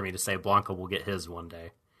guess, for me to say Blanca will get his one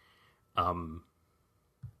day. Well,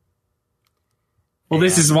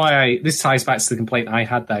 this is why this ties back to the complaint I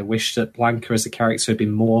had that I wish that Blanca as a character had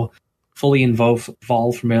been more fully involved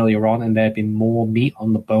from earlier on, and there had been more meat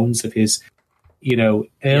on the bones of his, you know,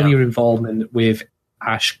 earlier involvement with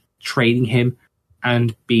Ash training him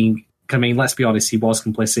and being, I mean, let's be honest, he was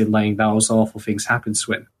complicit in letting those awful things happen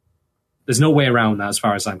to him. There's no way around that as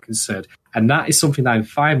far as I'm concerned. And that is something that I'm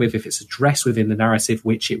fine with if it's addressed within the narrative,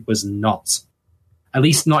 which it was not. At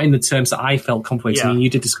least not in the terms that I felt comfortable. Yeah. I mean, you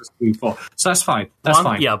did discuss it before. So that's fine. That's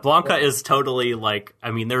fine. Yeah, Blanca is totally like,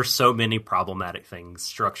 I mean, there's so many problematic things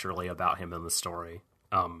structurally about him in the story.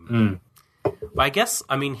 But I guess,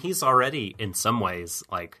 I mean, he's already in some ways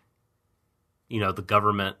like, you know, the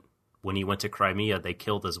government, when he went to Crimea, they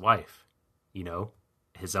killed his wife, you know,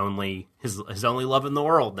 his only love in the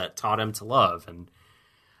world that taught him to love. And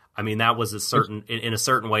I mean, that was in a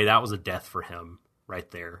certain way, that was a death for him right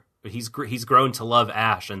there. But he's grown to love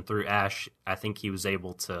Ash, and through Ash, I think he was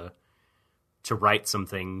able to right some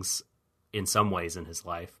things in some ways in his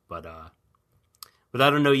life. But I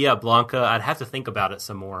don't know. Yeah, Blanca, I'd have to think about it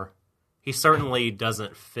some more. He certainly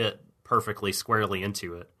doesn't fit perfectly squarely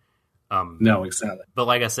into it. No, exactly. But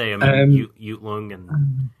like I say, I mean, Yutlung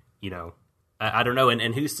and, you know, I don't know.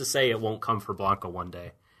 And who's to say it won't come for Blanca one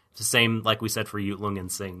day? It's the same, like we said, for Yutlung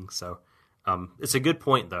and Sing. So it's a good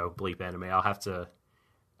point, though, Bleep Anime. I'll have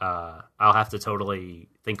to totally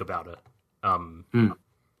think about it.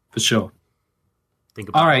 For sure. Think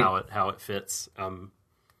about how it fits. And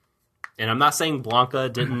I'm not saying Blanca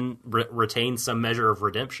didn't retain some measure of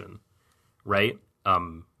redemption, right?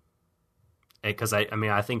 Because I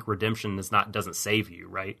mean, I think redemption doesn't save you,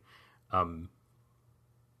 right?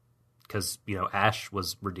 Because you know, Ash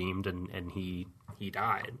was redeemed and he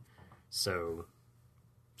died. So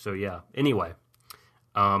yeah. Anyway,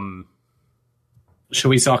 shall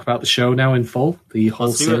we talk about the show now in full? The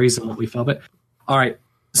whole series and what we felt of it? All right.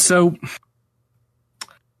 So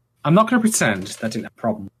I'm not going to pretend that I didn't have a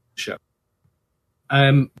problem with the show.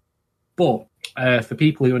 But for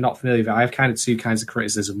people who are not familiar with it, I have kind of two kinds of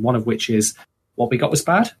criticism, one of which is what we got was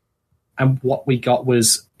bad and what we got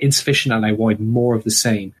was insufficient and I wanted more of the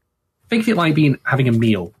same. Think of it like having a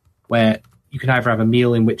meal where you can either have a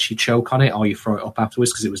meal in which you choke on it or you throw it up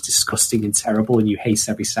afterwards because it was disgusting and terrible and you hate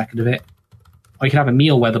every second of it. Or you can have a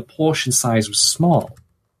meal where the portion size was small,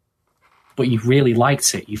 but you really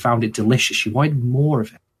liked it. You found it delicious. You wanted more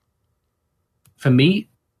of it. For me,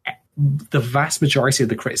 the vast majority of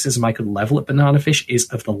the criticism I could level at Banana Fish is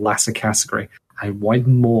of the latter category. I wanted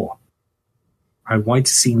more. I wanted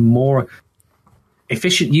to see more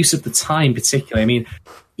efficient use of the time, particularly. I mean,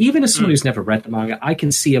 even as someone who's never read the manga, I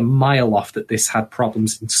can see a mile off that this had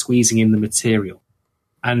problems in squeezing in the material.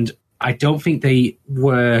 And I don't think they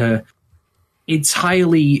were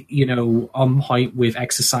entirely, you know, on point with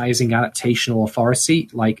exercising adaptational authority,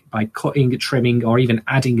 like by cutting, trimming, or even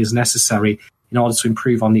adding as necessary in order to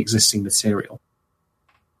improve on the existing material.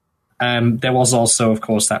 There was also, of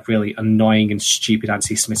course, that really annoying and stupid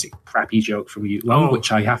anti-Semitic crappy joke from Yutlung,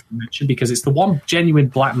 which I have to mention because it's the one genuine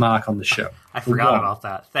black mark on the show. I forgot about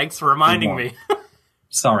that. Thanks for reminding me.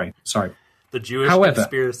 Sorry. The Jewish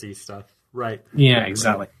conspiracy stuff. Right. Yeah,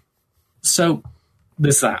 exactly. So,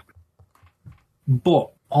 there's that.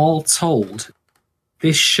 But, all told,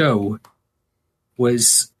 this show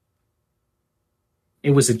was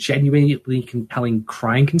a genuinely compelling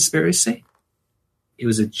crime conspiracy. It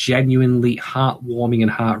was a genuinely heartwarming and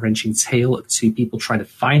heart-wrenching tale of two people trying to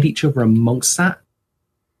find each other amongst that.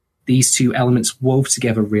 These two elements wove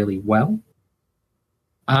together really well.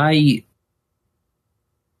 It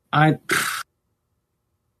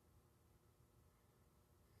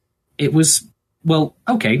was, well,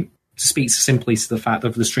 okay, to speak simply to the fact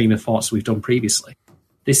of the stream of thoughts we've done previously.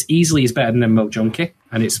 This easily is better than Mo Junkie,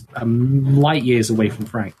 and it's light years away from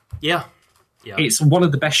Frank. Yeah. It's one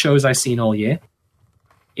of the best shows I've seen all year.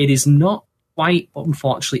 It is not quite,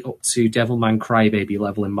 unfortunately, up to Devilman Crybaby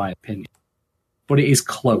level, in my opinion. But it is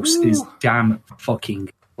close. Ooh. It is damn fucking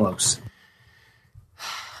close.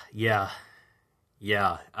 Yeah.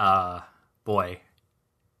 Boy.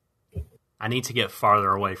 I need to get farther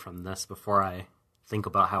away from this before I think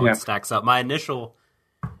about how it stacks up. My initial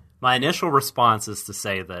response is to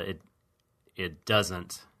say that it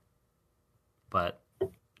doesn't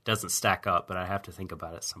stack up, but I have to think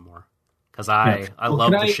about it some more. Because I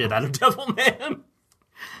love the shit out of Devilman.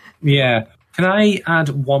 Yeah. Can I add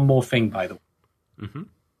one more thing, by the way? Mm-hmm.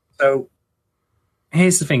 So,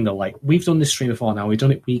 here's the thing, though. Like, we've done this stream before now. We've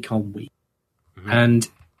done it week on week. Mm-hmm. And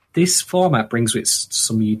this format brings with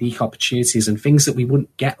some unique opportunities and things that we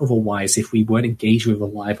wouldn't get otherwise if we weren't engaged with a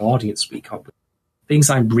live audience week on week. Things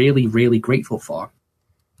I'm really, really grateful for.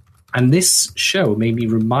 And this show made me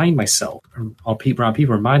remind myself, or people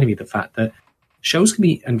reminded me of the fact that shows can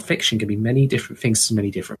be, and fiction can be many different things to many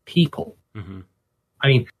different people. Mm-hmm. I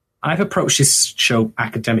mean, I've approached this show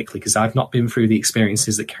academically because I've not been through the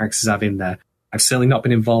experiences that characters have in there. I've certainly not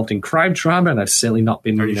been involved in crime drama, and I've certainly not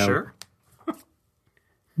been, Are you sure?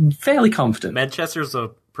 Fairly confident. Manchester's a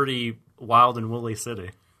pretty wild and woolly city.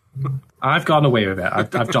 I've gone away with it. I've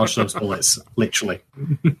dodged those bullets, literally.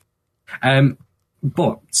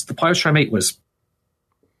 But the point I was trying to make was,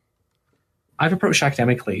 I've approached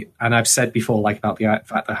academically, and I've said before, like, about the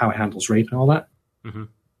fact that how it handles rape and all that. Mm-hmm.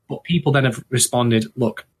 But people then have responded,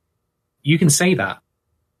 look, you can say that,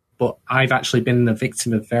 but I've actually been the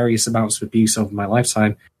victim of various amounts of abuse over my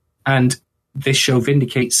lifetime, and this show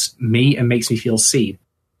vindicates me and makes me feel seen.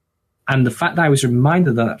 And the fact that I was reminded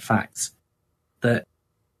of that fact, that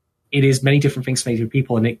it is many different things for many different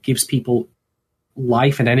people, and it gives people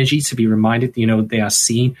life and energy to be reminded, they are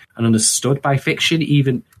seen and understood by fiction,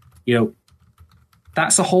 even,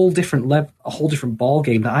 that's a whole different level, a whole different ball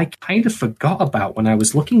game that I kind of forgot about when I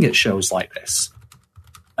was looking at shows like this.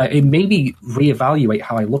 It made me reevaluate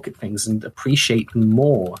how I look at things and appreciate them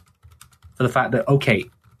more for the fact that, okay,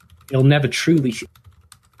 it'll never truly,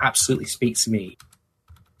 absolutely speak to me.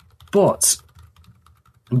 But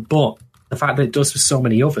the fact that it does for so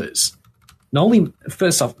many others, not only,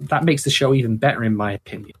 first off, that makes the show even better in my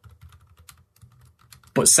opinion.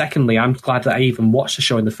 But secondly, I'm glad that I even watched the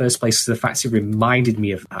show in the first place, because the fact it reminded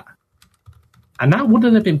me of that. And that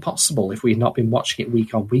wouldn't have been possible if we had not been watching it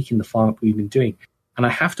week on week in the format we've been doing. And I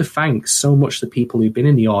have to thank so much the people who've been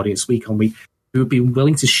in the audience week on week, who have been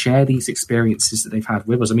willing to share these experiences that they've had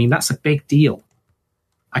with us. I mean, that's a big deal.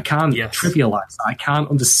 I can't trivialize that. I can't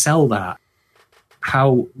undersell that,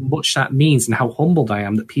 how much that means, and how humbled I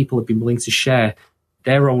am that people have been willing to share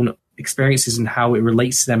their own experiences and how it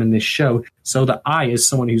relates to them in this show, so that I, as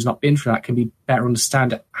someone who's not been through that, can be better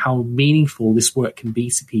understand how meaningful this work can be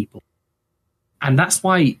to people. And that's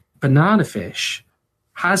why Banana Fish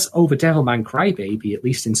has over Devilman Crybaby, at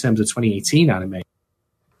least in terms of 2018 anime,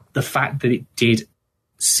 the fact that it did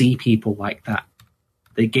see people like that.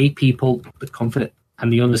 They gave people the confidence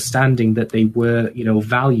and the understanding that they were,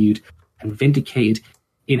 valued and vindicated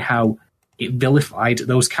in how it vilified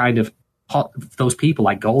those kind of those people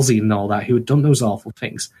like Golzi and all that who had done those awful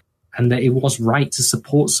things, and that it was right to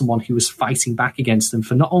support someone who was fighting back against them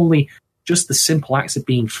for not only just the simple acts of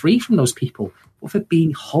being free from those people, but for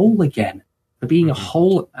being whole again, for being a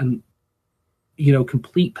whole and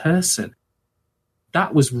complete person.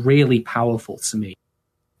 That was really powerful to me.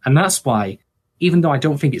 And that's why, even though I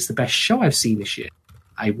don't think it's the best show I've seen this year,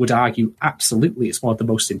 I would argue absolutely it's one of the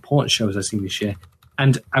most important shows I've seen this year.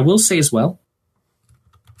 And I will say as well,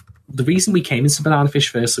 the reason we came into Banana Fish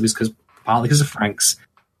firstly was partly because of Frank's.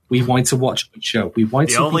 We wanted to watch a good show. We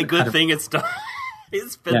wanted the only good thing it's done.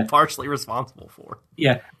 It's been partially responsible for.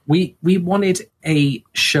 Yeah, we wanted a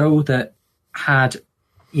show that had,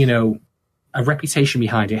 a reputation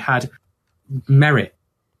behind it, had merit,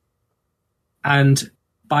 and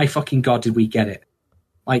by fucking God did we get it.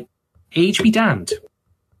 Like, age be damned.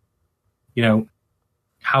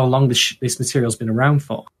 How long this material's been around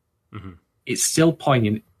for. Mm-hmm. It's still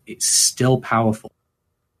poignant. It's still powerful.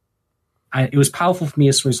 And it was powerful for me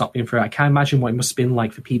as someone who's not been through it. I can't imagine what it must have been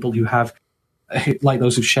like for people who have, like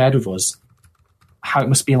those who've shared with us, how it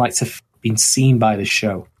must be like to have been seen by this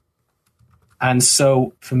show. And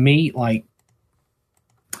so, for me, like,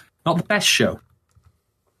 not the best show,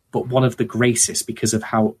 but one of the greatest because of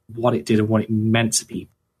what it did and what it meant to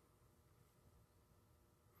people.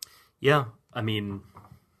 Yeah, I mean,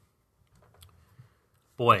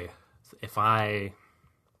 boy, if I,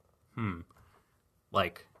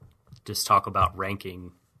 just talk about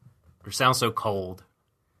ranking, it sounds so cold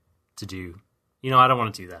to do. I don't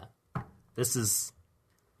want to do that. This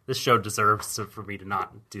show deserves for me to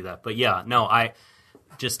not do that. But yeah, no,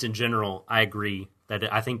 just in general, I agree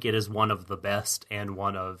that I think it is one of the best and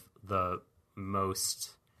one of the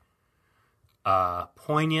most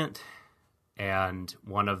poignant and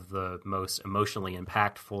one of the most emotionally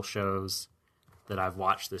impactful shows that I've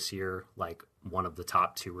watched this year, like one of the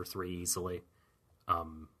top 2 or 3 easily.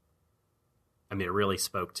 It really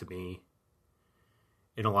spoke to me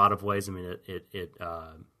in a lot of ways. I mean,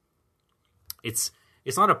 it's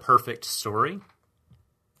not a perfect story.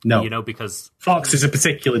 No. Because Fox is a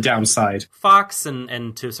particular downside. Fox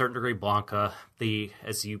and to a certain degree Blanca,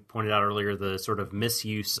 as you pointed out earlier, the sort of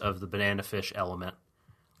misuse of the Banana Fish element.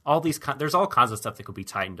 All these there's all kinds of stuff that could be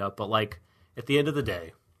tightened up, but like at the end of the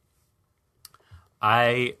day,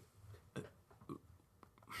 I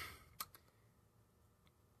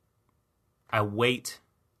weight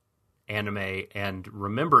anime and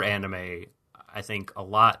remember anime, I think, a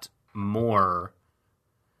lot more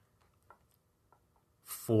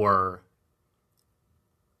for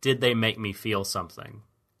did they make me feel something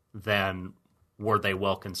than were they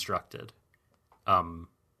well constructed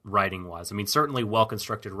writing wise. I mean, certainly well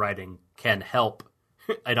constructed writing can help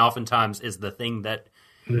and oftentimes is the thing that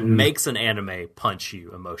makes an anime punch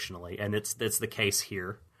you emotionally, and it's the case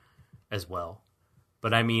here as well.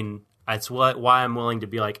 But I mean, It's why I'm willing to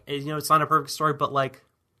be like, you know, it's not a perfect story, but like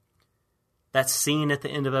that scene at the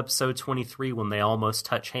end of episode 23 when they almost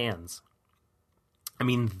touch hands. I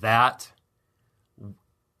mean, that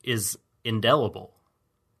is indelible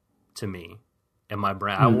to me in my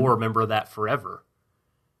brain. I will remember that forever.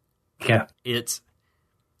 Yeah. It's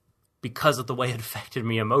because of the way it affected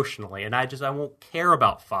me emotionally. And I won't care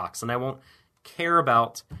about Fox, and I won't care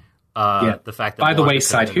about the fact that... By the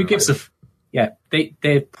wayside, who gives a... Yeah,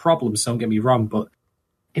 they're problems, don't get me wrong, but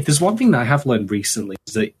if there's one thing that I have learned recently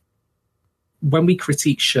is that when we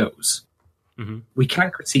critique shows, we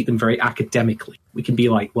can critique them very academically. We can be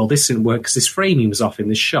like, well, this didn't work because this framing was off in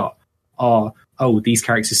this shot. Or, oh, these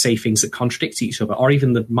characters say things that contradict each other. Or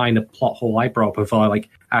even the minor plot hole I brought up of like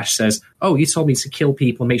Ash says, oh, you told me to kill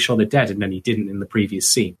people and make sure they're dead, and then he didn't in the previous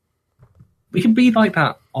scene. We can be like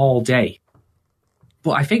that all day.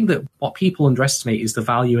 But I think that what people underestimate is the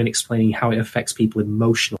value in explaining how it affects people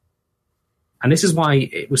emotionally. And this is why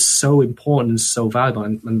it was so important and so valuable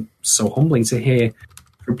and so humbling to hear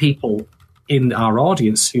from people in our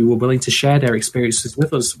audience who were willing to share their experiences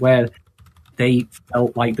with us where they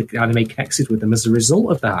felt like the anime connected with them as a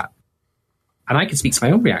result of that. And I can speak to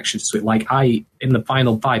my own reactions to it. Like in the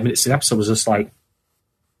final 5 minutes of the episode, was just like...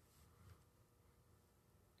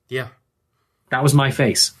 Yeah. That was my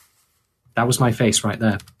face. That was my face right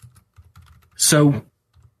there. So,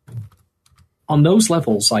 on those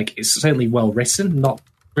levels, like, it's certainly well written, not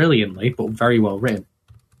brilliantly, but very well written.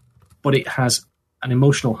 But it has an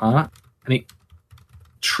emotional heart, and it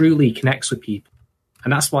truly connects with people.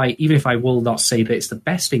 And that's why, even if I will not say that it's the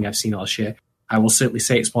best thing I've seen all this year, I will certainly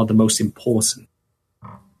say it's one of the most important.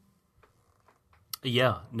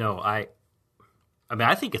 Yeah, no, I mean,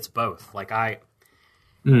 I think it's both. Like, I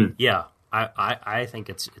think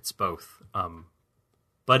it's both.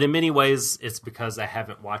 But in many ways, it's because I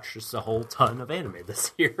haven't watched just a whole ton of anime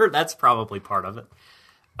this year. That's probably part of it.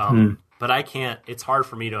 But I can't. It's hard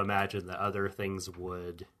for me to imagine that other things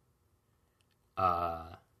would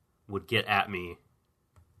get at me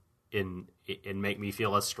and make me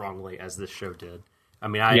feel as strongly as this show did. I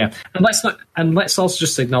mean, and let's also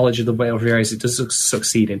just acknowledge the way of areas it does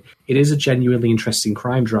succeed in. It is a genuinely interesting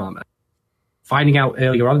crime drama. Finding out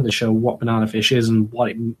earlier on in the show what Banana Fish is and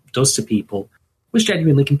what it does to people was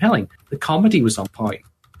genuinely compelling. The comedy was on point.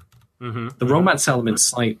 The romance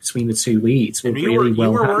elements, like between the two leads, were really well handled.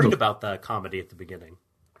 You were worried about the comedy at the beginning,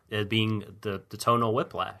 it being the tonal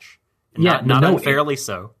whiplash. And not unfairly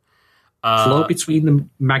so. Flow between them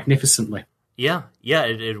magnificently. Yeah,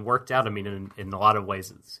 it worked out. I mean, in a lot of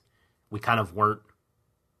ways, we didn't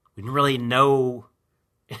really know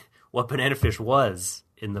what Banana Fish was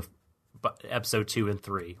in the episode 2 and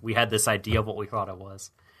 3. We had this idea of what we thought it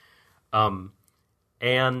was.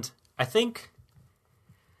 And I think,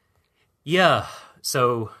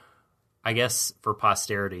 so I guess for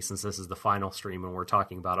posterity, since this is the final stream and we're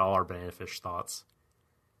talking about all our Banana Fish thoughts,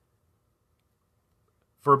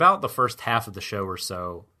 for about the first half of the show or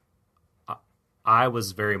so, I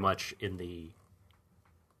was very much in the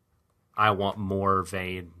I want more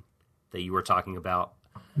vein that you were talking about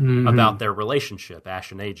their relationship,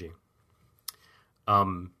 Ash and Eiji.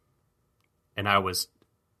 And I was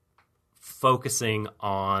focusing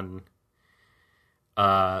on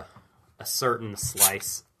a certain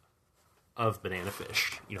slice of Banana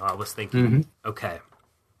Fish. You know, I was thinking, okay,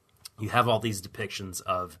 you have all these depictions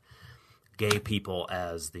of gay people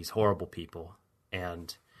as these horrible people,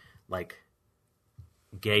 and like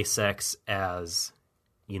gay sex as,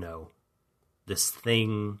 you know, this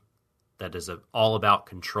thing that is all about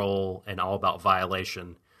control and all about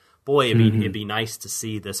violation. Boy, it'd be nice to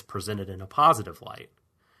see this presented in a positive light.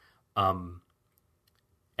 And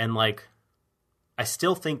like, I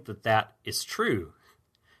still think that is true.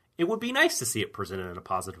 It would be nice to see it presented in a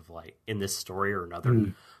positive light in this story or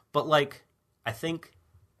another. But like, I think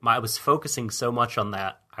I was focusing so much on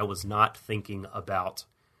that, I was not thinking about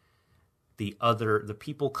the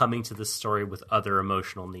people coming to this story with other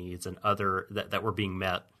emotional needs and other that were being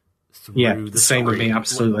met through the same story. With me,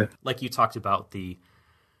 absolutely. Like you talked about the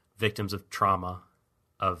victims of trauma,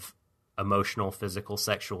 of emotional, physical,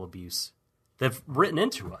 sexual abuse. They've written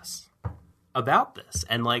into us about this.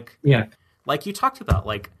 And like you talked about,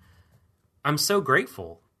 like, I'm so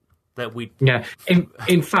grateful that we... Yeah.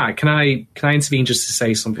 In fact, can I intervene just to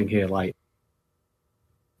say something here? Like,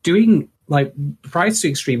 doing, like, prior to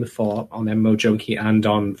Extreme Thought on MMO Junkie and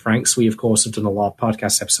on Frank's, we, of course, have done a lot of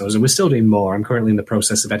podcast episodes, and we're still doing more. I'm currently in the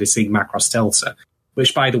process of editing Macross Delta,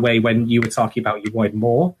 which, by the way, when you were talking about you wanted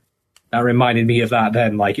more, that reminded me of that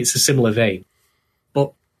then. Like, it's a similar vein.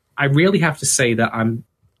 But I really have to say that I'm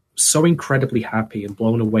so incredibly happy and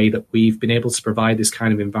blown away that we've been able to provide this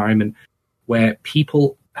kind of environment where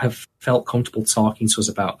people have felt comfortable talking to us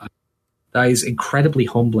about that. That is incredibly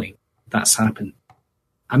humbling. That's happened.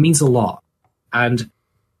 That means a lot. And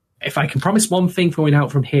if I can promise one thing going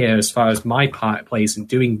out from here, as far as my part plays in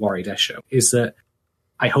doing Warrior Death Show, is that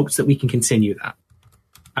I hope that we can continue that.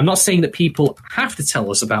 I'm not saying that people have to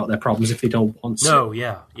tell us about their problems if they don't want to. No,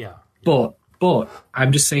 yeah. But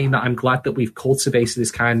I'm just saying that I'm glad that we've cultivated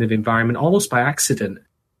this kind of environment almost by accident.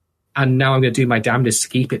 And now I'm going to do my damnedest to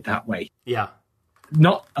keep it that way. Yeah.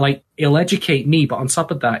 Not like it'll educate me, but on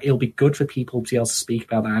top of that, it'll be good for people to be able to speak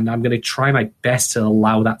about that. And I'm going to try my best to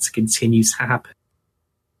allow that to continue to happen.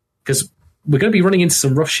 Because we're going to be running into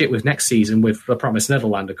some rough shit with next season with The Promised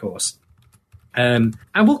Neverland, of course. And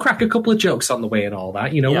we'll crack a couple of jokes on the way and all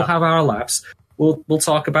that. We'll have our laughs. We'll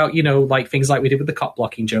talk about, like things like we did with the cop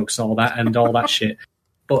blocking jokes and all that and all that shit.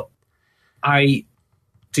 But I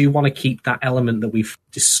do want to keep that element that we've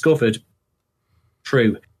discovered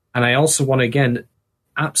true. And I also want to, again,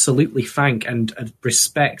 absolutely thank and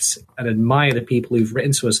respect and admire the people who've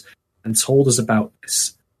written to us and told us about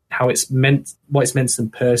this, how it's meant, what it's meant to them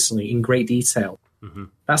personally in great detail. Mm-hmm.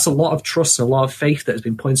 That's a lot of trust and a lot of faith that has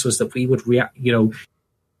been pointed to us that we would react,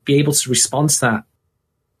 be able to respond to that,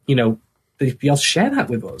 be able to share that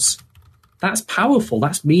with us. That's powerful.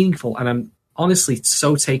 That's meaningful. And I'm honestly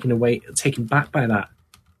so taken back by that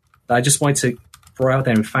I just wanted to throw out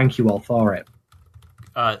there and thank you all for it.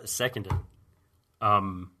 Seconded.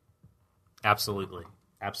 Absolutely.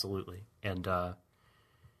 And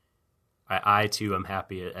I too am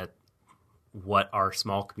happy at what our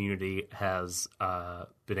small community has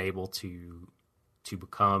been able to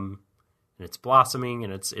become, and it's blossoming,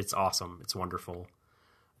 and it's awesome. It's wonderful.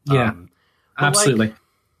 Yeah, absolutely.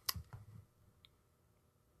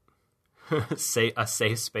 Say a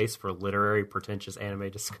safe space for literary pretentious anime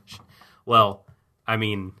discussion. Well, I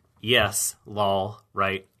mean, yes, lol,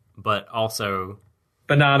 right? But also,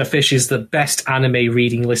 Banana Fish is the best anime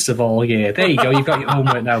reading list of all year. There you go. You've got your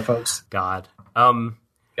homework now, folks. God. God.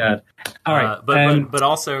 All right. But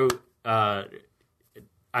also, I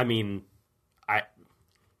mean,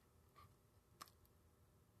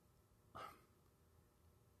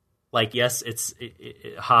 yes,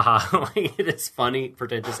 haha, like, it is funny,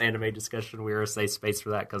 pretentious anime discussion. We are a safe space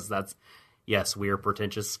for that because yes, we are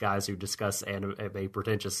pretentious guys who discuss anime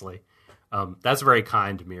pretentiously. That's very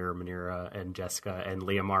kind, Mira, Manira, and Jessica, and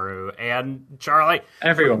Liamaru, and Charlie.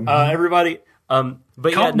 Everyone. Everybody.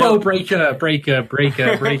 But combo breaker. But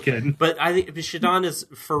I think Shadon is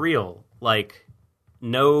for real. Like,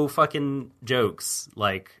 no fucking jokes.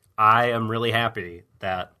 Like, I am really happy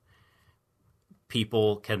that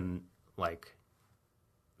people can, like,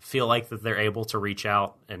 feel like that they're able to reach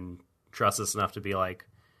out and trust us enough to be like,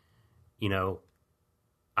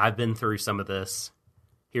 I've been through some of this.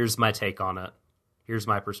 Here's my take on it. Here's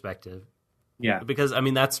my perspective. Yeah. Because, I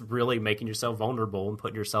mean, that's really making yourself vulnerable and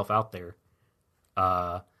putting yourself out there.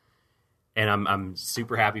 And I'm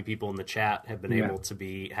super happy people in the chat have been able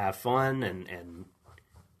to have fun and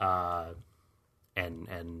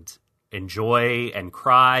enjoy and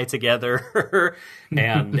cry together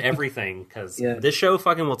and everything, because this show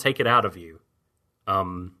fucking will take it out of you.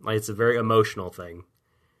 Like, it's a very emotional thing.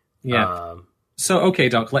 Yeah. So, okay,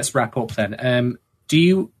 Doc, let's wrap up then.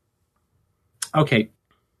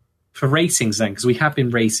 For ratings then, because we have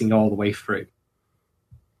been rating all the way through.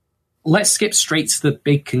 Let's skip straight to the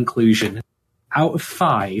big conclusion. Out of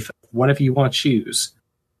 5, whatever you want to choose,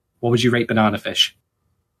 what would you rate Banana Fish?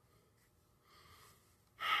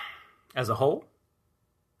 As a whole?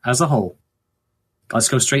 As a whole. Let's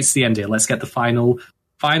go straight to the end here. Let's get the final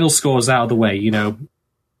scores out of the way,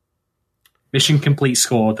 Mission complete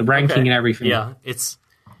score, the ranking and everything. Yeah,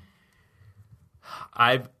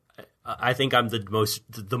 I think I'm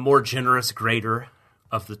the more generous grader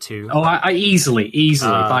of the two. Oh, I easily,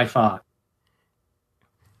 by far.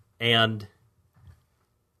 And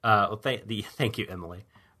thank you, Emily.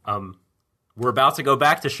 We're about to go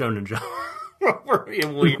back to Shonen Jump.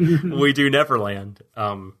 we do Neverland.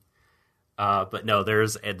 But no,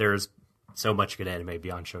 there's so much good anime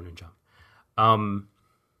beyond Shonen Jump.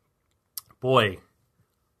 Boy,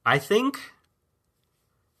 I think,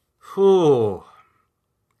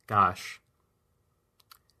 gosh,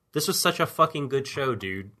 this was such a fucking good show,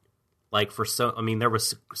 dude. Like, there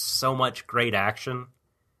was so much great action.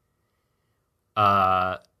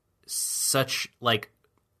 Don't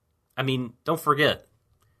forget,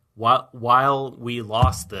 while we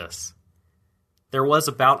lost this, there was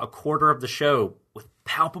about a quarter of the show with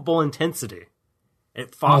palpable intensity.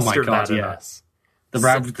 It fostered that in us.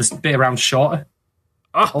 The bit around Shorter?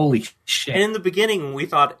 Holy shit. And in the beginning, we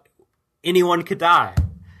thought anyone could die.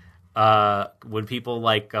 When people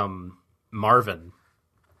like Marvin,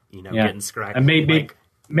 getting scratched. And maybe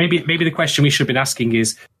the question we should have been asking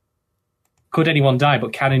is, could anyone die,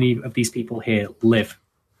 but can any of these people here live?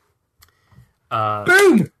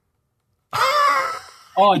 Boom!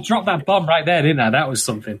 Oh, I dropped that bomb right there, didn't I? That was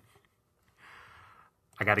something.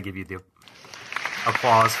 I got to give you the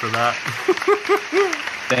applause for that.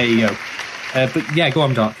 There you go. But yeah, go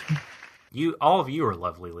on, Doc. All of you are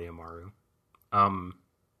lovely, Liamaru.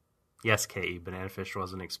 Yes, K.E., Banana Fish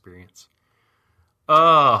was an experience.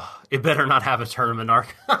 Oh, it better not have a tournament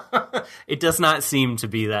arc. It does not seem to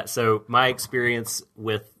be that. So my experience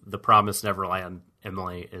with The Promised Neverland,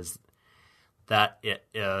 Emily, is that it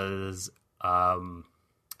is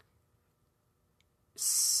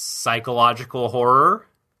psychological horror.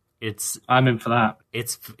 I'm in for that.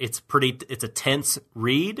 It's a tense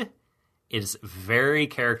read. It's very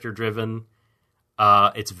character driven.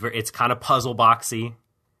 It's kind of puzzle boxy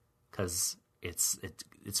because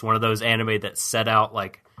it's one of those anime that set out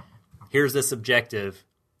like, here's this objective,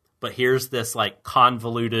 but here's this like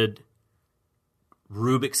convoluted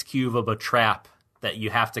Rubik's Cube of a trap that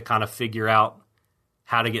you have to kind of figure out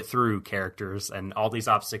how to get through characters and all these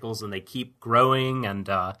obstacles, and they keep growing and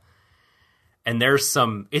there's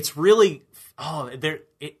some, it's really,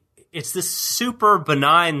 it's this super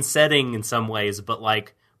benign setting in some ways, but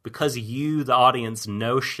like, because you, the audience,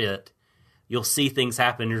 know shit, you'll see things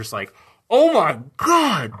happen. And you're just like, oh my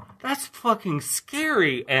God, that's fucking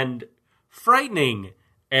scary and frightening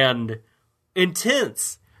and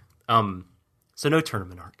intense. So no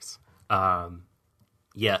tournament arcs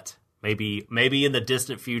yet. Maybe in the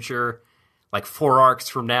distant future, like 4 arcs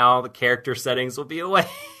from now, the character settings will be a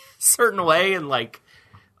certain way, and like,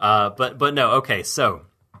 but no. Okay, so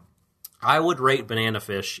I would rate Banana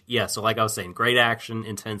Fish. Yeah, so like I was saying, great action,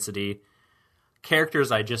 intensity,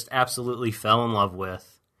 characters I just absolutely fell in love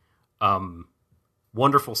with.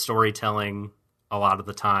 Wonderful storytelling a lot of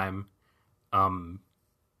the time.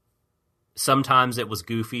 Sometimes it was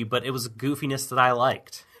goofy, but it was goofiness that I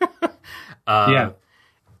liked. Yeah.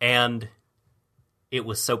 And it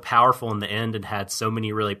was so powerful in the end and had so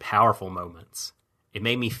many really powerful moments. It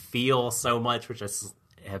made me feel so much, which I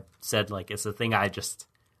have said, like, it's a thing I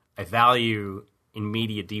value in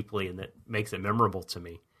media deeply, and that makes it memorable to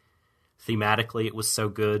me. Thematically, it was so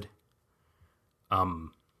good.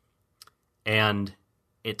 And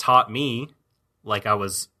it taught me, like I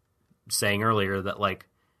was saying earlier, that like,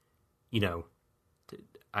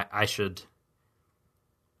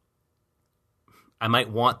 I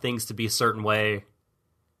might want things to be a certain way,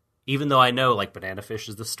 even though I know like Banana Fish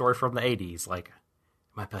is the story from the 80s. Like,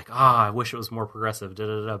 I might be like, I wish it was more progressive,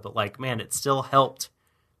 but like, man, it still helped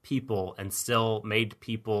people and still made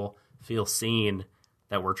people feel seen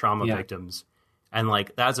that were trauma victims. And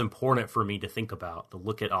like, that's important for me to think about, to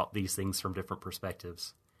look at all these things from different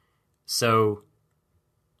perspectives. So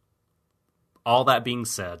all that being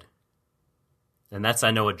said, and that's,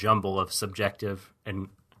 I know, a jumble of subjective and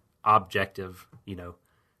objective,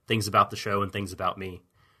 things about the show and things about me,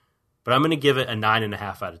 but I'm going to give it a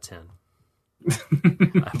 9.5 out of 10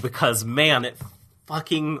 because, man, it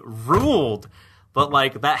fucking ruled. But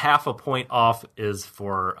like, that half a point off is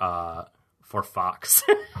for Fox.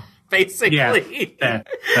 Basically. Yeah.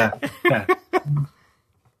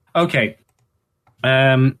 Okay.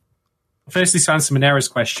 Firstly, to answer Monera's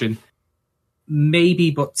question,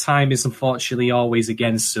 maybe, but time is unfortunately always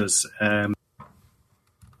against us.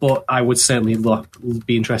 But I would certainly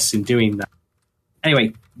be interested in doing that.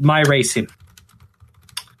 Anyway, my rating.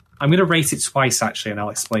 I'm going to rate it twice, actually, and I'll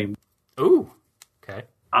explain. Ooh, okay.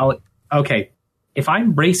 Okay. If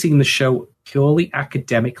I'm rating the show purely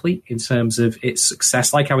academically in terms of its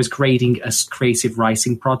success, like I was grading a creative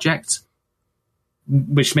writing project,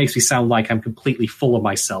 which makes me sound like I'm completely full of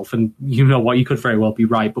myself, and you know what, you could very well be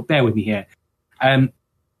right, but bear with me here.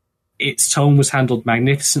 Its tone was handled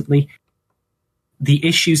magnificently. The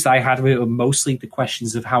issues that I had with it were mostly the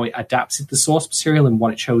questions of how it adapted the source material and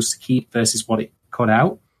what it chose to keep versus what it cut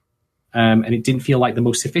out. And it didn't feel like the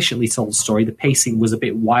most efficiently told story. The pacing was a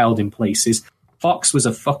bit wild in places. Fox was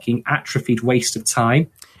a fucking atrophied waste of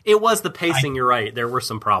time. It was the pacing, you're right. There were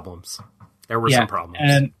some problems. Some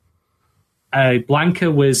problems.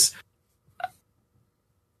 Blanca was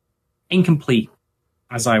incomplete,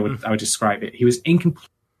 as I would describe it. He was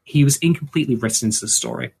incompletely written into the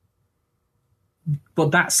story. But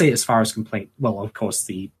that's it as far as complaint. Well, of course,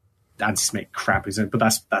 the anti-Semitic crap is in, but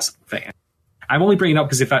that's the thing. I'm only bringing it up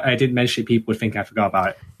because if I didn't mention it, people would think I forgot about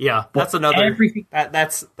it. Yeah, but that's another. Everything,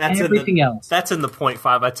 that's everything else. That's in the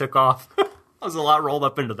 0.5 I took off. I was a lot rolled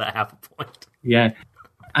up into that half a point. Yeah,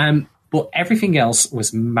 But everything else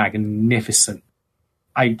was magnificent.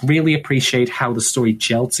 I really appreciate how the story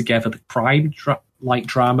gelled together, the crime like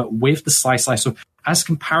drama with the slice. So as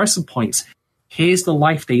comparison points, here's the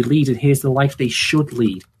life they lead and here's the life they should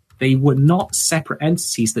lead. They were not separate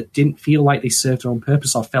entities that didn't feel like they served their own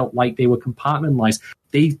purpose or felt like they were compartmentalized.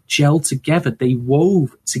 They gelled together. They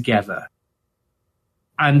wove together.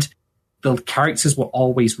 And the characters were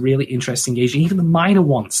always really interesting, engaging, even the minor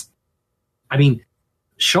ones. I mean,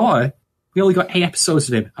 sure, we only got 8 episodes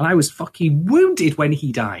of him, and I was fucking wounded when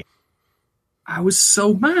he died. I was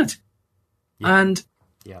so mad. Yeah. And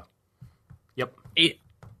Yep.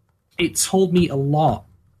 It told me a lot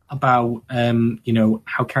about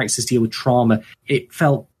how characters deal with trauma. It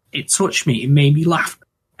touched me. It made me laugh.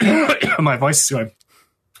 My voice is going.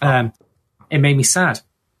 It made me sad.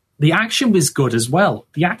 The action was good as well.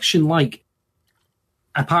 The action,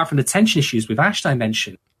 apart from the tension issues with Ash I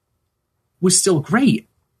mentioned, was still great.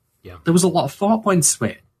 Yeah. There was a lot of thought points to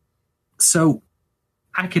it. So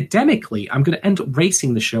academically, I'm going to end up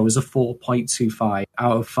rating the show as a 4.25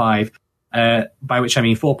 out of 5. By which I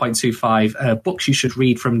mean 4.25 books you should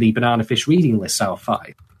read from the Banana Fish reading list out of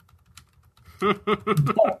 5.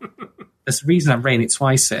 There's the reason I'm rating it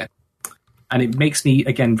twice here. And it makes me,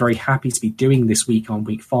 again, very happy to be doing this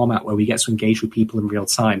week-on-week format where we get to engage with people in real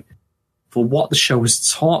time. For what the show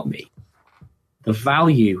has taught me, the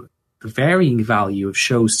varying value of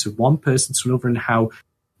shows to one person to another, and how,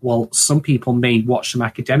 while some people may watch them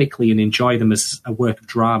academically and enjoy them as a work of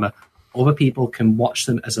drama, other people can watch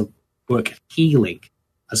them as a work of healing,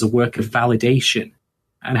 as a work of validation,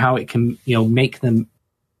 and how it can, make them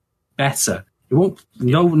better. It won't.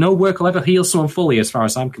 No work will ever heal someone fully, as far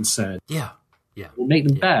as I'm concerned. Yeah. It will make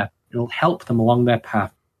them better. It will help them along their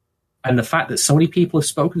path. And the fact that so many people have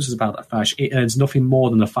spoken to us about that, Fash, it earns nothing more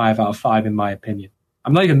than a 5 out of 5, in my opinion.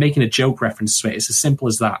 I'm not even making a joke reference to it. It's as simple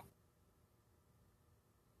as that.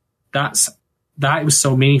 That was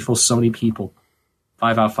so meaningful to so many people.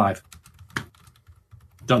 5 out of 5.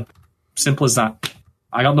 Done. Simple as that.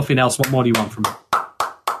 I got nothing else. What more do you want from me?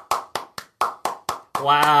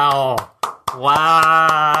 Wow.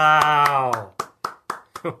 Wow.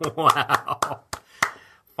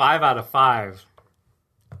 5 out of 5.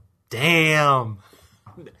 Damn.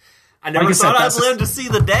 I never thought I'd live to see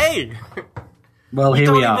the day. Well,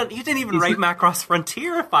 here we are. You didn't even rate Macross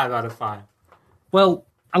Frontier a 5 out of 5. Well,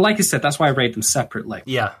 like I said, that's why I rate them separately.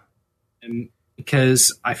 Yeah.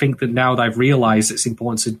 Because I think that now that I've realised it's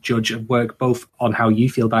important to judge and work both on how you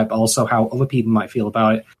feel about it, but also how other people might feel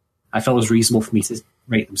about it, I felt it was reasonable for me to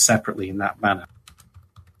rate them separately in that manner.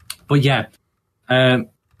 But yeah,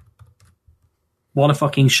 what a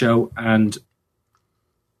fucking show, and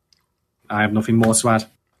I have nothing more to add.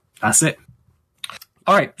 That's it.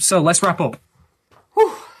 All right, so let's wrap up.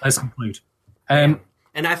 Whew. Let's conclude. And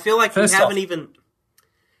I feel like we haven't off, even...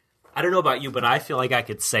 I don't know about you, but I feel like I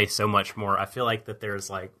could say so much more. I feel like that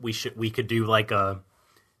there's we could do a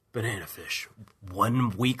Banana Fish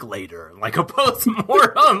 1 week later, like a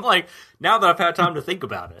post-mortem, now that I've had time to think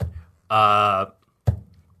about it.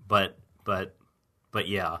 But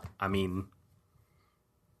yeah, I mean,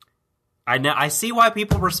 I see why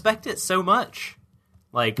people respect it so much,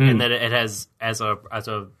 and that it has as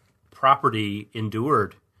a property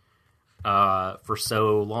endured for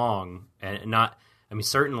so long, and not. I mean,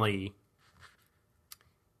 certainly.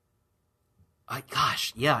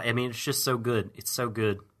 It's just so good. It's so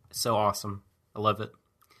good. It's so awesome. I love it.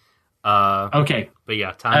 Okay. But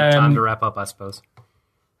yeah, time to wrap up, I suppose.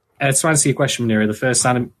 To answer your question, Manira, the first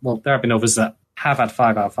anime, there have been others that have had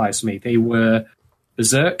 5 out of 5 for me. They were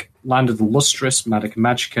Berserk, Land of the Lustrous, Madoka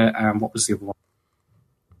Magica, and what was the other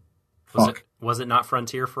one? Was it not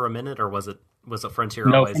Frontier for a minute, or was it Frontier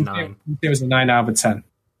always 9? It was a 9 out of 10.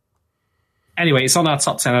 Anyway, it's on our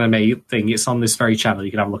top 10 anime thing. It's on this very channel.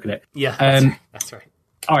 You can have a look at it. Yeah, that's right.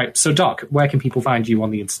 All right, so Doc, where can people find you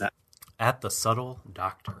on the internet? At The Subtle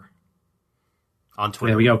Doctor. On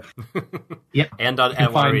Twitter. There we go. Yep. And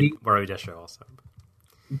at Warui Desho also.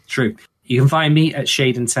 True. You can find me at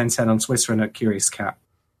Shaden1010 on Twitter and at Curious Cat.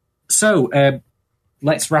 So,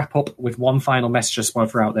 let's wrap up with one final message I just want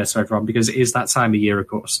to throw out there to everyone, because it is that time of year, of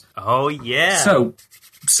course. Oh, yeah.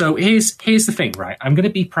 So here's the thing, right? I'm going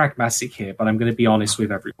to be pragmatic here, but I'm going to be honest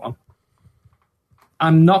with everyone.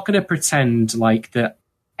 I'm not going to pretend that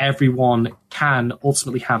everyone can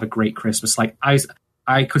ultimately have a great Christmas.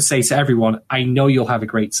 I could say to everyone, I know you'll have a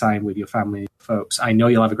great time with your family and folks. I know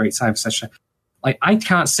you'll have a great time for session. I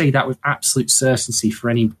can't say that with absolute certainty for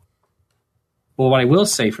any. But what I will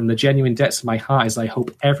say from the genuine depths of my heart is I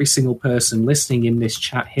hope every single person listening in this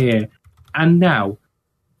chat here and now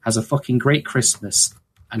has a fucking great Christmas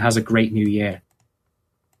and has a great New Year.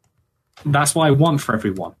 That's what I want for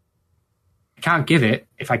everyone. I can't give it.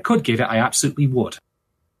 If I could give it, I absolutely would.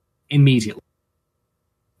 Immediately.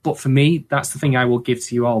 But for me, that's the thing I will give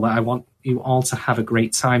to you all, that I want you all to have a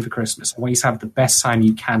great time for Christmas. I want you to have the best time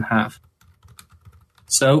you can have.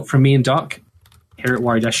 So, from me and Doc, here at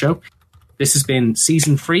Warrior Dash Show, this has been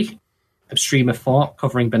Season 3 of Stream of Thought,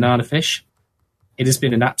 covering Banana Fish. It has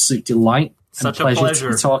been an absolute delight and Such a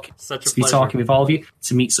pleasure. To be talking with all of you,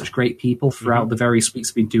 to meet such great people throughout the various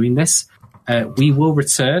weeks we've been doing this. We will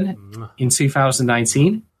return in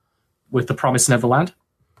 2019 with The Promised Neverland.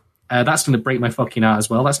 That's going to break my fucking heart as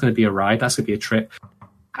well. That's going to be a ride. That's going to be a trip.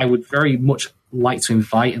 I would very much like to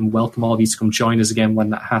invite and welcome all of you to come join us again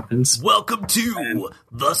when that happens. Welcome to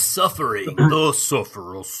The Suffering. The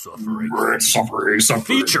Suffering.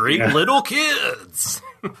 Featuring little kids.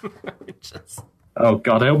 Oh,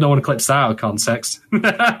 God. I hope no one clips that out of context.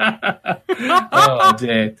 Oh,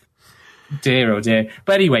 dear. Dear, oh, dear.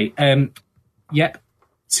 But anyway,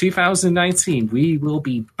 2019, we will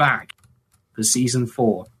be back for Season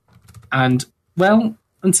 4. And, well,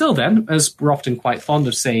 until then, as we're often quite fond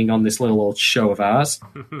of saying on this little old show of ours,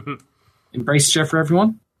 embrace each other for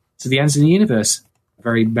everyone to the ends of the universe. A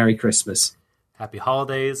very Merry Christmas. Happy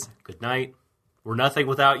holidays. Good night. We're nothing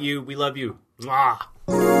without you. We love you. Mwah.